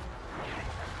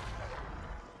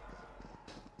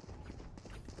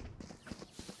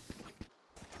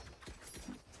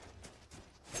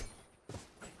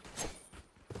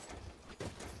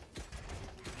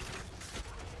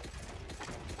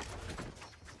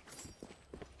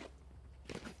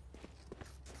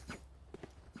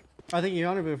 I thank you,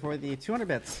 Honor, for the 200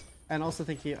 bits, and also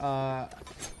thank you,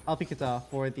 Alpikita,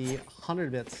 for the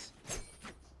 100 bits.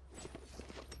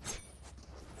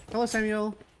 Hello,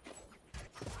 Samuel.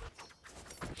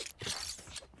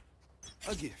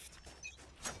 A gift.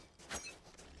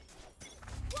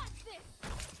 What's this?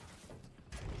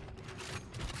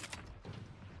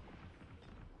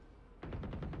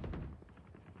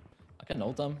 I can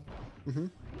ult them. Mm-hmm.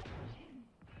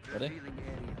 Ready?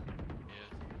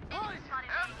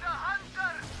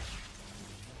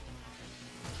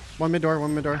 One mid door,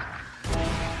 one mid door.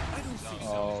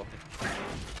 Oh.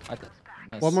 Nice.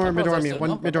 One more mid door on me,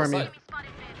 one mid door on me.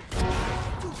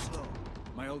 Too slow.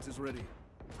 My ult is ready.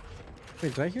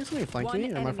 Wait, did I hear somebody flanking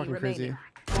me? Or am I fucking crazy?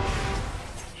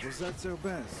 Was that their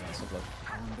best?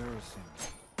 How embarrassing.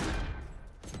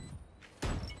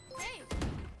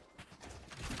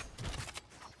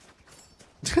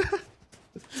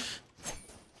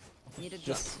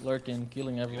 Just lurking,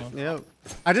 killing everyone. Yep.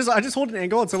 I just hold an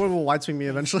angle and someone will wide swing me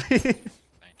eventually. Thank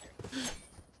you.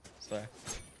 Sorry.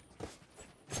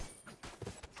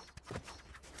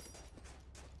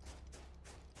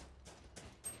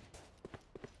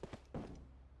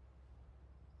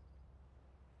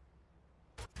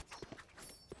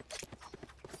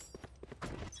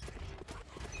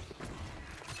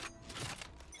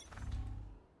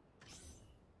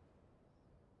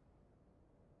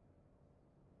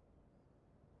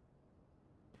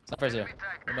 Sniper's here.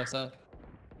 Go back side.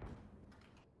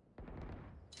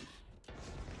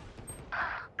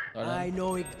 I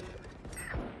know it.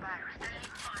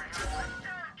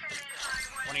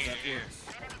 One of you.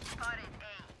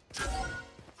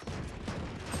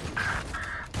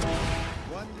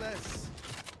 One less.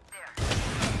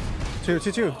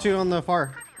 Two on the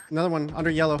far. Another one under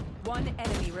yellow. One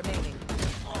enemy remaining.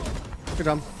 Good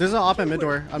job. There's an op at mid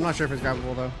door. I'm not sure if it's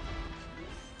grabbable though.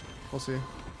 We'll see.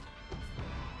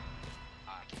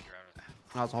 I can't grab it.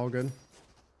 That's all good.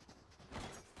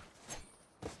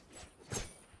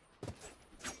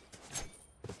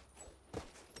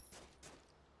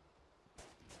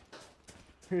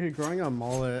 Growing a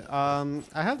mullet. I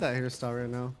have that hairstyle right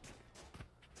now.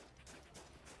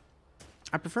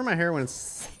 I prefer my hair when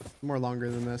it's more longer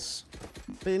than this,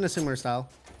 but in a similar style.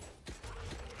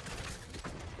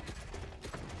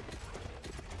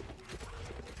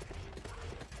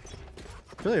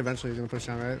 Really, eventually he's gonna push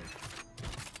down, right?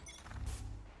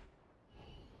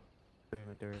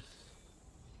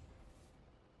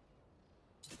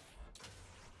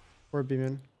 Or beam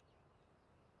in.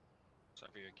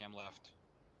 Sorry for your cam left.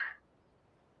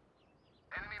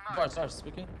 Start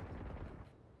speaking.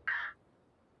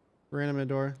 Random mid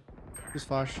door. Just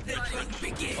flash.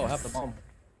 Oh, I have the bomb.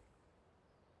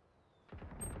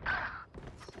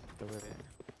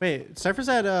 Wait, Cypher's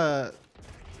at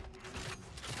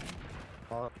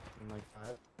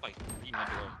Like, you might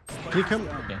be low. Can you come?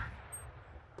 Okay.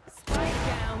 Spike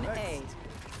down A.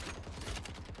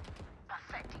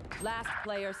 Last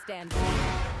player standing.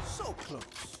 So close.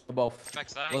 For both.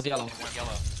 Backside. Where's yellow? One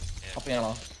yellow. Yeah. Up in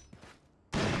yellow.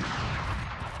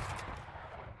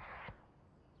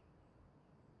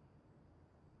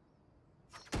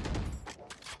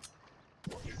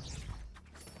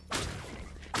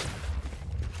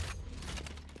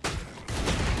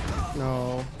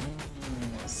 No.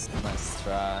 Nice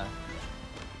try.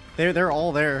 They're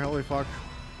all there. Holy fuck.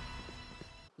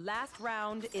 Last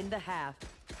round in the half.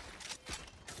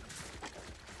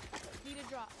 Need a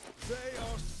drop. They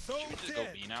are so Should we just go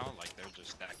B now? Like they're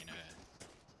just stacking it.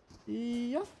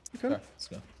 Yeah. Okay. Sure, let's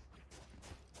go.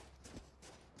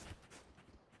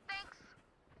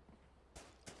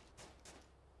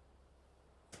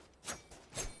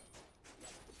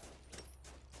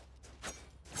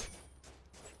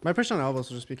 My push on elbows,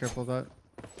 so just be careful of that.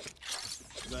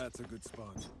 That's a good spot.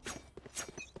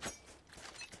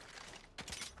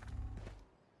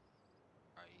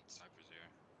 Alright, Cypher's here.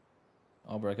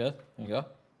 I'll break it. Here you go.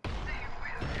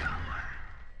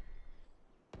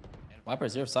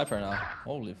 Viper's here, Cypher now.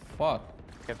 Holy fuck.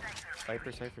 Yep.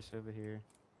 Cypher's over here.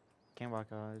 Can't walk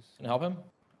eyes. Can you help him?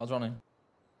 I was running.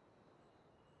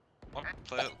 One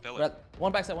pillar. Red,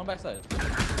 one backside.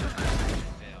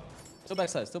 Still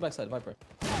backside, Viper.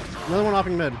 Another one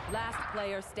hopping mid. Last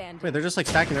player standing. Wait, they're just like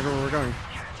stacking everywhere we're going.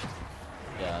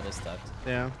 Yeah, they stacked.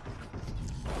 Yeah.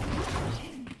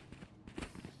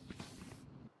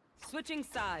 Switching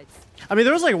sides. I mean,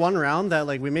 there was like one round that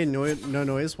like we made no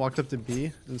noise, walked up to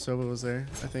B, and Soba was there.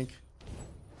 I think he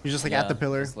was just like at the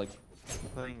pillar. Like,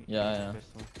 Playing yeah.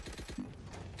 pistol.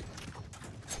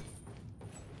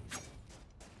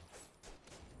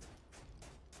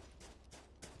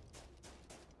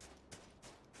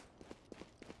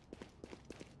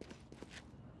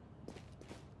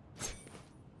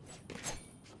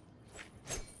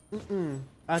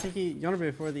 I think he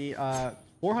Yonder for the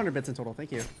 400 bits in total.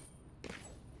 Thank you.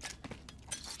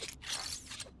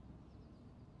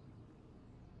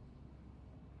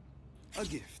 A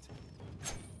gift.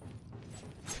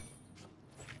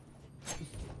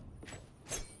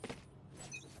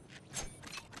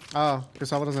 Oh,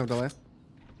 Gustavo doesn't have delay.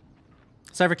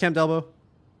 Cypher camped elbow.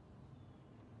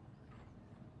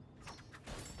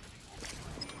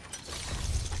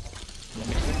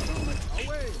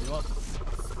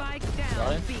 Spike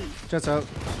down. B. Jets out.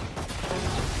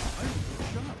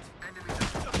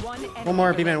 One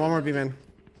More B man. One more B man.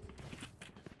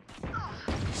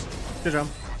 Good job.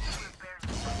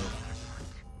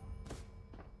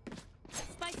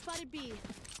 Spike spotted B.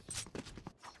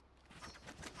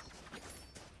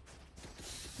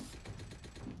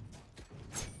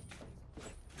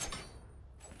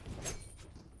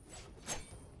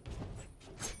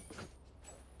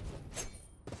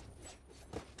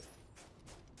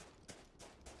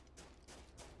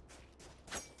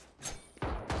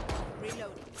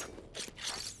 Reloading.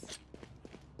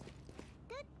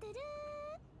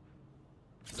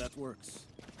 That works.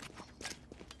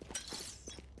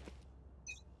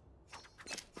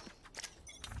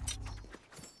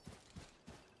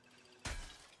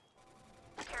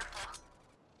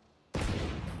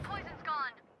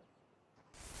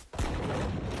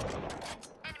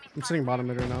 I'm sitting bottom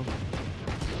mid right now.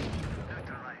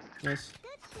 Nice.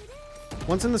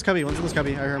 One's in this cubby. I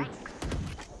hear him.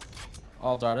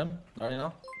 I'll dart him. Darting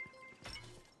now.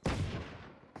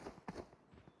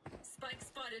 Spike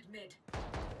spotted mid.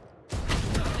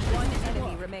 One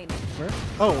enemy remaining. Where?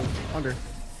 Oh, under.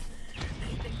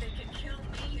 They think they can kill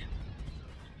me.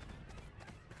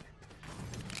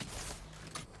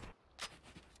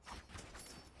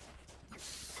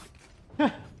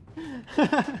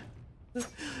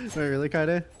 Wait, really,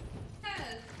 Kaide?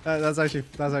 That's actually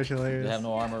hilarious. They have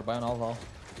no armor. Buy an all.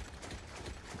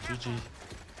 GG.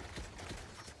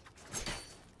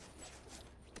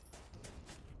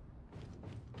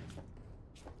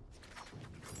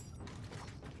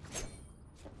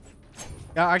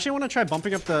 Yeah, I actually want to try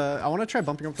bumping up the. I want to try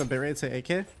bumping up the bitrate to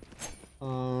AK.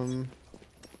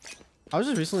 I was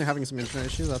just recently having some internet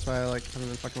issues. That's why I like haven't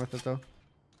been fucking with it though.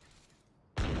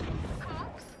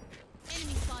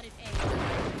 Enemy spotted A.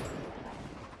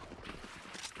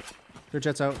 Their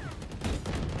jet's out.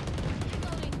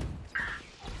 Reloading.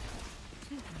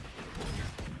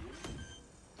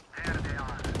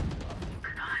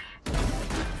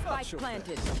 Spike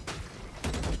planted.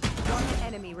 One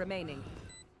enemy remaining.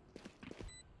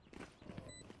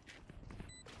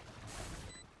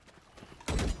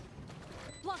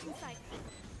 Blocking sight.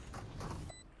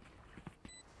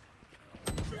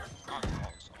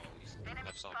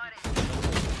 Left side.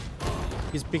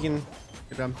 He's peeking.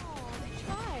 Good job. Oh, they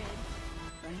tried.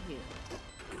 Thank you.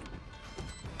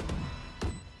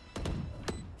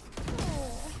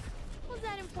 Oh, was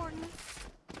that important?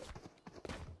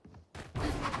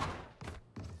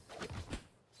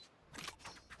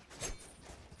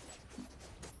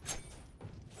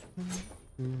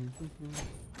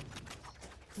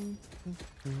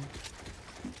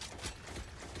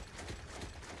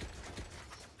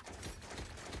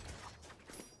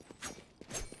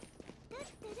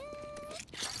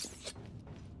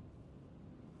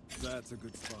 That's a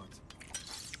good spot.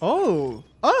 Oh,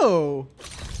 oh,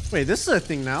 wait, this is a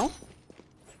thing now.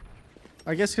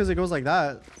 I guess because it goes like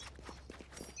that.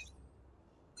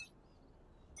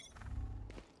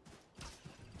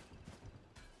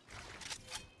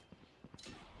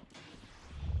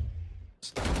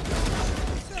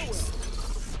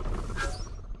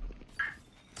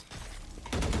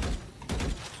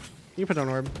 You put on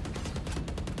orb.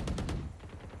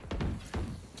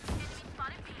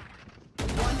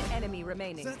 One enemy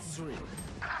remaining. That's three.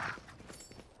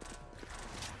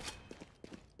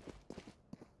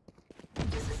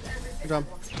 Good job.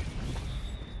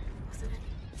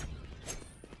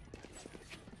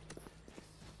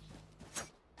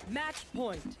 Match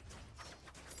point.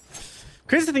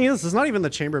 Crazy thing is, it's not even the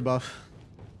chamber buff.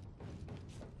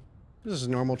 This is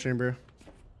normal chamber.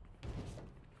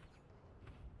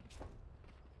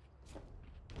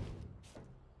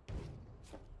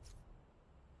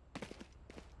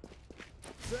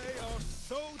 They are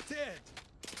so dead.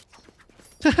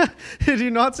 Did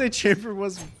you not say chamber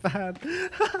was bad?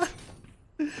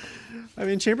 I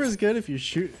mean, chamber is good if you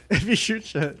shoot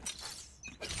shit.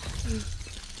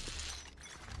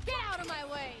 Get out of my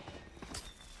way.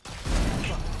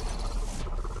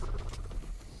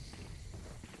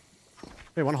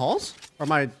 Wait, one halls? Or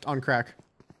am I on crack?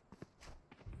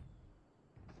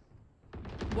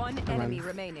 One enemy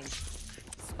remaining.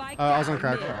 Spike I was on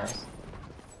down crack. mid.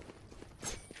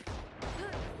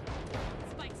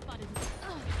 Spike spotted.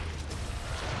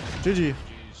 GG.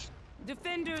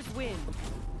 Defenders win.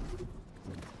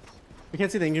 You can't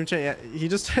see the in-game chat yet. He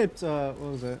just typed, what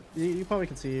was it? You probably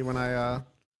can see when I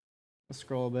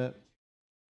scroll a bit.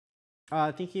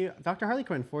 Thank you, Dr. Harley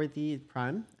Quinn, for the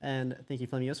Prime, and thank you,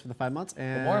 Flamios, for the 5 months,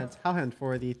 and Howhand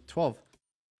for the 12.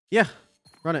 Yeah,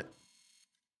 run it.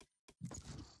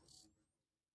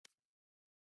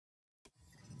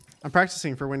 I'm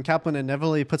practicing for when Kaplan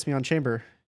inevitably puts me on chamber,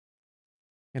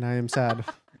 and I am sad.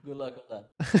 Good luck with that.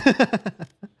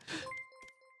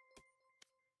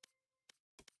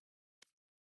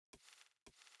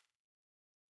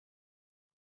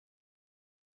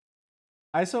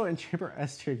 ISO and chamber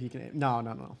S tier if you can.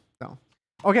 No.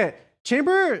 Okay,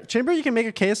 chamber you can make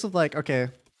a case of like, okay,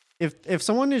 if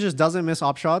someone just doesn't miss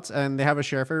op shots and they have a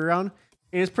sheriff every round,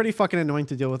 it is pretty fucking annoying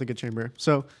to deal with a good chamber.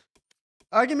 So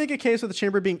I can make a case with the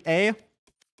chamber being A,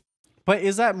 but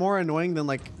is that more annoying than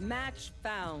like Match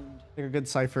found. a good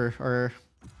Cypher or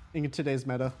in today's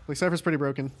meta? Like Cypher's pretty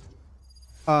broken.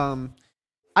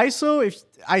 ISO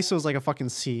is like a fucking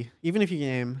C, even if you can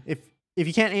aim. If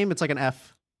you can't aim, it's like an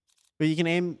F. But you can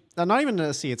aim, not even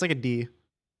a C, it's like a D.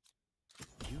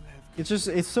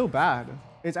 It's so bad.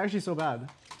 It's actually so bad.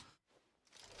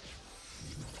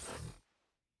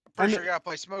 Pretty sure you gotta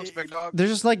play smokes, big dog. There's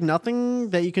just like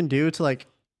nothing that you can do to like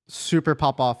super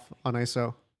pop off on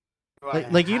ISO.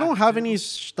 Like you don't have any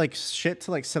like shit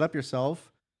to like set up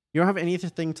yourself. You don't have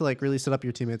anything to like really set up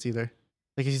your teammates either.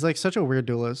 Like he's like such a weird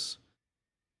duelist.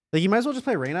 Like you might as well just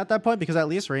play Reyna at that point because at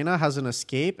least Reyna has an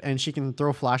escape and she can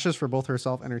throw flashes for both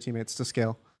herself and her teammates to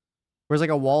scale. Whereas like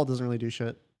a wall doesn't really do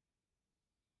shit.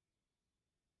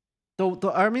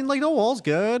 I mean like the wall's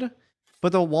good,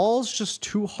 but the wall's just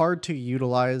too hard to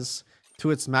utilize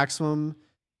to its maximum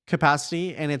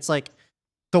capacity. And it's like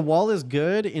the wall is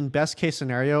good in best case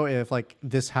scenario if like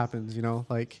this happens, you know,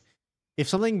 like if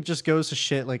something just goes to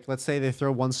shit, like let's say they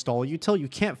throw one stall util, you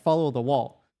can't follow the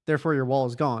wall. Therefore your wall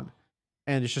is gone.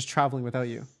 And it's just traveling without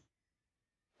you.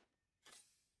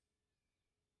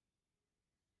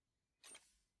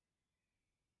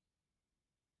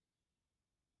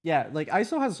 Yeah, like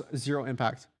ISO has zero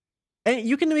impact. And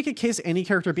you can make a case any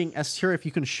character being S tier if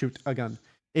you can shoot a gun.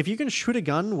 If you can shoot a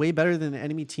gun way better than the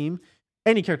enemy team,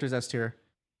 any character is S tier.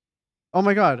 Oh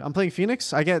my god, I'm playing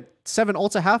Phoenix. I get 7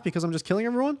 ults a half because I'm just killing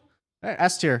everyone.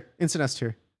 S tier, instant S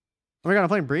tier. Oh my god, I'm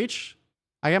playing Breach.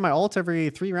 I get my ult every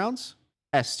 3 rounds.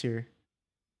 S tier.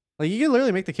 Like you can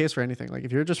literally make the case for anything. Like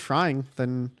if you're just frying,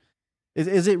 then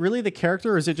is it really the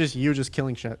character or is it just you just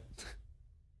killing shit?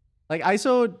 Like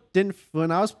ISO didn't, when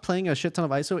I was playing a shit ton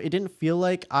of ISO, it didn't feel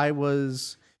like I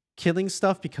was killing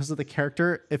stuff because of the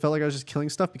character. It felt like I was just killing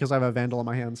stuff because I have a Vandal in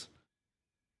my hands.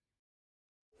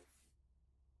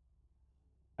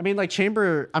 I mean like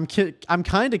Chamber, I'm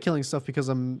kind of killing stuff because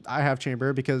I have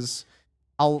Chamber because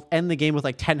I'll end the game with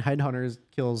like 10 Headhunters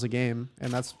kills a game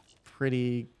and that's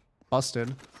pretty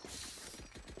busted.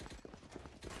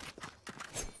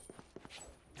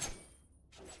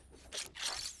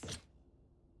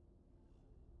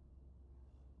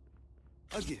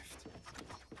 A gift.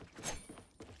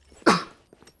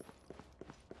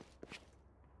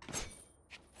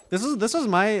 This is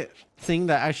my thing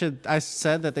that I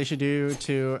said that they should do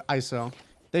to ISO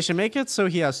They should make it so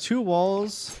he has 2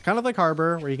 walls, kind of like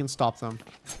Harbor, where you can stop them.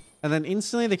 And then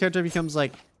instantly the character becomes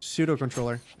like pseudo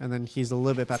controller, and then he's a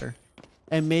little bit better.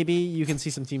 And maybe you can see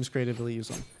some teams creatively use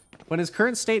him. But in his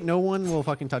current state, no one will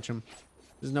fucking touch him.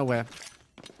 There's no way.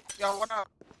 Yo, what up?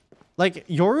 Like,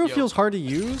 Yoru feels hard to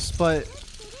use, but...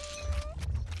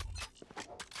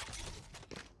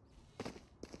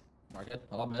 Market,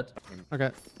 I'll mid.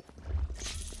 Okay.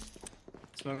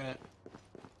 Smoking it.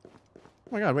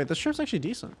 Oh my god, wait, this ship's actually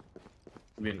decent.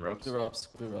 You mean ropes? Two ropes,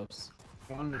 two ropes.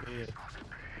 One to be.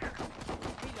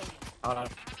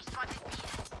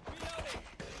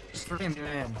 Stream,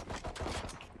 man.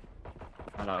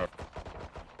 I know.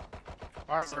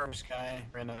 Armor sky,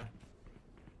 Rena.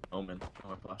 Omen. Oh,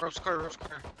 my flash. Ropes clear, ropes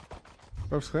clear.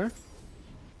 Ropes clear?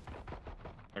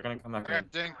 They're gonna come back Okay, in.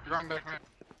 ding, you're on back, man.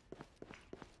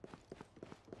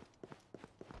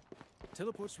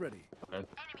 Teleport's ready.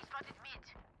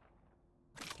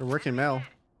 They're working mail.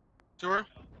 Sewer?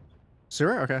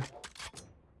 Sewer? Okay.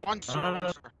 One sewer. no,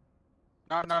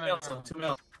 no. No. 2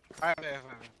 mil. I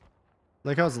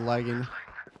Like I was lagging. I'm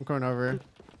going over.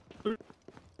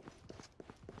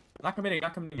 Not committing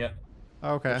yet.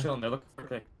 Okay. They're chilling, they're looking for a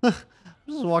pick. I'm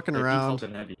just walking They're around.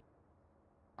 defaulted heavy.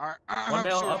 Alright, 1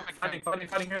 mil, sewer. up, fighting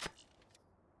here.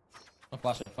 I'll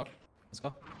flash it, fuck. Let's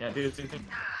go. Yeah, dude.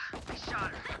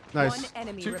 Nice. One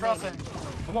enemy 2 remaining. crossing.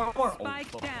 One more.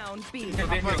 Spike down B.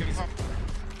 One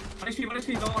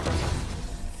HP, don't want to.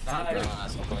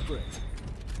 Nice, okay.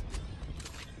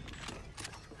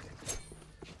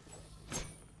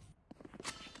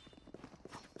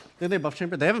 Did they buff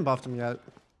Chamber? They haven't buffed him yet.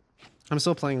 I'm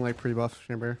still playing like pre-buff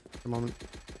Chamber at the moment.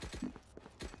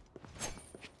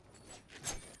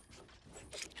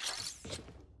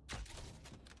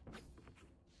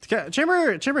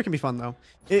 Chamber can be fun though.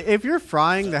 If you're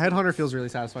frying, the Headhunter feels really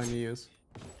satisfying to use.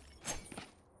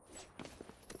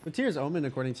 What tier is Omen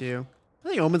according to you? I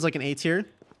think Omen's like an A tier.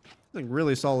 Like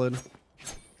really solid.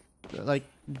 Like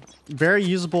very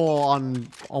usable on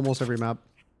almost every map.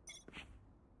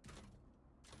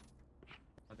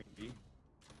 I think B.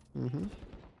 Mm-hmm.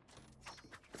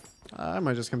 I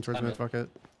might just come towards mid, fuck it.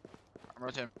 I'm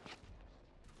rotating.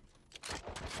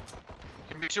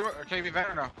 Can be sewer or can you be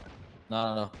better now?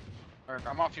 No. Alright,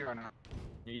 I'm off you right now.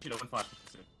 Yeah, you should open flash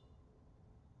soon.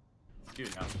 Do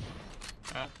it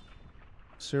now.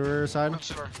 Sewer side. One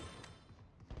sewer.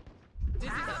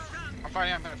 I'm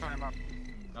fighting him up.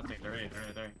 Nothing, they're in.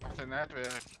 Nothing, they have to be in.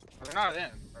 They're not in.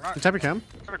 They're not You tap your cam?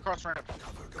 Could have crossed ramp.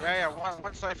 Yeah,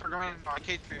 one cypher going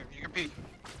arcade for you. You can peek.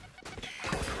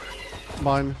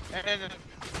 Mine. And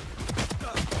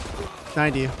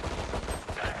 90. 3.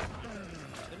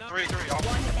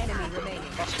 One enemy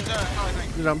remaining.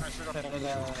 Good job.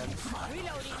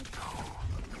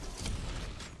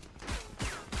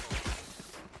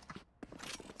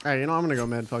 Alright, you know I'm gonna go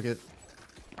mid, fuck it.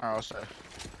 Oh, I'll say.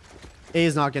 A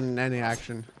is not getting any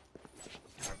action.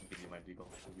 I can give you my deagle.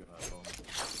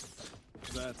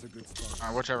 That's a good spot.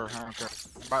 Alright, whichever. I don't care.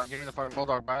 Give me the fucking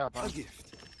bulldog buyout. A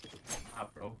gift. Ah,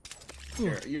 bro.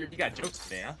 Here, you got jokes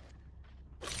today, huh?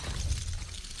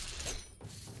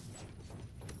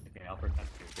 Okay, I'll protect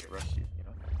you. Get rushed, you know?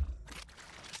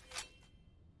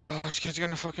 Oh, this kid's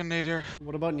gonna fucking nade here.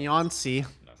 What about Neon C?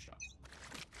 No shot.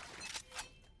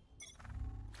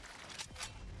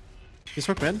 You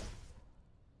smoke mid?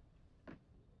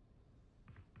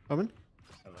 Omen?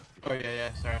 Oh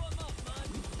yeah, sorry.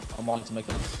 I'm on to make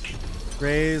it.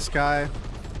 Raise, guy.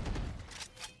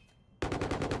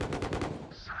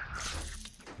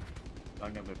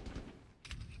 I'm gonna move.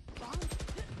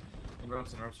 In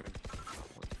ropes. What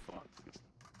the fuck?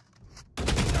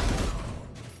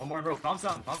 One more rope. Bounce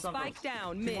down. Spike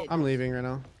down mid. I'm leaving right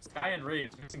now. Sky and Raid.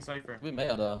 Missing Cypher. We may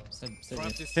have same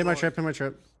Hit my trip.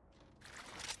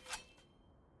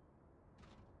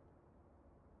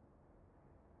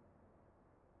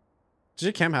 Did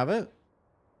your cam have it?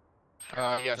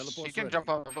 Yes. He can jump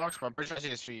off the blocks, but I'm pretty sure I see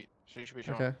his feet. So he should be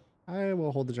showing. Okay. I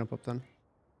will hold the jump up then.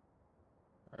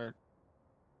 Alright.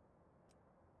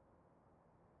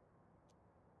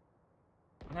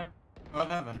 What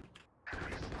happened?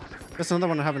 There's another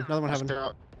one I haven't. Another one I haven't.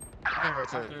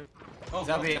 Oh,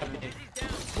 that'll be.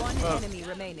 One enemy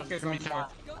remaining. Go get him, bud.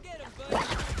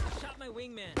 Shot my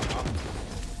wingman.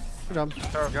 Good job.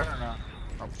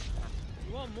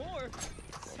 You want more?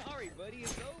 Sorry, buddy,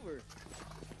 it's over.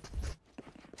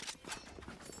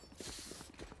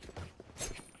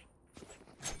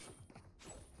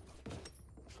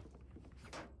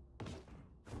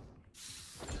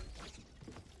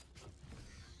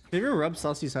 Have you ever rubbed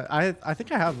Celsius? I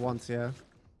think I have once, yeah.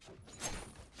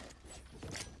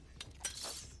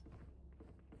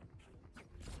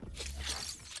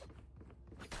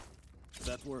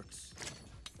 That works.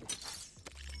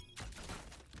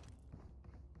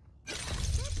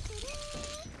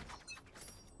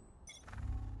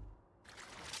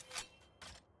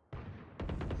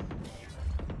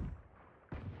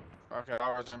 Okay,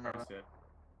 I'll remember.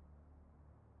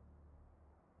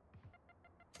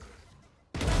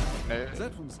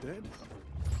 That one's dead.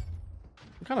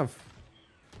 I'm kind of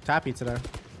tappy today.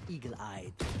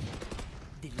 Eagle-eyed.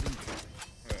 Delete.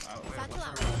 Satchel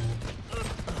out.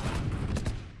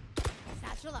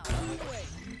 Satchel out.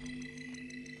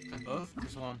 Both?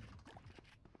 Just one.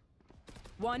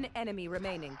 One enemy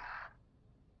remaining.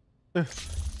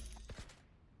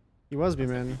 He was B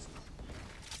man.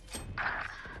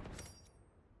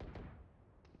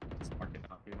 Market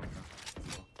not being like that.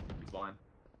 He's blind.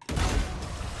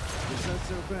 Guess that's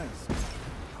their best.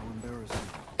 How embarrassing.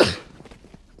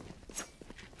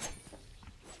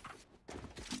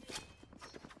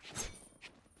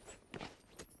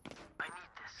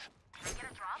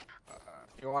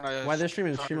 You wanna? Why this stream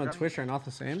and stream on Twitch are not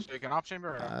the same? So you can op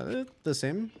chamber. Or no? The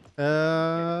same.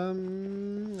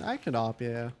 I could op,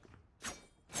 yeah.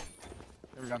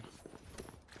 Here we go.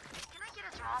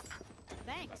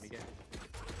 Thanks.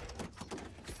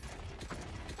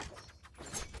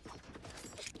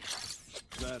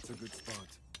 That's a good spot.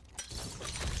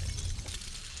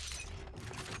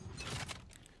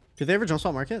 Did they ever jump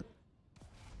spot market?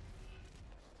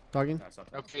 Dogging?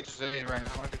 Okay, just right now.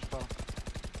 Good spot.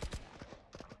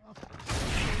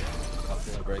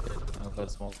 I'll break it. I'll play the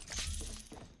smoke.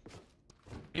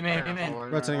 Be man, be man.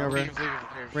 Rotating over.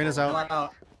 Reyna's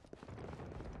out.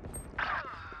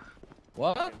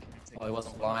 What? Oh, he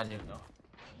wasn't blind, you know.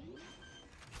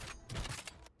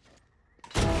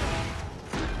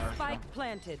 Spike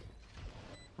planted.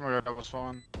 Oh my god, that was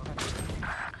fun.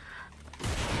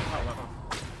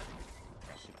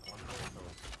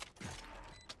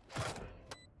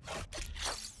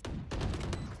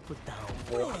 Put down.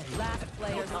 Last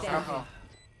player standing.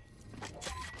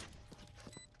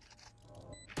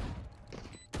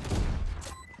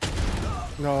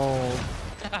 No.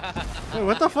 Wait,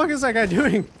 what the fuck is that guy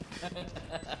doing?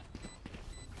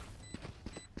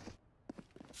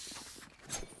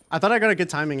 I thought I got a good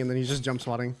timing and then he's just jump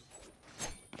swatting.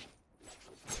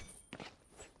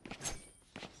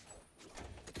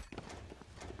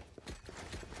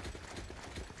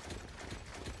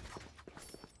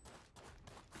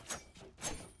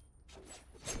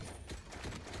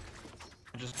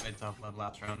 I just made tough love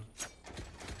last round.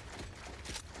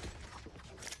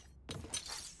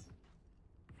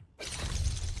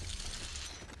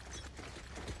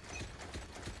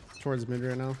 Towards mid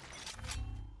right now.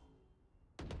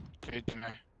 Okay,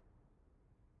 deny.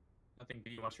 I think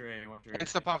B, watch your A, watch your A.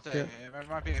 It's the pop day. Yeah. It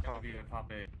might be a pop. B and pop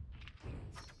A.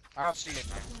 I don't see it.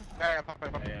 Yeah, pop A,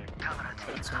 pop A.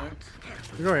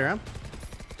 You go right around.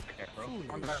 Okay, bro.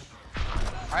 I'm done.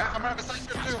 I'm gonna have a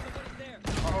cypher too.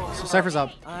 Oh, So Cypher's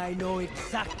up. I know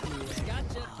exactly where.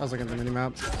 Gotcha. I was looking at the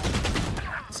minimap.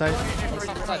 Side.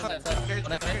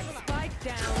 Spike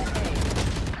down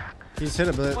He's hit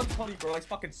a bit. 120, bro. Like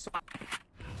fucking.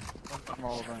 I'm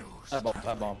all over.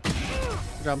 That bomb.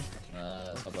 Good job.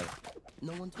 Stop like.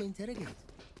 No one to interrogate.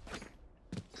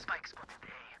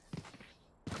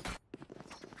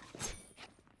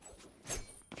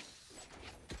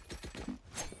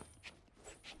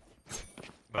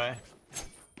 Bye.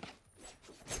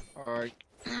 Alright.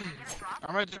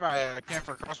 I'm gonna do my camp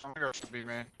for cross my girl should be,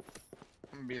 man.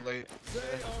 I'm gonna be late. They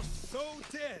are so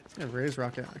dead. Yeah, Raise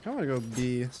Rocket. I kind of want to go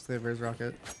B since they have Raise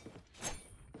Rocket.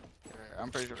 Yeah,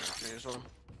 I'm pretty sure it's me as well.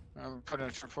 I'm putting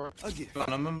a trip for it. Again.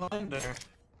 I'm in blind there.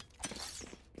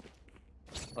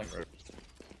 Like,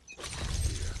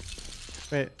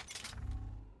 Wait.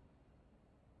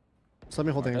 So let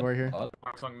me hold the angle right here.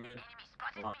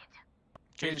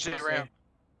 KJ ramp.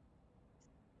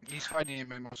 He's fighting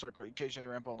him in most likely. KJ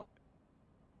ramp on it.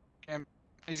 Cam.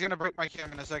 He's gonna break my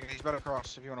cam in a second. He's better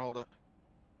cross if you wanna hold it.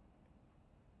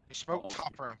 He smoked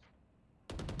top room.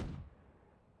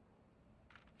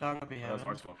 Dog up behind. That was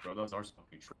our smoke, bro. That was our smoke.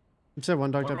 You said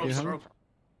one dogged up behind.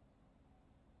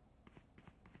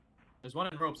 There's one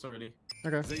in ropes already.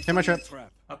 Okay. Hit my trip.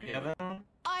 Up here.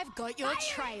 I've got your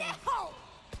trail.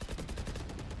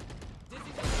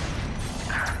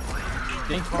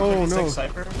 Oh no.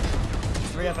 Cypher.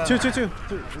 2, 2, 2,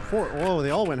 3, 4. Whoa, they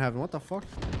all went heaven. What the fuck?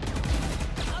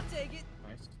 I'll take it.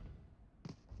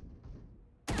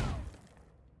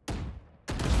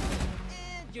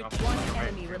 Nice. One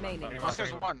enemy remaining.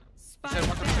 Oscar's one.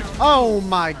 Oh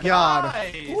my god.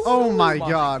 Oh my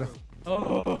god.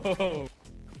 Oh.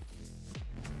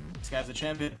 This guy's a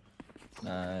champion.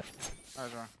 Nah. Nice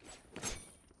one.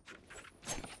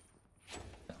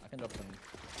 I can drop them.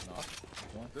 No.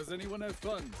 What? Does anyone have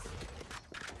funds?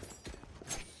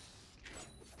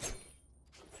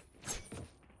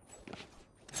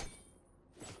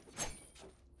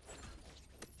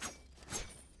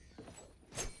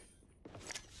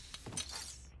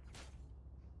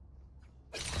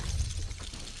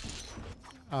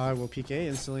 I will PK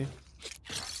instantly.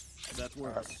 That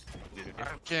works.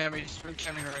 Cam, he's been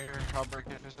camming right here. I'll break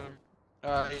it.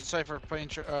 He's Cypher playing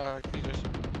Canadians.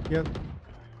 Yep.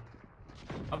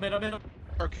 I'm in.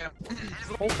 Or Cam.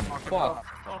 Oh, fuck.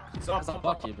 It's not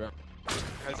lucky, bro.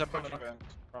 It's a bunch of events.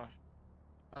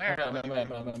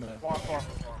 Walk.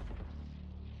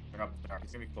 Bring up the dark.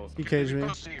 He's gonna be close. He caged me.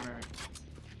 Close to you, Mary.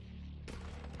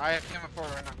 I have Cam at 4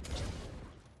 right now.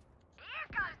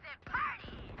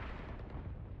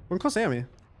 One close to me.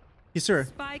 He's sewer.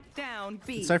 Spike down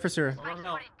B. Cypher sewer. Oh,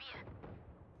 no.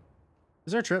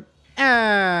 Is there a trip?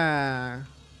 Ah.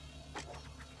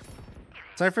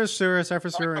 Cypher sewer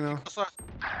right now.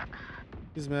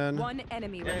 He's mad. One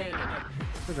enemy remaining.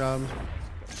 Good job.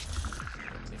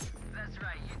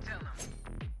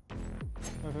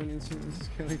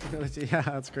 Yeah,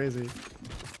 that's crazy.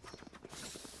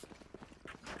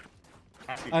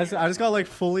 I just got like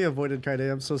fully avoided Kaide.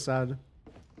 I'm so sad.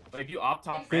 But if you opt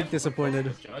top, Big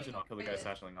disappointed. Judge, and I'll kill the guy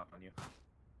satcheling up on you.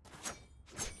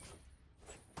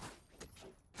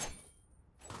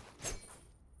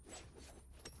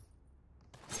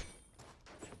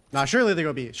 Nah, surely they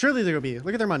go B. Surely they go B.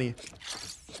 Look at their money.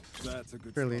 That's a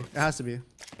good Surely. spot. It has to be.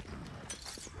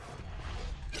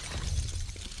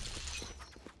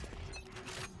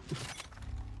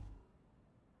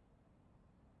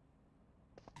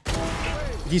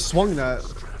 He swung that.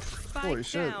 Holy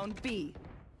shit. Down B.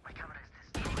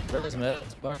 Where's mid?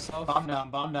 Bomb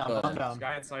down.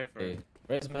 Guy in Cypher. Okay.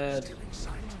 Where's mid?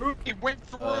 He went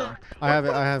through. I have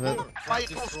it.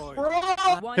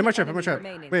 One Hit my trap. enemy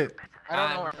remaining. Wait. I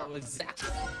don't know where. I know exactly.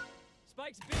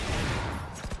 Spike's B.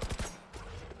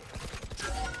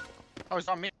 Oh, it's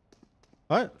on me.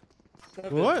 What?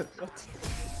 What?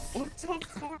 What the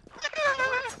fuck?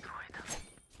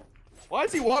 Why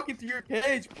is he walking through your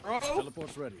cage, bro?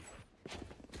 Teleport's ready.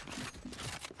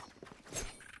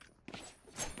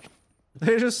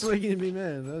 They're just swinging me,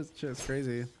 man. That's just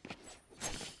crazy.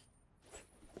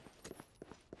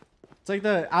 It's like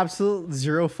the absolute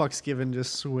zero fucks given,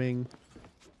 just swing.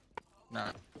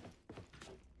 Nah.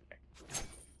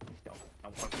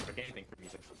 Don't fucking pick anything for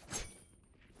music.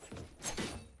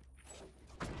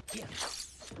 Can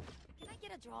I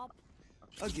get a drop?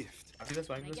 A gift. I'll do this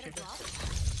way. Can I get a drop?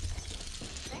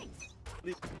 Thanks.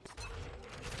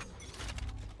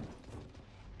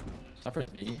 Cypher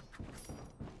B.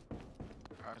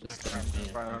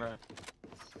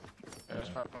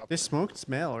 They smoked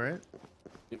mail, right?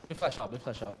 We flash out.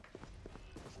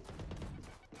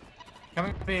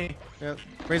 Coming to me. Yep.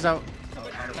 Raise out.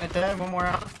 Right there, one more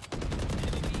out.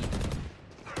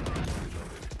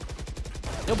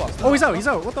 Yo, box. Oh, he's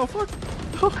out. What the fuck?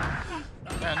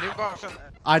 Yeah, new box.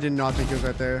 I did not think it was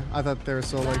right there. I thought they were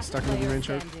still like stuck in the range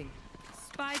choke.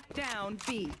 Spike down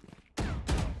B.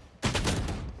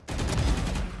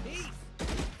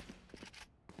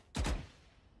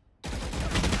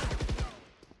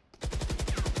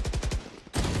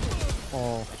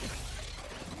 Oh.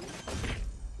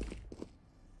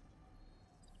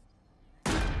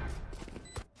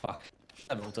 Fuck.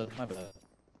 I ulted. My bad.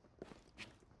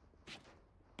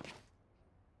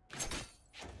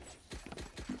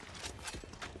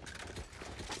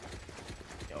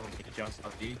 Yo, we can adjust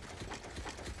on D.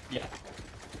 Yeah.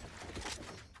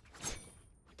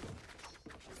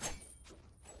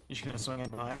 You just gonna swing it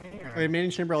behind me? Or? Are you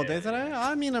main chamber all day today?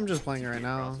 I mean, I'm just playing it right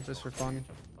now, just for fun.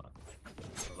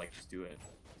 Or like, just do it.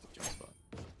 Jump spot.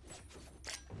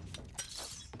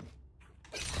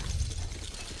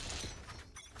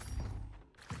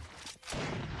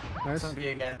 Nice. B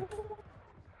again.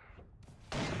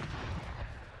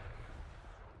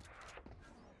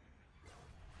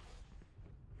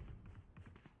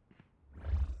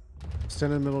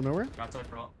 Stand in the middle of nowhere. Got time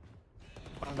for all.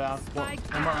 One down. Spike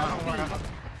One more out. One more out.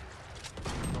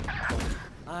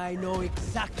 I know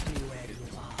exactly where you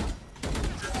are.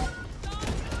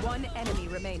 One enemy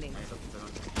remaining.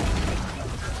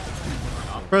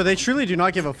 Bro, they truly do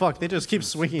not give a fuck. They just keep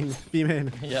swinging beam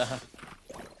in. Yeah.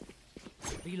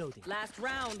 Reloading. Last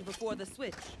round before the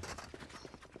switch.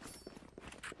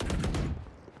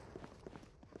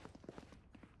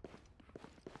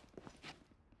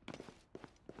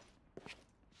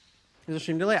 There's a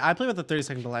stream delay. I play with a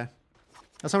 30-second delay.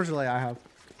 That's how much delay I have.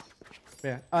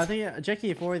 But yeah. Thank you,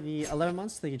 Jackie, for the 11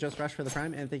 months. Thank you, Just Rush, for the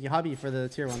Prime. And thank you, Hobby, for the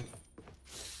tier 1.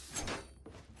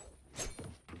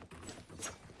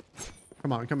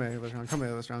 Come on, come here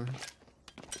this round.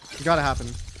 It gotta happen.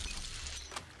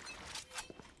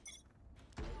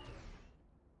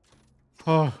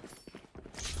 Oh.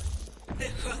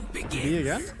 B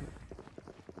again?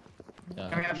 Yeah.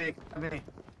 Coming up, big. I'm big.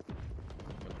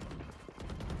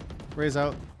 Raise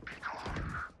out.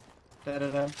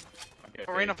 Da.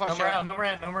 Arena push No out. more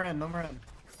in.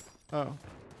 Oh.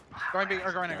 Going B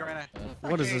or going in.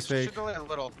 What is this fake? Should delay a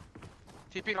little.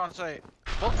 TP on site.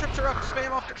 Both trips are up. Spam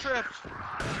off the trips.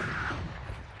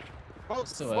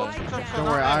 Both trips are Don't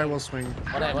worry, up. I will swing.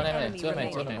 One MA. Two MA.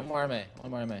 One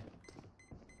more MA.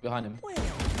 Behind him.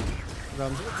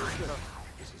 Done.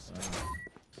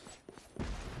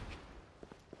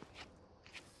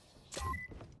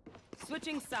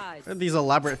 Switching sides. These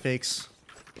elaborate fakes.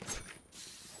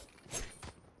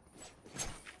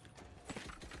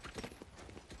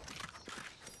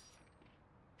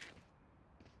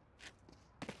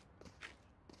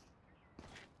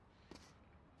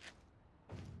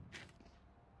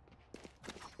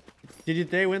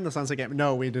 Did they win the Sunset game?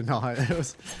 No, we did not. It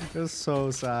was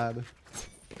so sad. I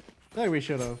feel like we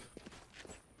should have.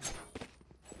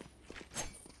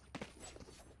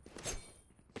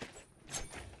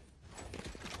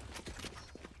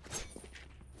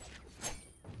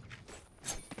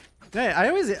 Hey, I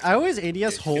always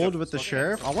ADS hold with the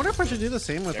sheriff. I wonder if I should do the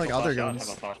same with like other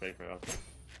guns.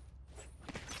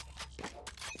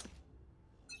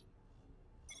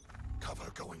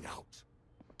 Cover going out.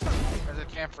 There's a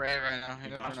camp for A right now. He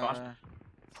doesn't know where.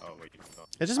 Oh wait.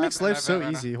 It just makes life so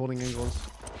easy holding angles.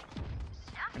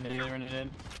 Running in.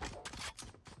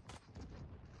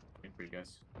 Wait for you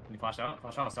guys. Can you flash out?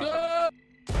 Stop.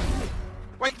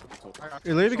 Wait!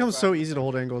 It literally becomes so easy to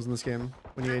hold angles in this game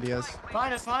when you ADS.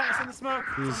 Fine, it's in the smoke.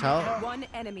 He's how? One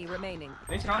enemy remaining.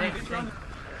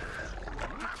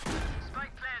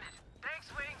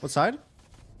 What side?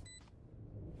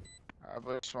 I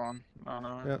believe Swan.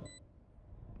 No. Yeah.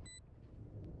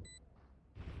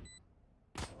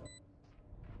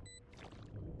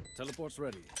 Teleport's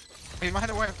ready. He might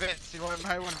have went Vince. He might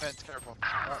have went Vince. Careful.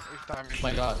 Oh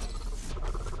my god.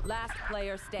 Last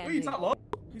player standing. Wait, he's not low.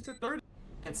 He's at 30.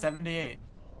 It's 78.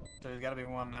 So there's gotta be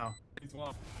one now. He's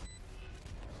one.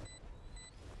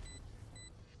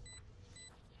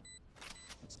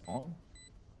 It's on.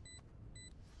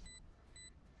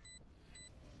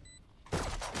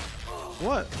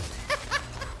 What?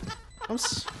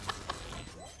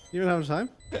 You don't have time?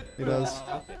 He does.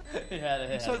 He had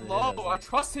it. He's so low. I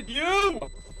trusted you.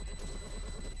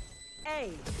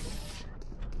 A.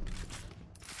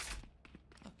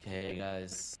 Okay,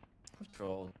 guys.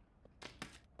 Control.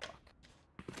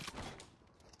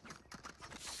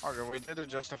 Okay, we did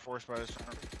adjust the force by this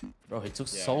time. Bro, it took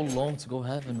so long to go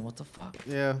heaven. What the fuck?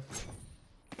 Yeah.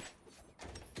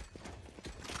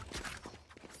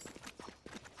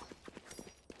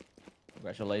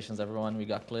 Congratulations, everyone. We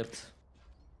got clipped.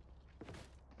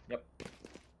 Yep.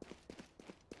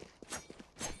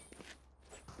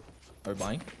 Are we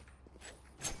buying?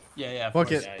 Yeah.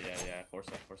 Fuck it. Yeah. Force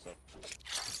up.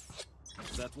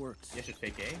 That works. You should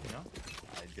fake A, you know?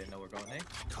 I didn't know we're going A.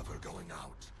 Cover going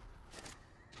out.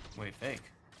 Wait, fake.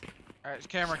 Alright,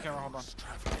 camera, hold on.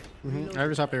 I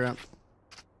already stopped A ramp.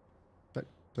 Did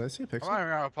I see a I'm pixel? not even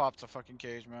gonna pop the fucking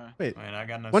cage, man. Wait. I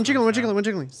got no. One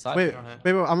jiggling. Side. Wait, I'm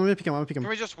gonna pick him. Can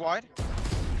we just wide?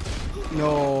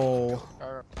 No.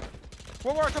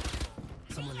 One more. I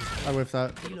whiffed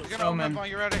that. You're gonna open up,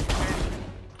 you ready?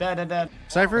 Dead.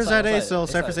 Cypher's at A still.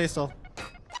 Cypher's A still.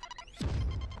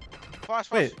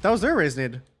 Flash. Wait, that was their raise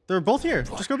nade. They're both here.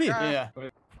 Just go B. Yeah.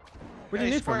 Where do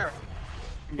you need from? Square.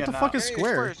 What the fuck is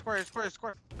square? Square.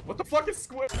 What the fuck is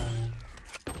square?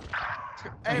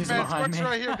 Hey He's man, behind square's me.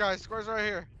 right here, guys. Square's right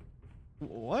here.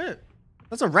 What?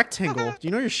 That's a rectangle. Do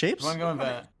you know your shapes? One going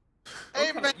back.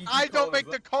 Hey man, I don't make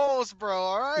the calls, bro.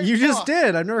 All right. You just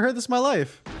did. I've never heard this in my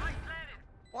life.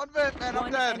 One minute, man. I'm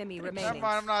One dead. enemy Never remaining.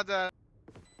 mind, I'm not dead.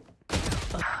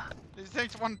 He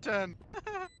takes 110.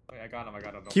 Okay, I got him.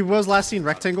 He was last seen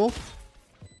rectangle.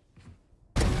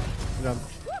 Yeah.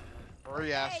 Or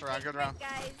yes, round. Good round.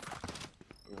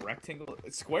 Rectangle.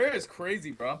 Square is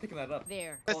crazy, bro. I'm picking that up.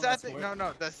 There. The sad thing,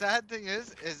 no. The sad thing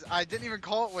is I didn't even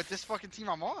call it with this fucking team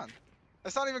I'm on.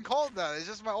 It's not even called that. It's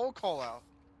just my old call out.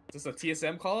 Is this a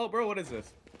TSM call out, bro? What is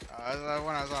this? When I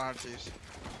was on our Chiefs.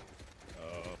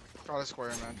 Oh. Call the square,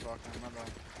 man. Fuck, man. My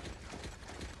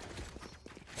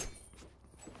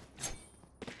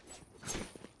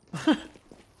bad.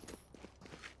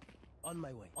 On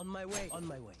my way.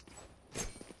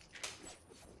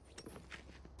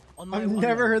 I've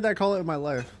never heard that call it in my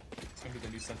life. It's gonna be the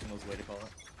new Sentinel's way to call it.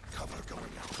 Cover going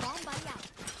out. Bomb buddy out.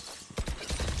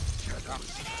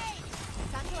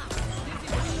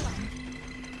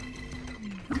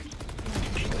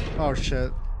 Oh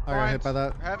shit. I got hit by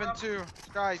that. Heaven 2.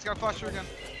 Sky, he's got a flash through again.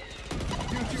 Two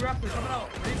Raptors coming out.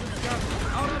 Raising the gun.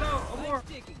 Out. One more.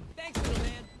 Thanks, little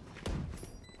man.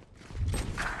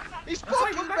 He's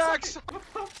fucking back.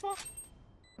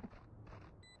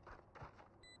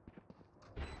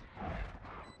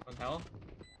 On hell.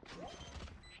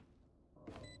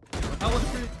 Hell on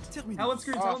screens. Hell on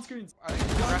screens. Hell on screens.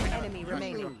 One enemy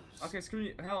remaining. Okay,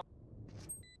 screen. Hell.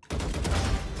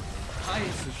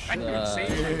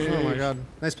 Oh my god.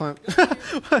 Nice plant.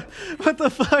 What the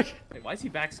fuck? Wait, why is he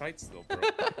back side still, bro?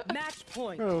 Match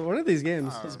point. Bro, what are these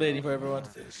games? He's baiting for everyone.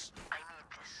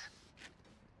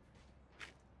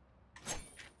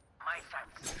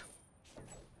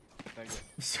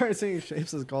 Started seeing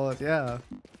shapes as call it. Yeah.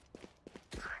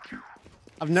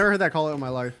 I've never heard that call out in my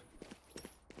life.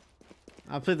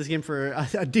 I've played this game for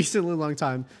a decently long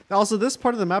time. Also, this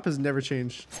part of the map has never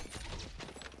changed.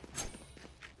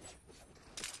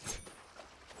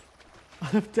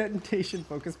 Detonation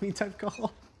focus me type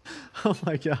call. Oh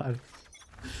my god.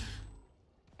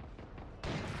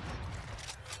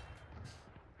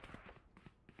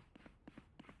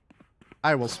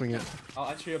 I will swing it.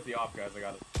 I'll tree up the op, guys. I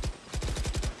got it.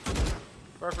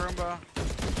 Work Roomba.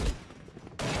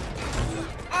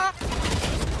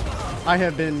 I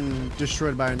have been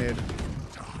destroyed by a nade.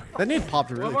 That nade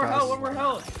popped really fast. One more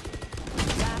hell.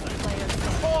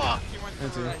 Oh, he went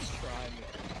through. Nice try,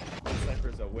 man.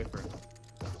 Sniper's a whipper.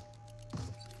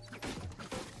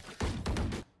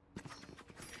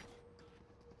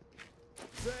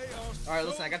 Alright,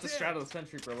 listen, I got the strat of the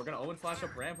sentry, bro. We're gonna Owen flash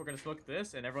up ramp, we're gonna smoke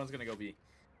this, and everyone's gonna go B.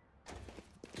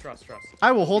 Trust.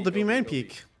 I will hold the B main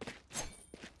peak.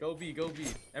 Go B.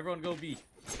 Everyone go B.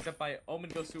 Except by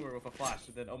Omen go sewer with a flash,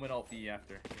 and then Omen ult B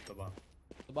after with the bomb.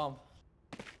 The bomb.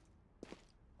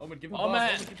 Omen, give him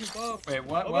buff. Give him buff. Wait,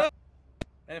 what?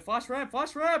 And flash ramp,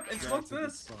 and smoke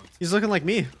this. He's looking like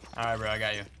me. Alright, bro, I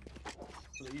got you.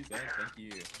 Please, man, thank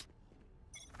you.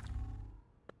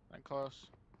 I'm close.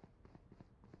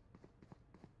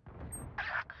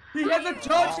 He has a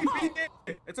judge. He beat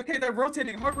it. It's okay. They're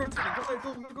rotating. Hard rotating.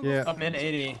 Go. Yeah. Up in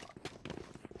 80.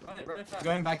 Run it fast.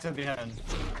 Going back to behind.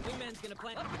 Wingman's gonna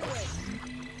plant up the way.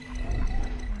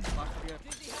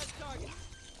 Dizzy has target.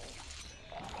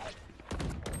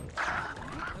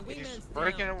 The He's wingman's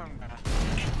breaking down. it.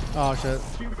 Oh shit.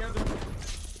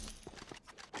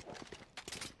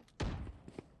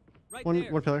 Right One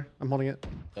there. pillar. I'm holding it.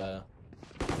 Yeah.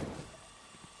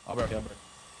 I'll break. Last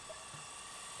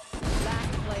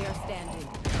player standing.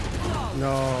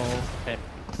 No. Okay.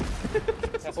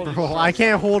 Bro, I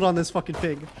can't hold on this fucking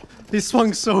pig. He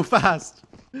swung so fast.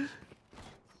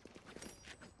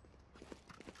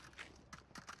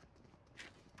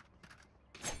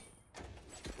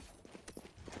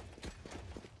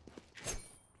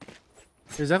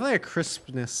 There's definitely a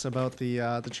crispness about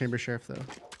the chamber sheriff though.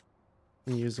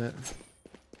 When you use it.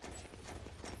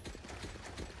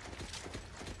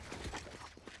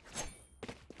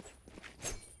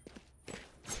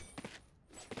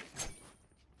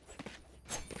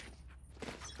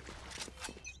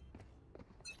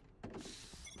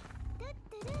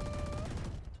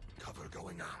 Cover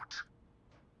going out.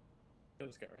 Kill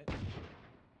this guy, right?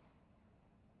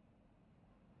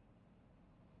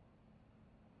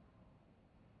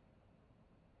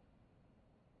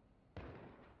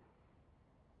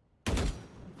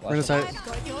 We're in a sight.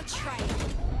 Got your train.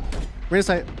 We're in a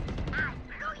sight.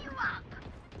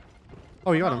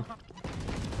 Oh, you got him.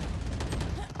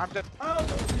 I'm dead. Oh,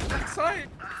 that's sight.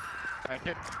 Thank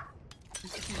you.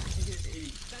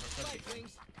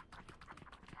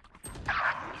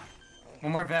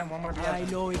 One more vent. I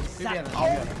know exactly.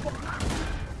 Oh.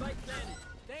 Spike planted.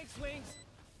 Thanks, wings.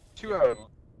 2 out.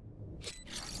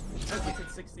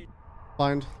 60.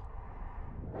 Blind.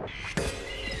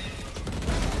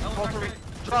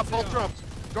 Both dropped.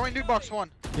 Going new box 1.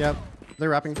 Yep. They're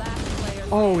wrapping. Last player.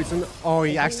 Oh, he's in. Oh,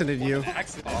 he accidented you.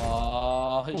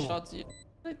 Oh, he shot you.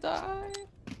 I died.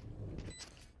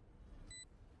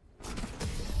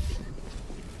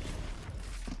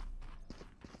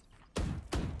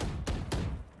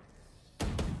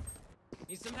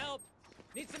 Need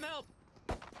some help.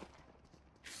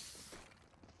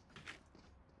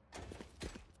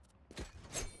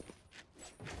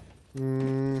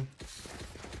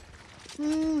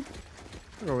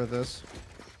 I'll go with this.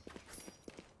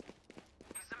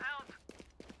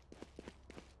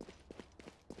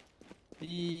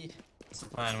 B. What's the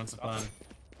plan?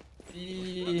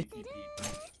 B.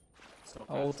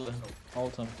 Ult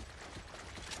him.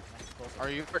 Are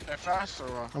you quick and fast or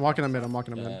what? I'm walking on mid. I'm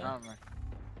walking on mid. Yeah.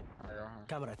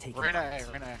 Camera take Right now,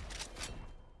 right now.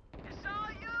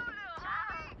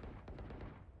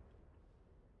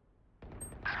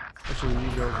 Actually,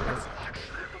 you go for it.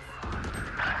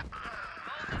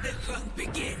 The hunt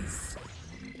begins.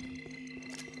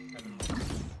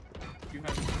 You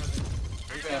have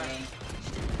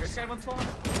This guy went spawn.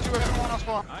 Two everyone on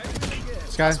spawn.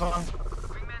 This guy. Last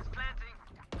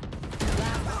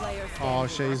player Oh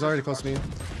shit, he's already close to me.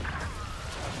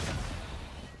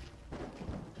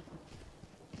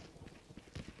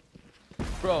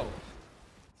 Bro,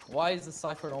 why is the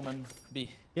Cypher Omen B?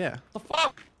 Yeah. The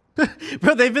fuck?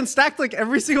 Bro, they've been stacked like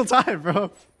every single time, bro.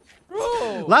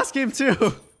 Bro! Last game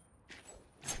too.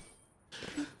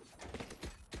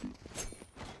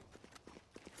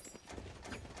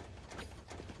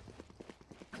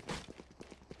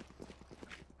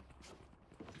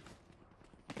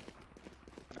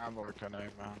 I'm over to name,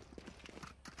 man.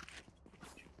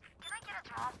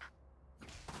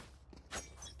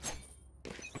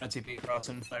 I'm TP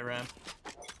crossing by ramp.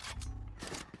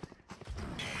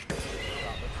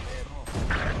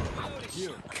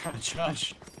 God,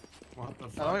 Josh. What the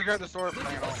fuck? Let me grab the sword.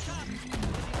 Hang it on.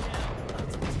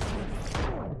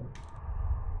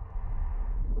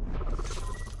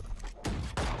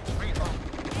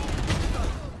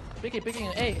 Picking,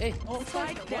 A. Oh,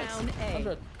 Spike down A.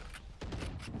 100.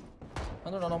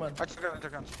 100 on Omen. I took it.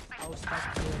 Our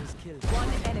spike player is killed. One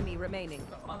enemy remaining.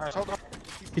 Alright, hold on.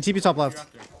 He TP top left.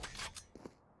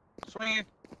 Swinging.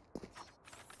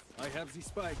 I have the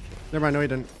spike. Never mind, no he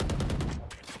didn't.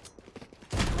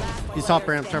 He's top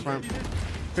ramp, top ramp.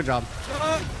 Good job.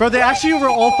 Bro, they actually were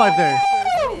all 5 there.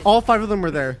 All 5 of them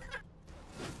were there.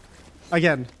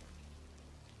 Again.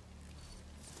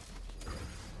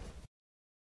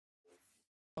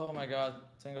 Oh my god.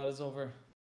 Thank god it's over.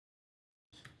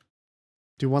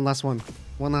 Do one last one.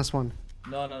 One last one.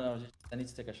 No. Just, I need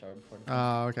to take a shower before.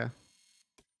 Oh, okay.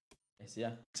 Yes,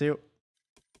 yeah. See you.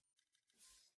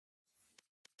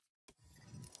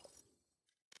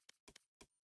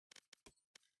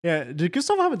 Yeah, did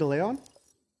Gustav have a delay on?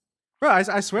 Bro,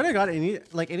 I swear to God,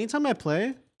 anytime I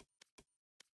play,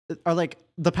 or like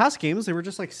the past games, they were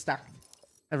just like stacked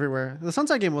everywhere. The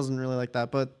Sunset game wasn't really like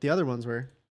that, but the other ones were.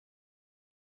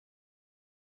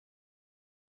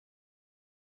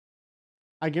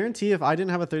 I guarantee if I didn't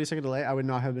have a 30-second delay, I would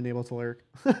not have been able to lurk.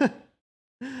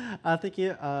 Thank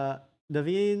you.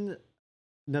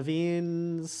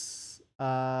 Naveen's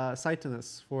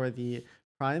Saitanus for the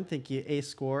Prime. Thank you, A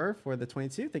Score for the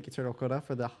 22. Thank you, Turtle Coda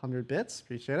for the 100 bits.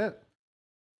 Appreciate it.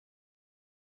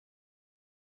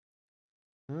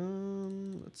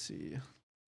 Let's see.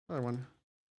 Another one.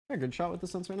 Got a good shot with the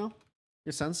sense right now.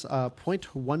 Your sense,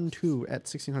 0.12 at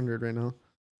 1600 right now.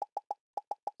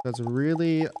 That's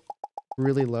really,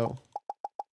 really low.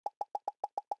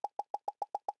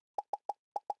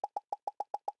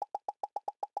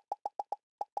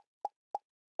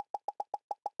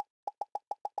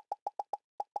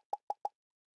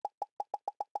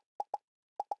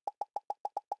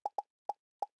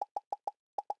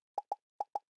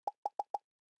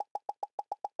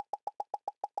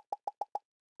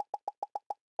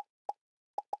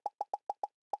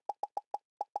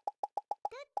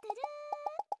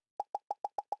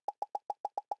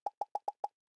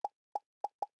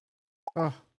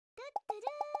 Oh.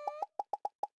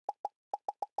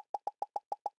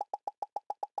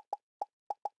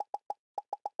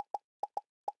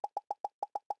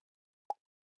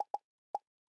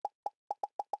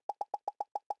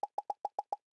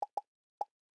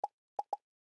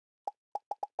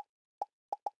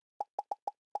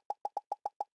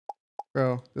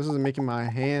 Bro, this is making my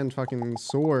hand fucking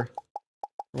sore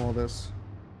from all this.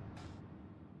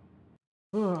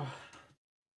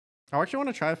 I actually want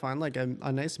to try to find like a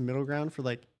nice middle ground for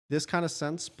like this kind of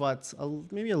sense, but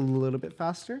maybe a little bit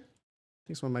faster. I think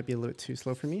this one might be a little bit too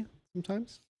slow for me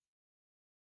sometimes.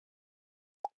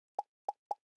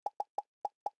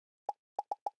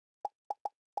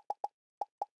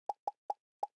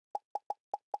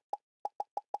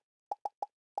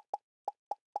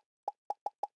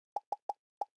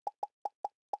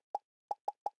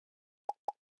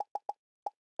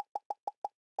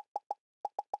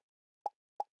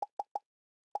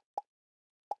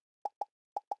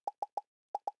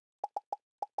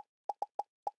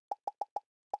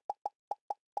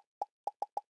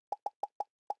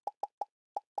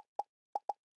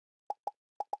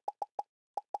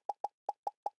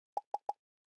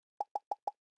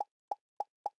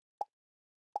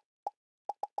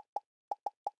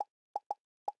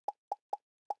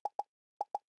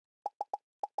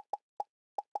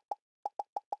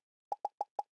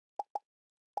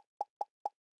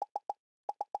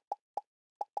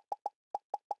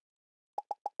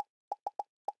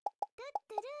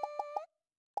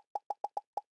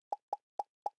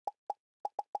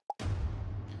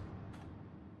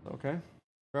 Okay.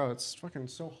 Bro, it's fucking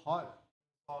so hot.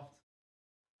 Soft.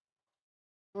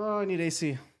 Oh, I need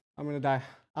AC. I'm gonna die.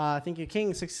 Thank you,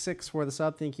 King66 for the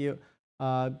sub. Thank you,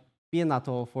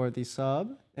 Bienato for the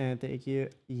sub, and thank you,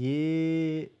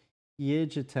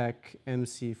 Yejitek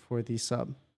MC for the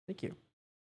sub. Thank you.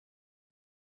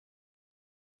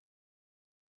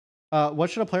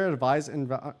 What should a player advise in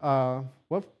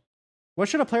what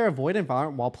should a player avoid in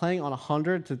Valorant while playing on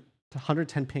 100 to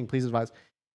 110 ping? Please advise.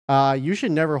 You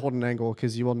should never hold an angle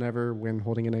because you will never win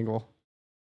holding an angle.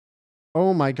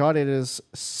 Oh my god, it is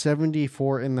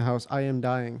 74 in the house. I am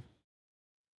dying.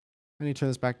 I need to turn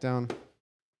this back down.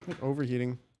 I'm like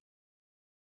overheating.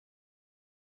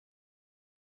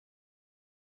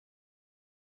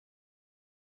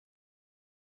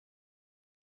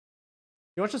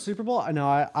 You watch the Super Bowl? No,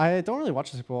 I don't really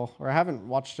watch the Super Bowl, or I haven't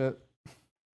watched it.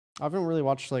 I haven't really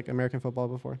watched like American football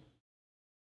before.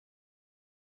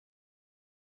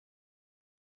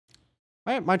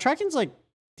 My tracking's like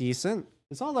decent.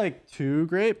 It's not like too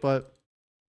great, but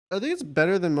I think it's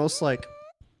better than most like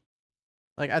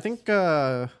I think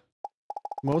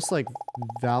most like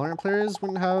Valorant players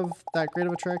wouldn't have that great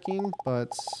of a tracking, but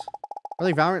or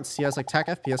like Valorant CS, like TAC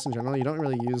FPS in general, you don't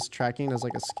really use tracking as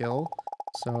like a skill.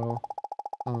 So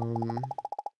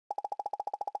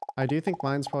I do think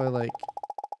mine's probably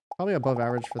above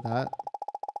average for that.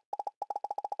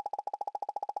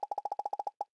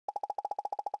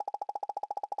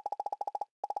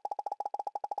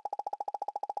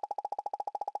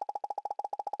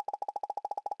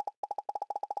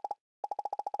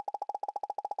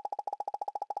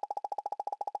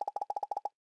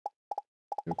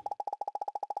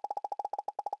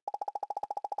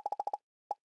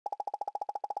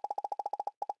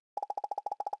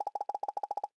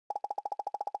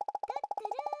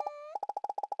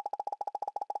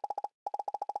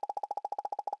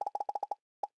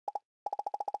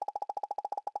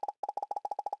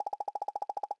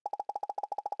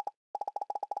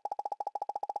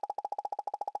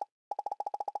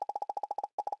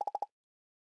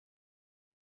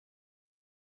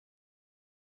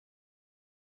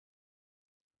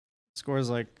 Score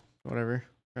is like whatever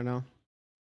right now.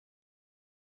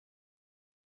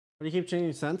 Why do you keep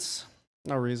changing cents?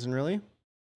 No reason really.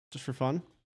 Just for fun.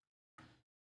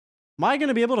 Am I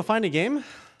gonna be able to find a game?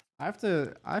 I have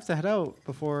to head out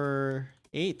before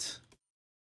 8.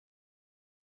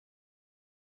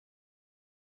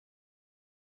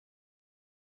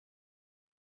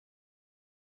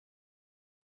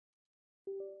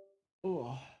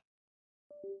 Oh.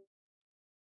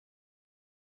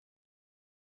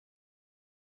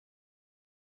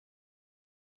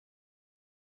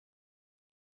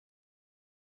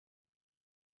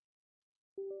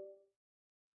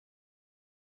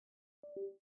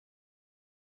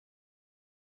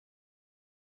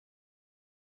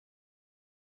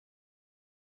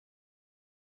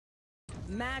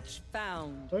 Match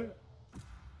found.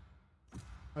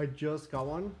 I just got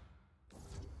one.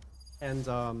 And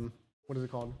what is it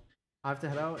called? I have to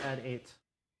head out at 8.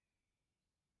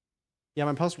 Yeah,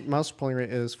 my mouse pulling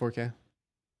rate is 4K.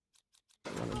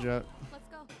 I'm on a jet. Let's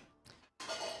go.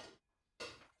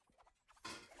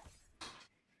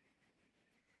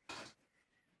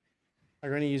 Are you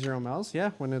going to use your own mouse?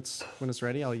 Yeah, when it's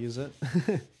ready, I'll use it.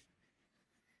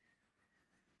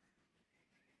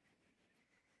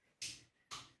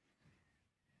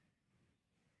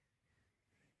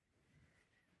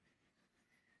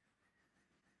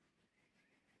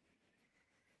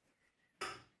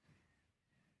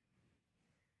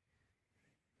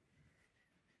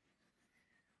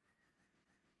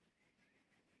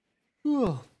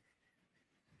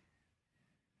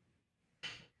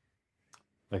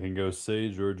 I can go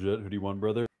Sage or Jet. Who do you want,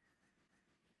 brother?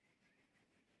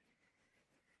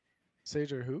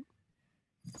 Sage or who?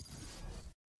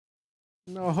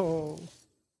 No.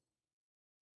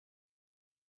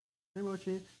 Hey,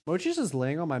 Mochi. Mochi's just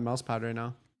laying on my mouse pad right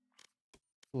now.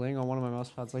 Laying on one of my mouse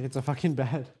pads like it's a fucking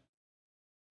bed.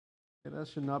 Yeah, that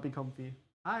should not be comfy.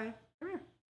 Hi. Come here.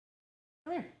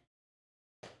 Come here.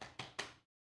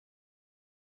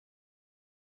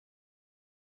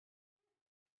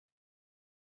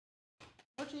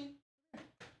 Mochi.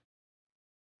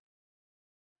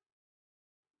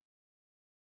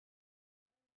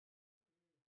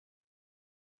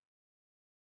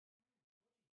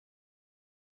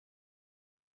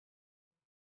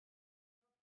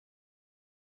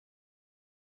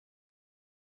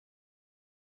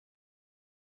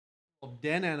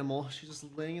 Den animal. She's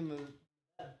just laying in the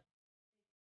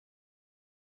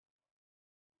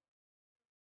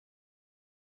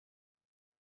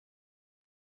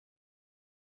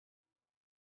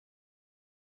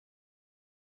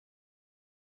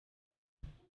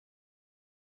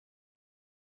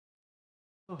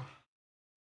This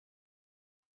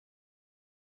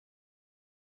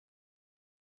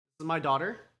is my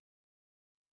daughter.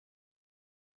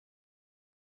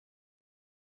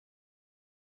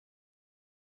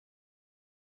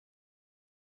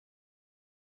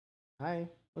 Hi,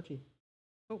 Mochi.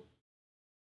 Oh.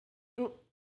 Oh.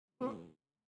 Oh.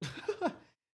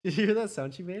 Did you hear that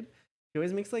sound she made? She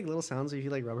always makes like little sounds if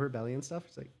you like rub her belly and stuff.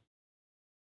 It's like,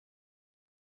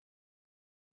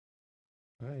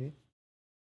 hi.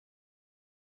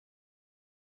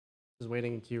 Just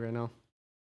waiting in queue right now.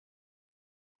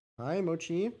 Hi,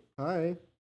 Mochi. Hi.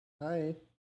 Hi.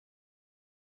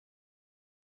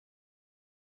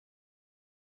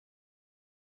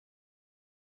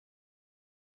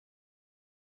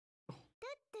 I'll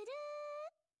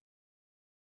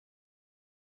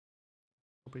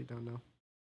put you down now.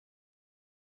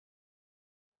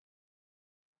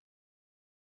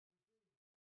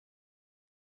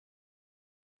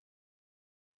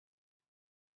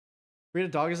 Breed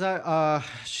of dog is that?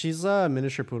 She's a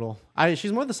miniature poodle.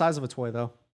 She's more the size of a toy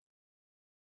though.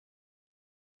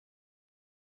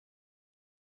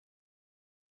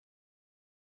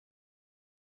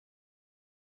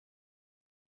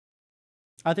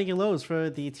 Thank you, Lowe's, for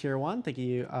the tier 1. Thank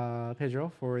you,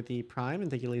 Pedro, for the prime. And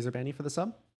thank you, Laser Banny, for the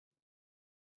sub.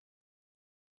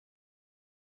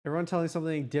 Everyone telling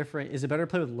something different. Is it better to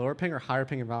play with lower ping or higher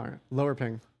ping environment? Lower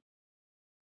ping.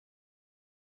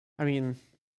 I mean,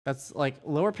 that's like,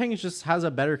 lower ping just has a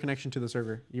better connection to the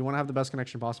server. You want to have the best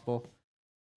connection possible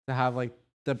to have like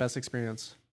the best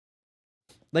experience.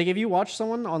 Like if you watch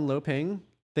someone on low ping,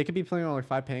 they could be playing on like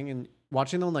 5 ping, and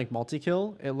watching them like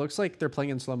multi-kill, it looks like they're playing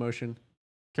in slow motion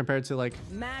compared to like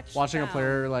watching a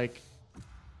player like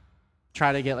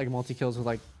try to get like multi-kills with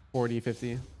like 40,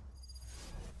 50.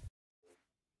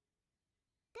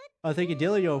 Thank you,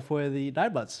 Delio, for the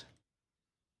dive butts.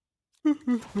 Let's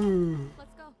go.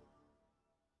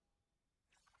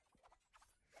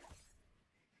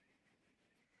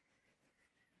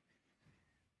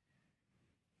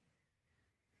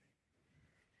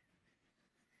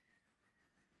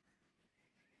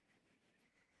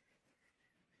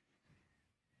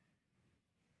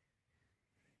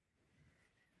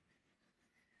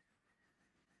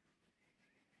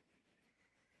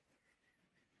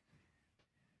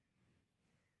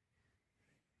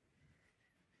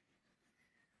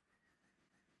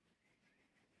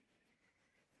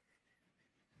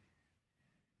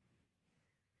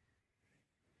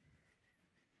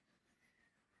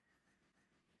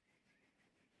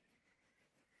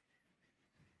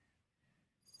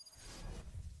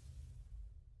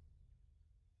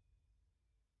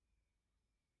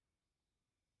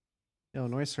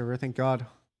 Illinois server, thank God.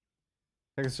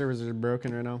 Texas servers are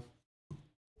broken right now.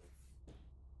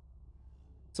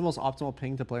 It's the most optimal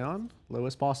ping to play on.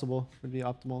 Lowest possible would be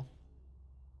optimal.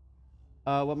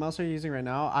 What mouse are you using right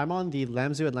now? I'm on the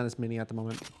Lamzu Atlantis Mini at the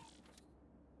moment.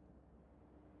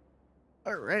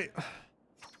 All right.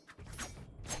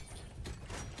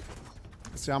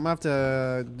 So I'm gonna have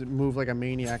to move like a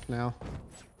maniac now.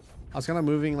 I was kind of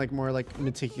moving like more like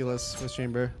meticulous with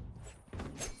chamber.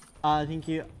 Thank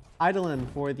you, Idolin,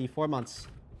 for the 4 months.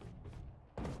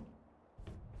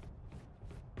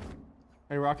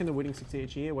 Are you rocking the Wooting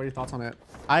 68G? What are your thoughts on it?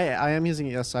 I am using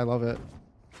it. Yes, I love it.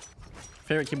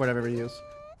 Favorite keyboard I've ever used.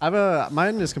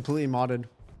 Mine is completely modded.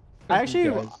 I actually,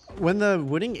 when the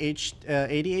Wooting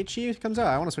 80HG comes out,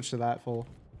 I want to switch to that full.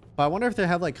 But I wonder if they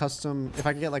have like custom, if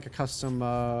I can get like a custom,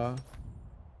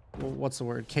 what's the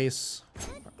word? Case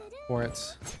for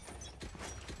it.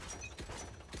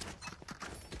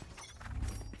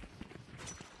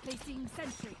 Placing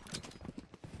sentry.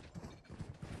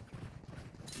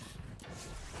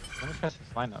 Let me test this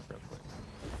lineup real quick.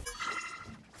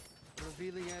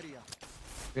 Revealing area.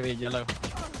 Really yellow.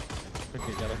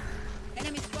 Quickly yellow.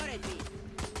 Enemy spotted me.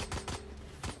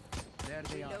 There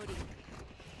they are. Reloading.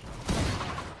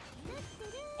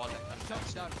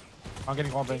 Touchdown. I'm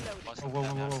getting wall bang. Whoa, whoa,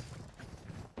 whoa, whoa.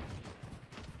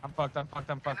 I'm fucked. Spike's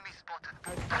down.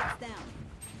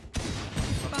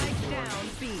 Spike down,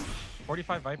 B.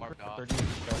 45 Viper, 30.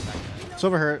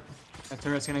 Silver hurt. That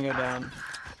turret's gonna go down.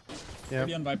 Yeah.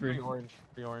 30 on Viper.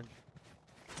 Free orange.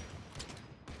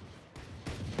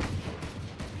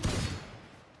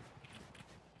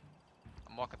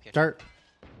 I'm walk up kitchen. Dart.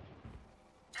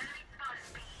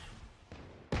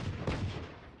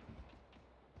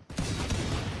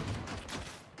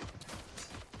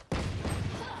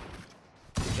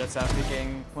 Jets out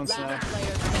peeking. One side.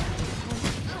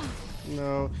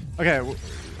 No. Okay.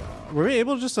 Were we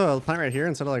able to just plant right here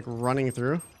instead of like running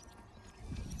through?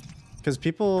 Because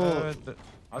people.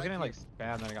 I was getting like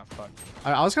spam, then I got fucked.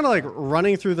 I was kind of like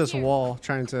running through this wall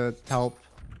trying to help.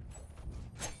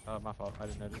 My fault. I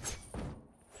didn't notice.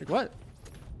 Like what?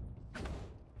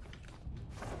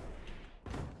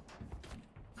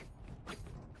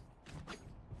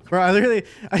 Bro, I literally,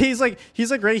 he's like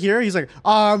right here. He's like,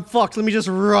 oh, I'm fucked. Let me just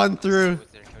run through.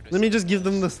 Let me just give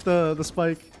them the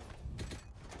spike.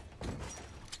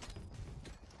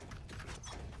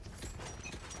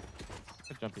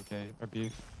 Good jump, PK. Or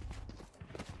beef.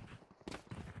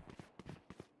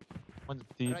 One's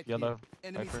deep, yellow.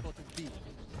 Viper.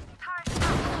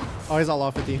 Oh, he's all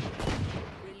off 50.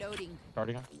 Reloading.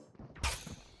 Starting on.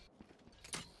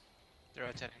 They're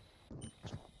rotating.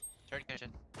 Third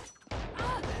kitchen.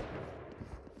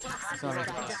 It's not right.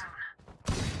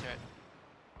 Third.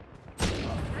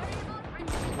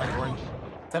 Like orange.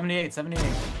 78, 78.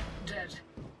 Dead.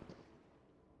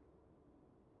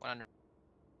 100.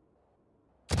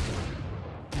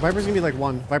 Viper's gonna be like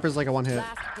one. Viper's like a one hit.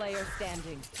 Last player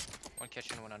standing. One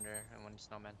kitchen, one under, and one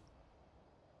snowman.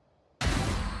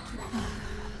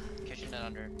 Kitchen and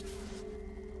under.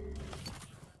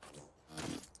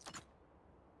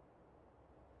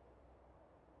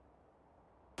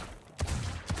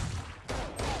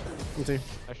 Let's see.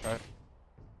 Nice shot.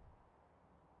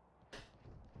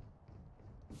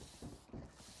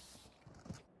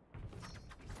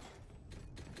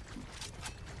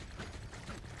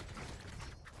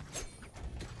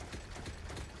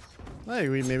 I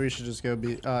agree. Maybe we should just go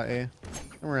B, A. And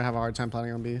we're gonna have a hard time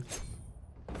planning on B.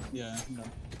 Yeah, no.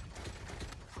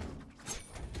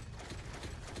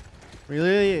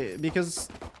 Really, because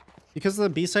the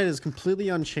B site is completely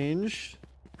unchanged.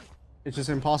 It's just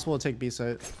impossible to take B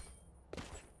site.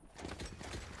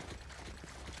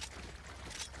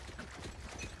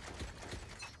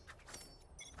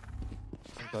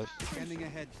 Close. Standing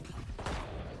ahead.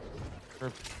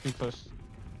 Or be close.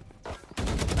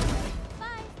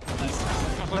 Nice.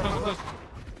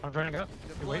 I'm trying to go.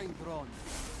 Hey, wait. I'm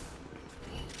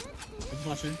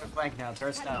flashing. Flank now.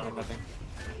 Turret's down. Nothing.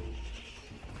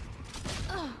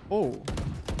 Oh.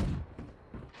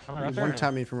 I'm He right one there.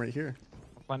 tap me from right here.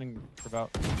 I'm planning for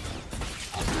about. Good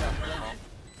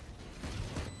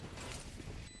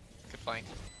flank.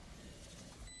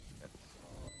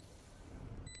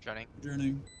 Joining.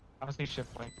 Journeying. Honestly,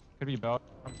 shift flank. Could be belt.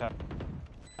 I'm tapped.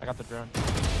 I got the drone.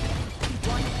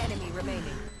 One enemy remaining.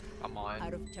 I'm on.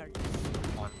 Out of charge.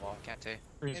 I'm on wall. Can't take.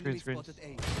 Screen.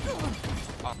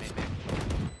 Oh, maybe.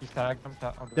 He's tagged. I'm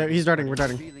tapped. Yeah, he's darting. We're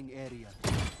darting.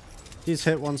 He's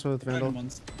hit once with Vandal.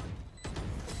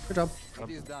 Good job. It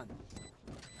is done.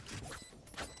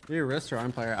 Are you a wrist or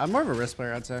arm player? I'm more of a wrist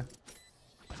player, I'd say.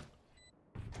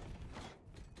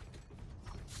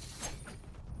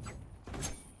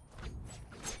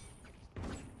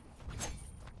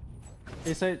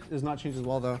 A site is not changed as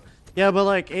well though. Yeah, but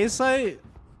like A site,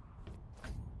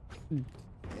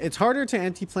 it's harder to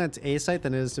anti-plant A site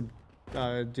than it is to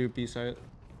do B site.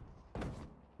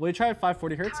 Will you try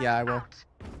 540 hertz? Yeah, I will.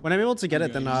 When I'm able to get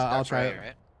it, then I'll try it.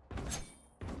 Right?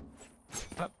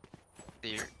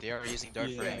 They are using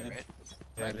dart for A, right?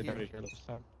 Yeah, they already heard us.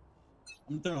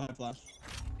 I'm throwing a high flash.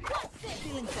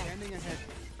 Standing ahead.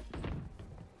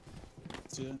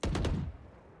 See it.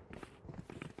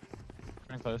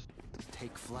 Pretty close.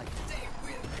 Take flight.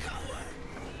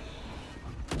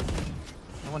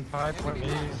 No one 5, one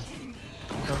A's.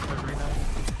 Go for arena.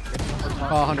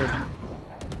 Oh, 100.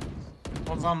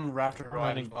 One's on Raptor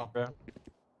riding.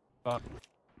 Fuck.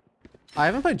 I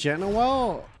haven't played Jet in a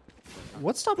while.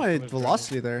 What stopped my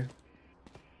velocity there?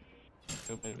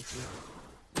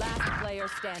 Last player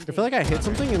standing. I feel like I hit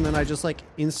something and then I just like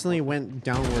instantly went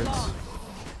downwards.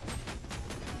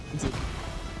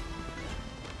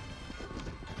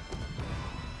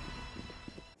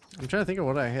 I'm trying to think of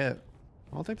what I hit.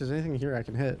 I don't think there's anything here I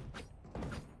can hit.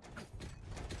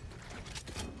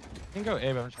 You can go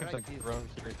A, but I'm just gonna like drone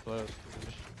super close. I'm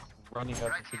just running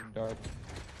up and shooting dart.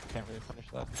 Can't really punish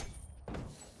that.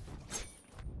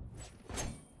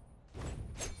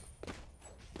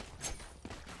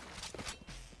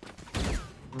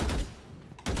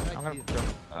 I'm gonna jump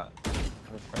that. I'm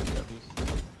gonna try to get these.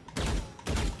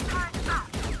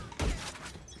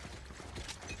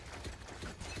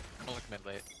 I'll look mid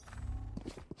late.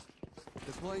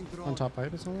 On top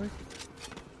pipe, it sounds like.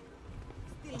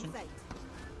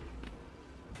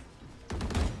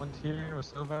 One's here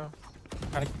with Silvo.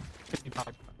 Trying to 55. I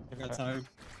got tired.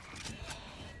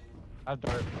 I have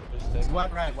dart. Just stick.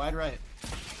 Wide right, wide right.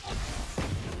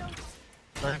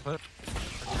 Dart clip.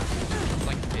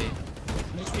 Like A.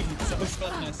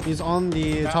 He's on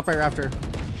the top right rafter.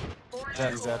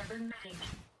 Dead, he's dead.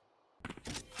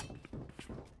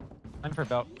 I'm for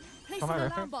belt. Come on,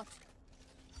 rafter.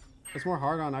 It's more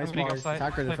hard on ice Speak ball outside.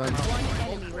 attacker Play defense. One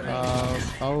enemy remaining.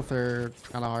 Both are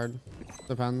kind of hard.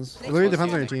 Depends. It literally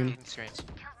depends on your team.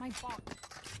 My fault.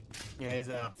 Yeah, he's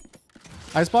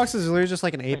Icebox is literally just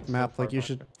like an ape map. Like you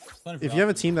should, if you have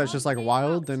a team that's just like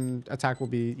wild, then attack will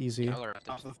be easy. Good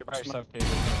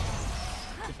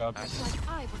job. Like I was a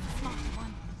smart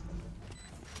one.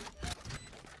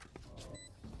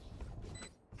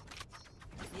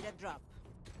 Need a drop.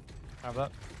 Have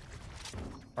that.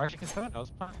 Or actually, can someone else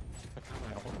plant?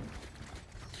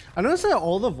 I noticed that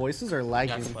all the voices are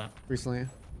lagging Yeah, recently.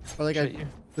 Or like,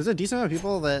 there's a decent amount of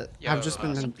people that have just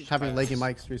been having laggy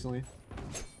mics recently.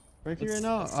 Right here right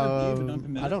now?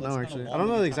 I don't know actually. I don't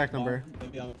know the exact number.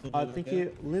 Thank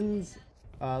you, Lynn's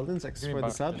X for the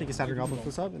sub. Thank you, Saturn Goblin for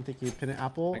the sub, and thank you, Pennant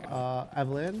Apple,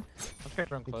 Evelyn. Thank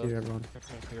you, everyone.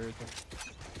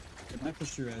 If I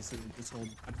push your ass, just hold.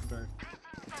 I prefer.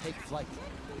 Take flight.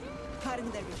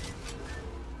 Cutting their vision.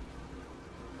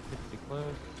 Close.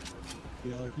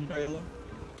 Yellow. Can you try yellow?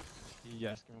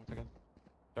 Yes, give me 1 second.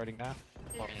 Starting now.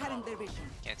 Cutting their vision.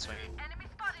 Can't swing.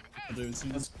 I'll do it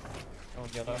soon. Oh,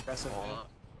 yellow. Aggressive.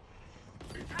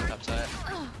 Upside.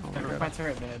 Never my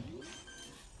turret, man.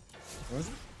 Where is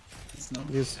it? It's no.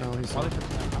 He's no, he's I'm not.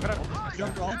 gonna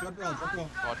Jump roll, jump roll, jump roll.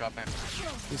 I'll drop him.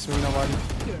 He's swinging nobody.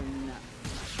 You're not.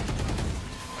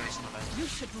 You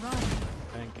should run.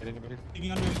 I didn't get anybody.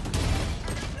 Taking under.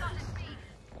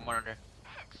 One more under.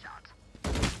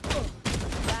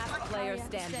 Last player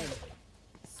standing.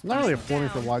 I'm not really a forming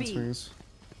for Down, wide B. swings.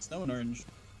 Snow and orange.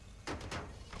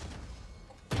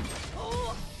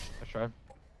 Let's try.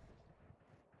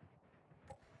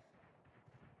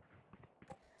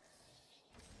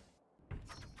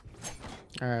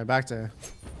 Alright, back to.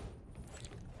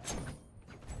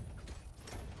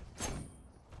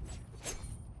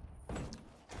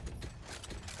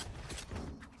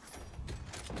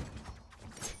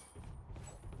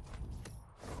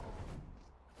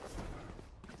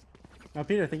 Oh,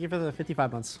 Peter, thank you for the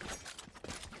 55 months.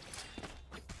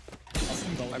 I'll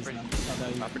swing goalies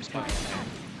now. Pretty smart.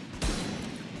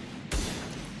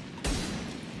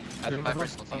 I think my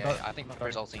first ulting A. I think my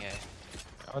first ulting A.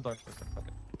 I would like to fuck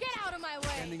it. Get out of my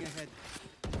way. Standing ahead.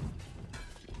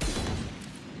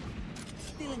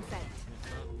 Still in sight.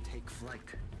 Take flight.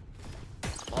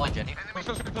 Hold on, Jenny.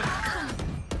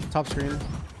 Top screen.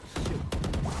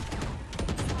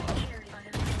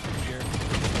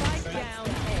 Spike down A.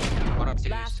 One up to you,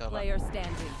 Last still player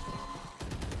standing.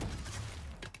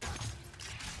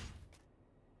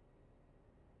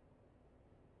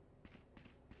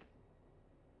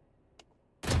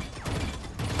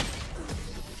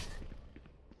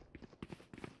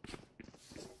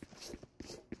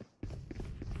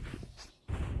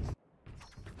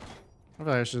 I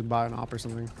feel like I should buy an op or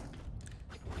something.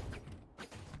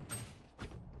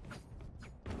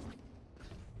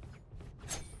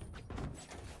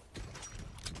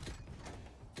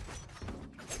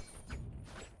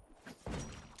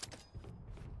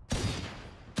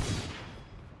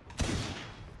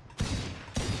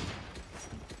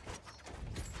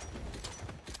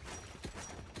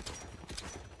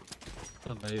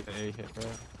 The A hit, bro.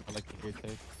 I like the A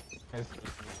take.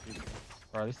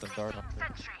 Or at least the dart up there.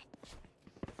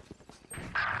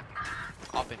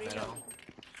 Up in middle.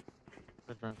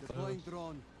 Good run. Deploying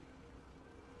drone.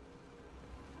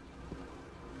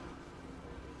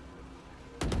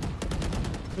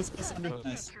 This under.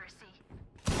 Nice.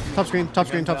 Top screen, top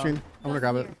screen, top screen. I'm gonna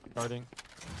grab it. Guarding.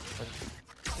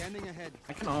 Standing ahead.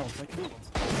 I can ult. I can ult.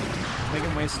 Make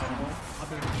him waste. Target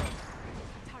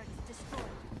destroyed.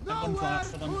 One flash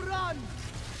for them. Run!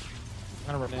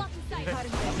 I'm gonna run in. Blocking sight.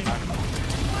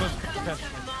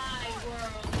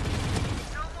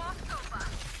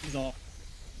 He's off.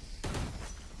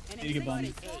 Need to get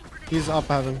bombed. He's up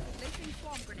heaven.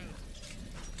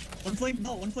 One flank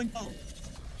belt, one flank belt.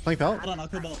 Flank belt? Hold on, I'll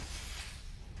kill belt.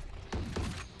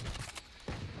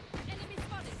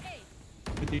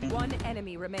 One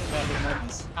enemy remaining.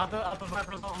 Out the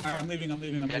Viper's ult. Alright, I'm leaving, I'm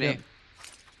Ready. leaving.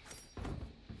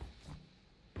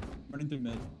 Running through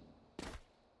mid.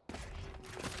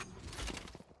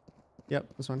 Yep,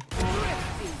 this one.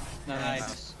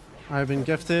 Nice. I've been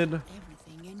gifted.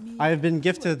 I have been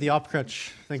gifted the op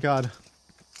crutch. Thank God.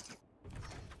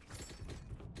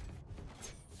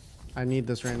 I need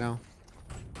this right now.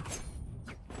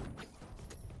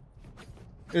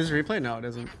 Is it replay? No, it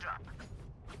isn't.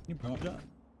 You brought that?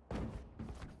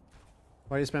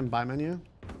 Why do you spam buy menu?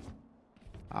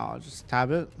 I'll just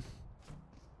tab it.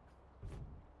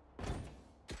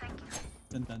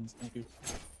 10 pens, thank you.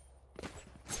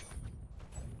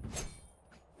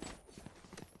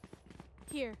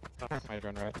 Here. That's my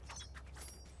run, right?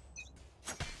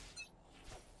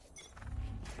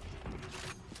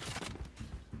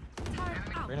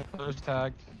 Turret out. Reyna close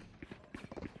tagged.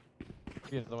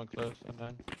 Be the one close and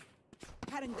then.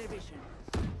 Cutting their vision.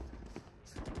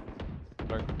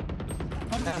 Dark.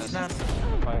 Snap.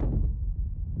 Fire.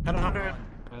 100.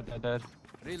 Dead.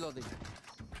 Reloading.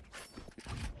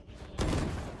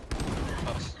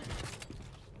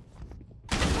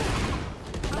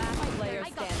 Last player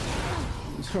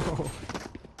standing.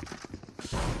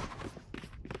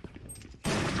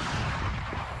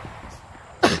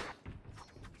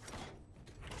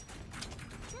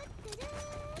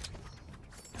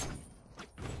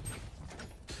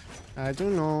 I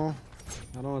don't know.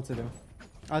 I don't know what to do.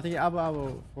 I think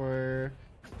abo for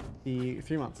the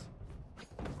 3 months.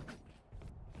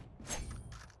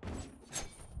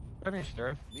 I mean,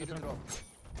 sure. Need a drop.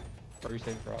 Or are you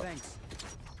saving for all? Thanks.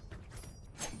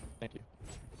 Thank you.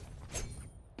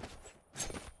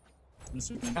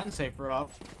 Can save for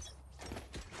up.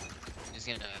 He's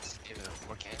gonna save a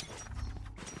 4K.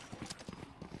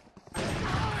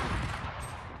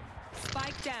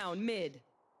 Spike down mid.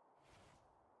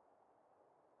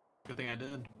 Good thing I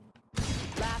did.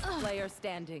 Last player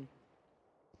standing.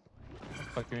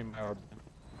 Fuck, give me my orb.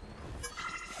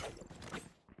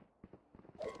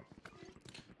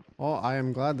 Well, I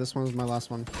am glad this one was my last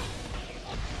one.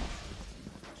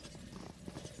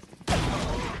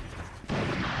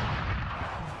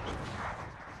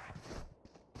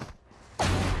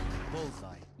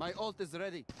 Bullseye. My ult is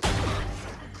ready.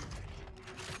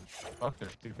 Fuck, they're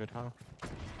stupid, huh?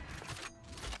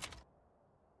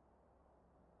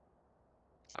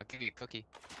 I'll give you a cookie.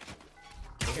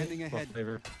 Getting ahead.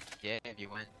 Flavor. Yeah, if you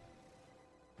win.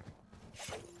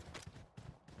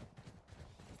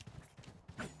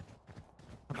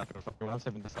 I'm not gonna fuck around. I'm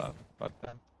saving this up. But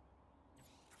then.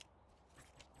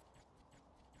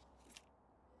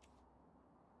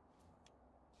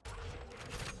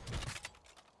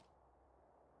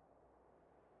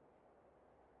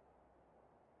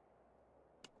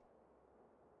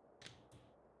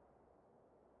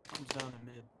 Comes down in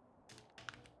mid.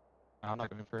 I'm not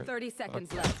going for it. 30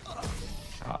 seconds Okay.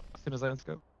 left. Shot as soon as I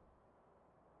unscope.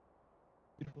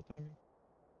 Beautiful timing.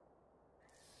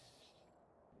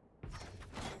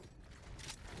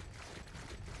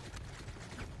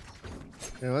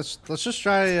 Yeah, let's just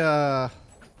try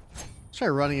try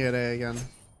running it A again.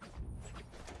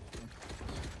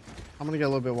 I'm gonna get a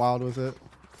little bit wild with it.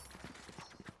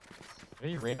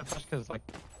 Maybe random flash because like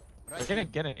they're gonna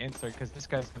get an insert because this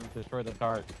guy's gonna destroy the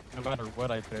dart no matter what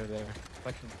I throw there. If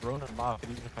I can drone him off,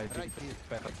 and even if I do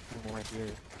expect like 2 more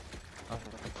here, I don't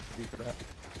know what to do for that.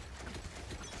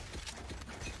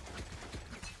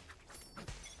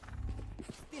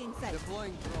 Inside.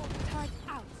 Deploying drone. Turret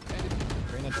out.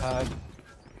 Reyna tag.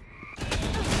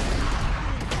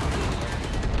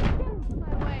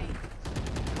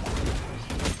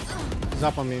 He's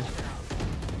up on me.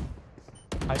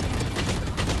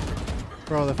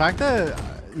 Bro, the fact that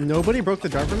nobody broke the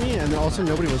dart for me and also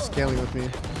nobody was scaling with me.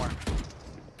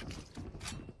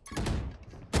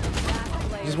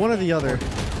 Just one or the other.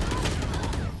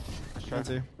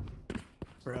 TenZ.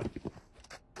 I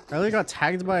really got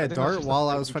tagged by a dart while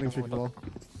I was fighting 3 people.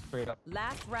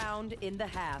 Last round in the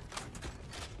half.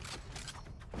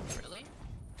 Really?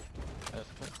 I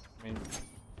mean,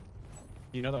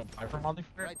 you know the Viper molly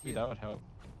for it? That would help.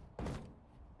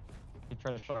 He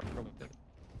tried to shot her with it.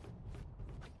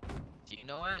 Do you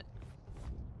know what?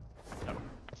 No.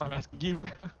 That's why I'm asking you.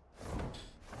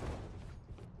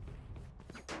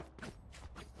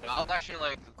 I was actually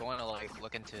like going to like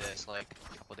look into this like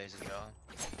a couple days ago.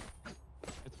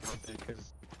 It's worth it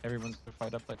because everyone's gonna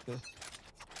fight up like this.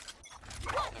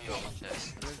 Yo, watch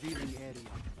this. Revealing area.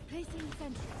 Placing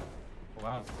sentry.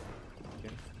 Wow.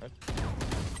 Okay.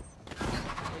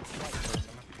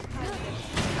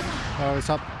 Oh, it's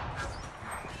up.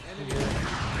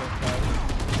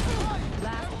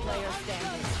 Last player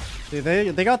standing.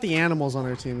 Dude, they got the animals on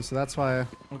their team, so that's why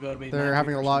Good, they're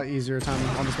having a lot easier time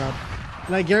on this map.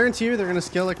 And I guarantee you they're gonna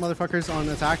skill like motherfuckers on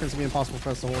attack and it's gonna be impossible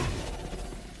for us to hold.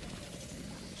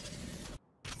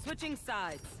 Switching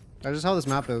sides. That's just how this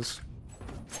map is.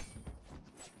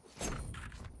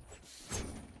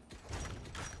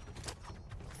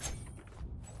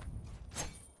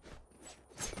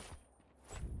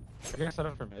 I guess set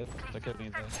up for mid. That could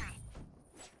mean that.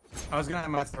 I was gonna have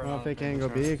my I don't know if they can go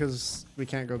B because we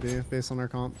can't go B based on our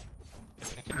comp.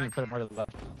 I can even put it more to the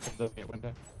left. It doesn't get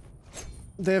window.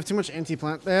 They have too much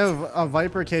anti-plant. They have a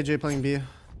Viper KJ playing B.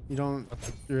 You don't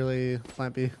really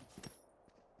plant B.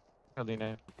 Probably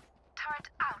no.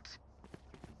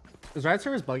 Is ride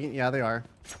servers bugging? Yeah, they are.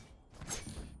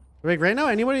 Like right now,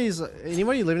 anybody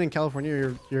living in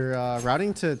California, your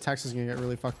routing to Texas is gonna get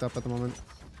really fucked up at the moment.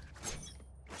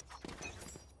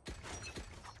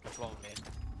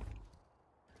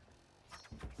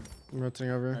 I'm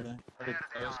rotating over.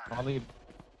 There's probably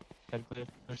technically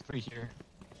there's 3 here.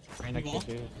 Right next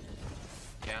to you.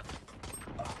 Yeah.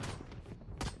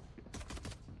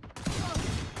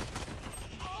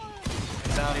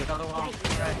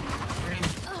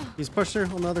 He's pushed her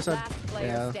on the other side.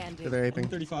 Yeah, they're aping.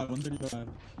 135, 135.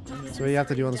 So what do you have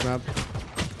to do on this map?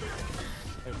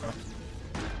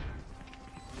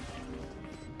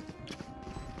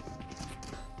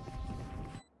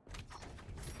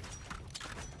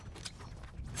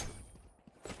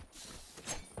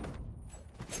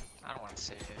 I don't want to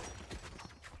say it.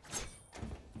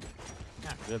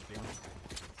 Yeah, good deal.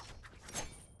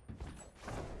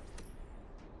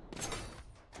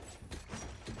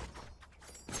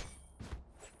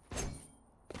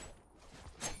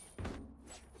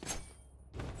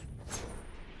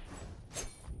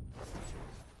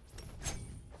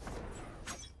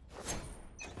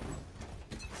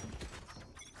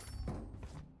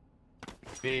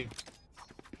 B.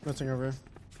 Rotating over.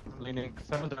 Leaning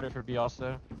 730 for B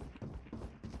also.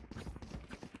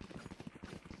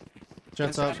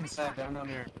 Jets up. Down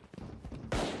here.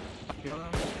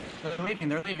 They're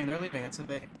leaving, it's a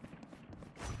big.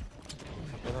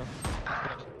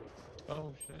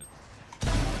 Oh shit.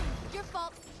 Your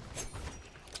fault.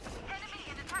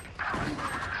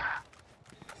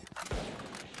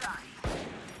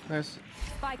 Nice.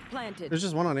 Spike planted. There's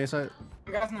just one on A side.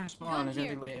 You guys in their spawn, it's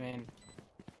gonna be late, man.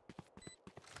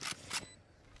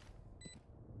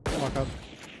 Walk up.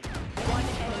 One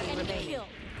enemy remaining.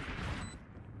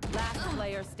 Last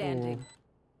player standing. Ooh.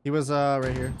 He was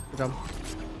right here. Good job.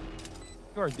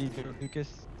 You are deep,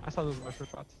 Lucas. I saw those musher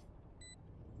shots.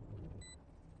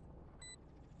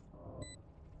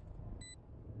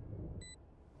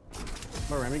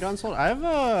 What RAM you got sold? I have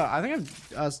I think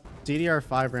I have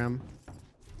DDR5 RAM.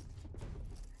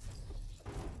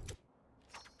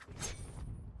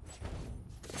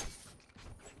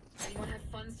 Anyone have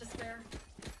funds to spare?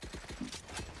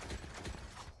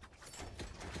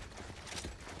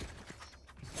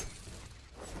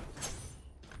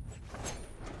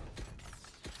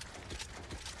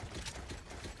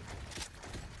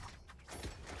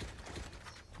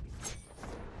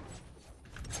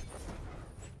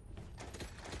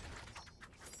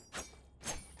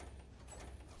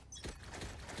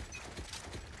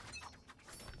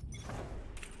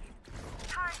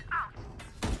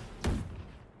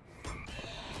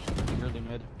 Really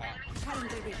mid.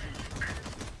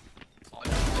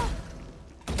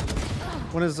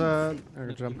 One is good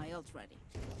job. My ult's ready.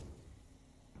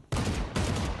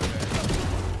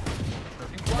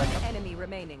 One enemy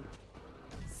remaining.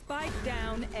 Spike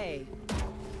down A.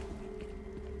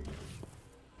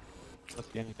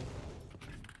 Must be anything.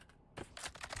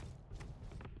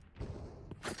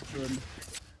 Good.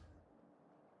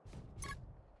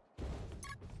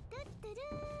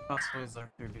 Possibly is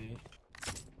there could be.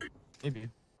 Maybe.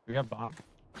 We got bomb.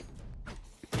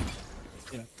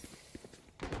 Yeah.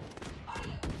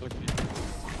 Good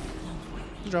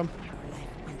job.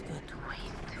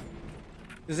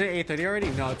 Is it 8:30 already?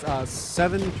 No, it's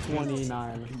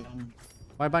 7:29.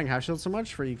 Why buying half shield so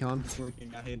much for econ? It's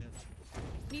working. I hate it.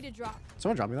 Need a drop.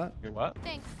 Someone drop me that. Wait, what?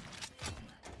 Thanks.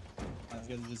 These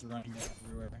guys are just running it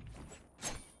everywhere.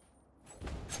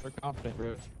 We're confident,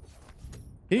 bro.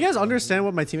 Can you guys understand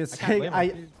what my teammates can't saying? blame I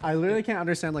them. I literally can't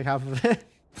understand like half of it.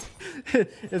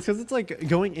 It's because it's like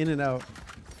going in and out.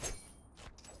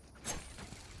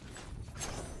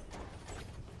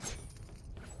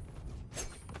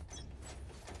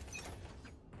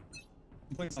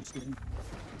 I'm playing some screen.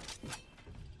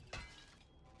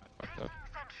 I fucked up.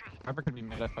 Remember could be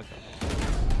mid, I fucked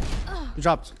up. You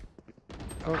dropped.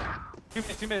 Oh.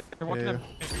 2 mid. They're walking Yeah. up.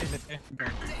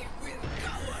 Mid.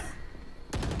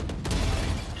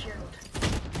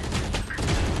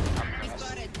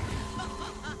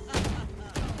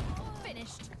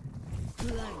 Finished.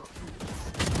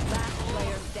 Last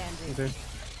player standing. Okay.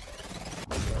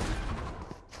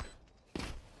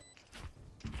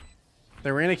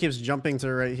 The Reyna keeps jumping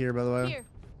to right here, by the way. Here.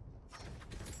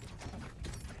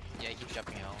 Yeah, he keeps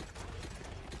jumping out.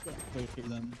 Wait for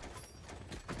them.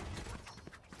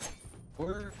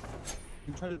 Or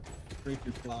you try to break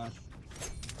your flash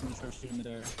and just start shooting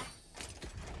midair.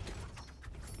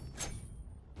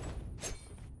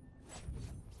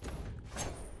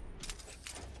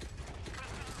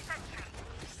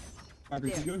 Viper,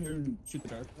 can you go here and shoot the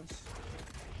dark for us?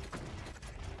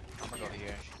 I'm gonna go over here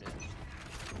and shoot it.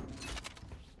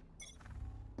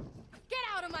 Get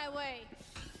out of my way.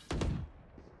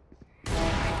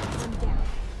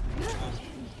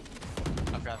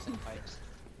 I'll grab some pipes.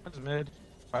 One's mid.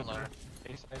 Hello. A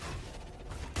side.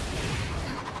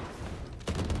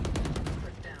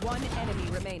 One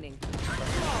enemy remaining.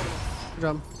 Good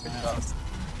job.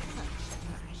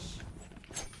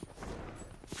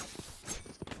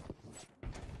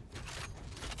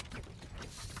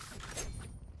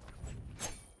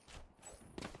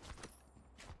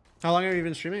 How long have you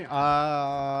been streaming?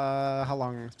 How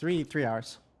long? Three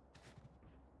hours.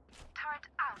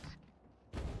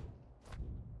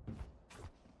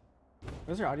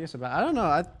 What's your audio so bad? I don't know.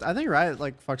 I think Riot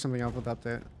like fucked something up with the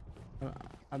update.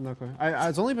 I have no clue.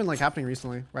 It's only been like happening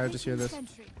recently where I just hear this.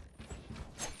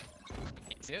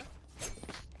 Yeah.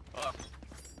 Oh.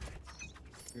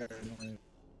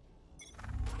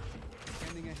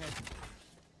 Standing ahead.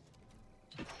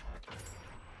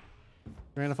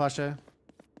 Ran a flash J.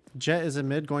 Jet is in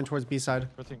mid going towards B side.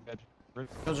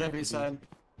 Kill Jet B side.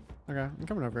 Okay, I'm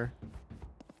coming over.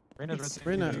 Reyna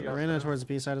Reyna towards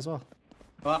B side as well.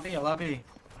 Lobby, lobby.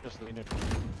 Just lean it.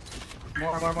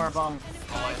 More bomb.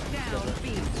 Down B.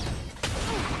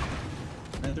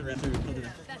 Ran through. Killed it.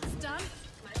 That's done.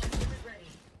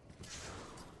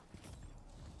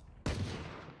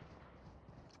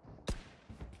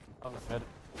 Oh, mid.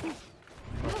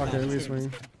 Fuck it, we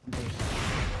swing.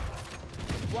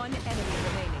 One enemy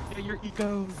remaining. Get your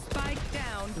ego. Spike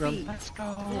down Good B. Let's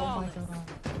go. Flawless.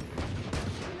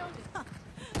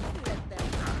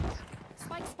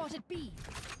 Spike spotted B.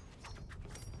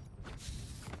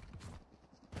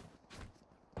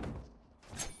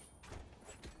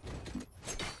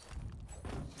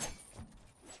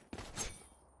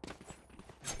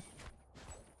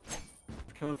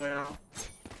 Kill it out.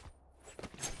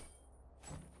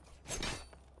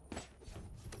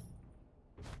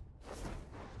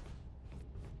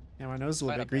 Yeah, my nose is a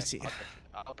little bit greasy.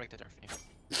 I'll break the door for you.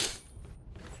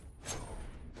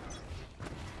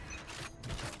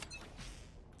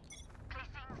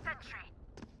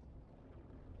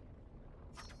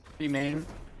 B main.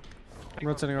 I'm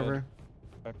rotating over.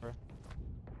 Viper.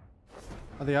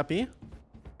 Are they up B?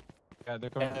 Yeah, they're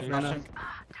coming. Yeah, to flashing.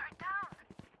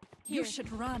 You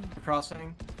should run.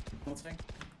 Crossing. Ulting.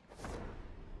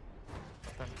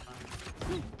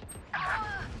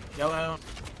 Yellow.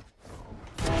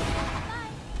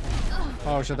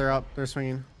 Oh shit, they're up. They're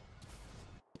swinging.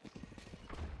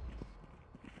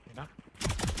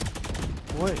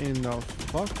 What in the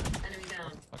fuck?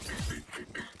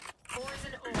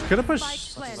 Could have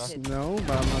pushed no,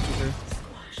 but I'm not too sure.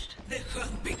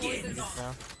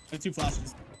 They're two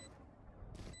flashes.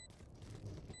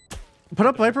 Put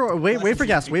up Viper. Wait for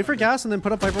gas. Wait for gas, and then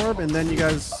put up Viper orb, and then you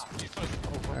guys.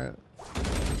 Alright.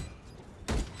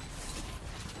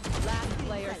 Last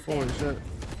player Holy standing.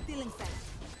 shit.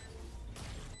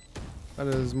 That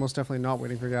is most definitely not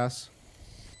waiting for gas.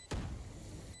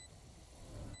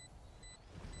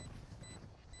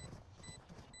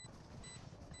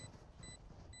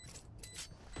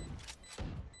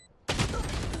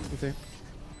 Okay.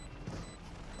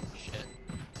 Shit.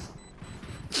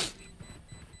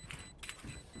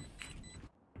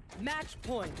 Match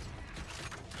point.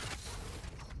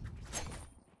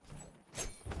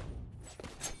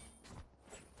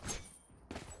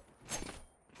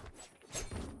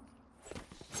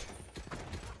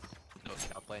 No,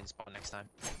 I'll play in spawn next time.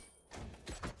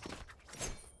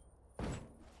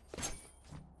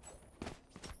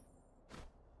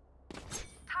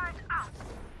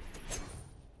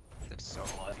 This is so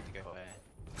hard to go away.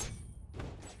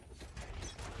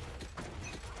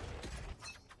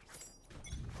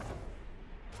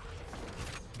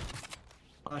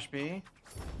 Flash B.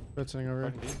 Rotating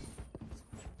over.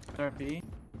 Start B.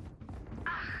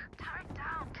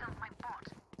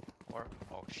 Or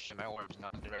oh shit, my orb's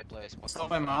not in the right place. What's Stop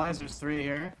by Molly's, there's three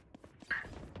here.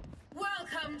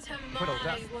 Welcome to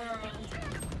my world.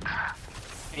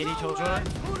 80 Killjoy.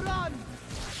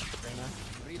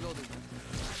 Reloading.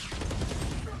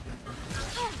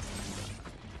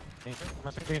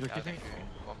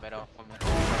 One middle.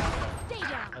 Stay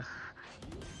down.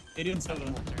 80 on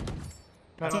Silva.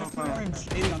 Orange.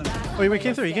 80 on him. Oh, he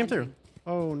came through. He came through.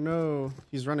 Oh no,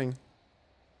 he's running.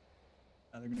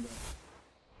 They're gonna go.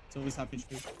 Silva's half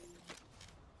HP.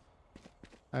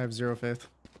 I have zero faith.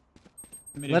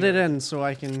 Let it end so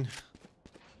I can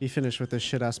be finished with this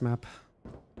shit ass map.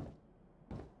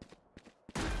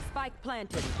 Spike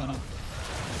planted.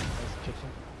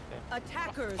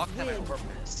 Attackers Fuck that, I win.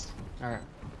 overmissed. Alright.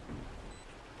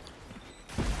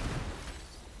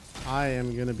 I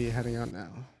am gonna be heading out now.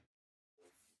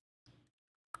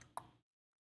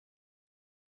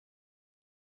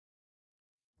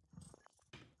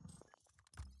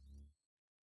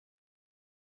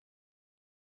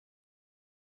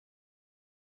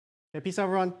 Okay, peace out,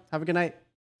 everyone. Have a good night.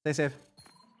 Stay safe.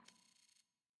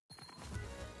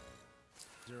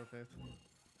 Zero faith.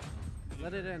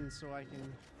 Let it end so I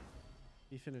can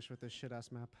be finished with this shit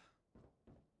ass map.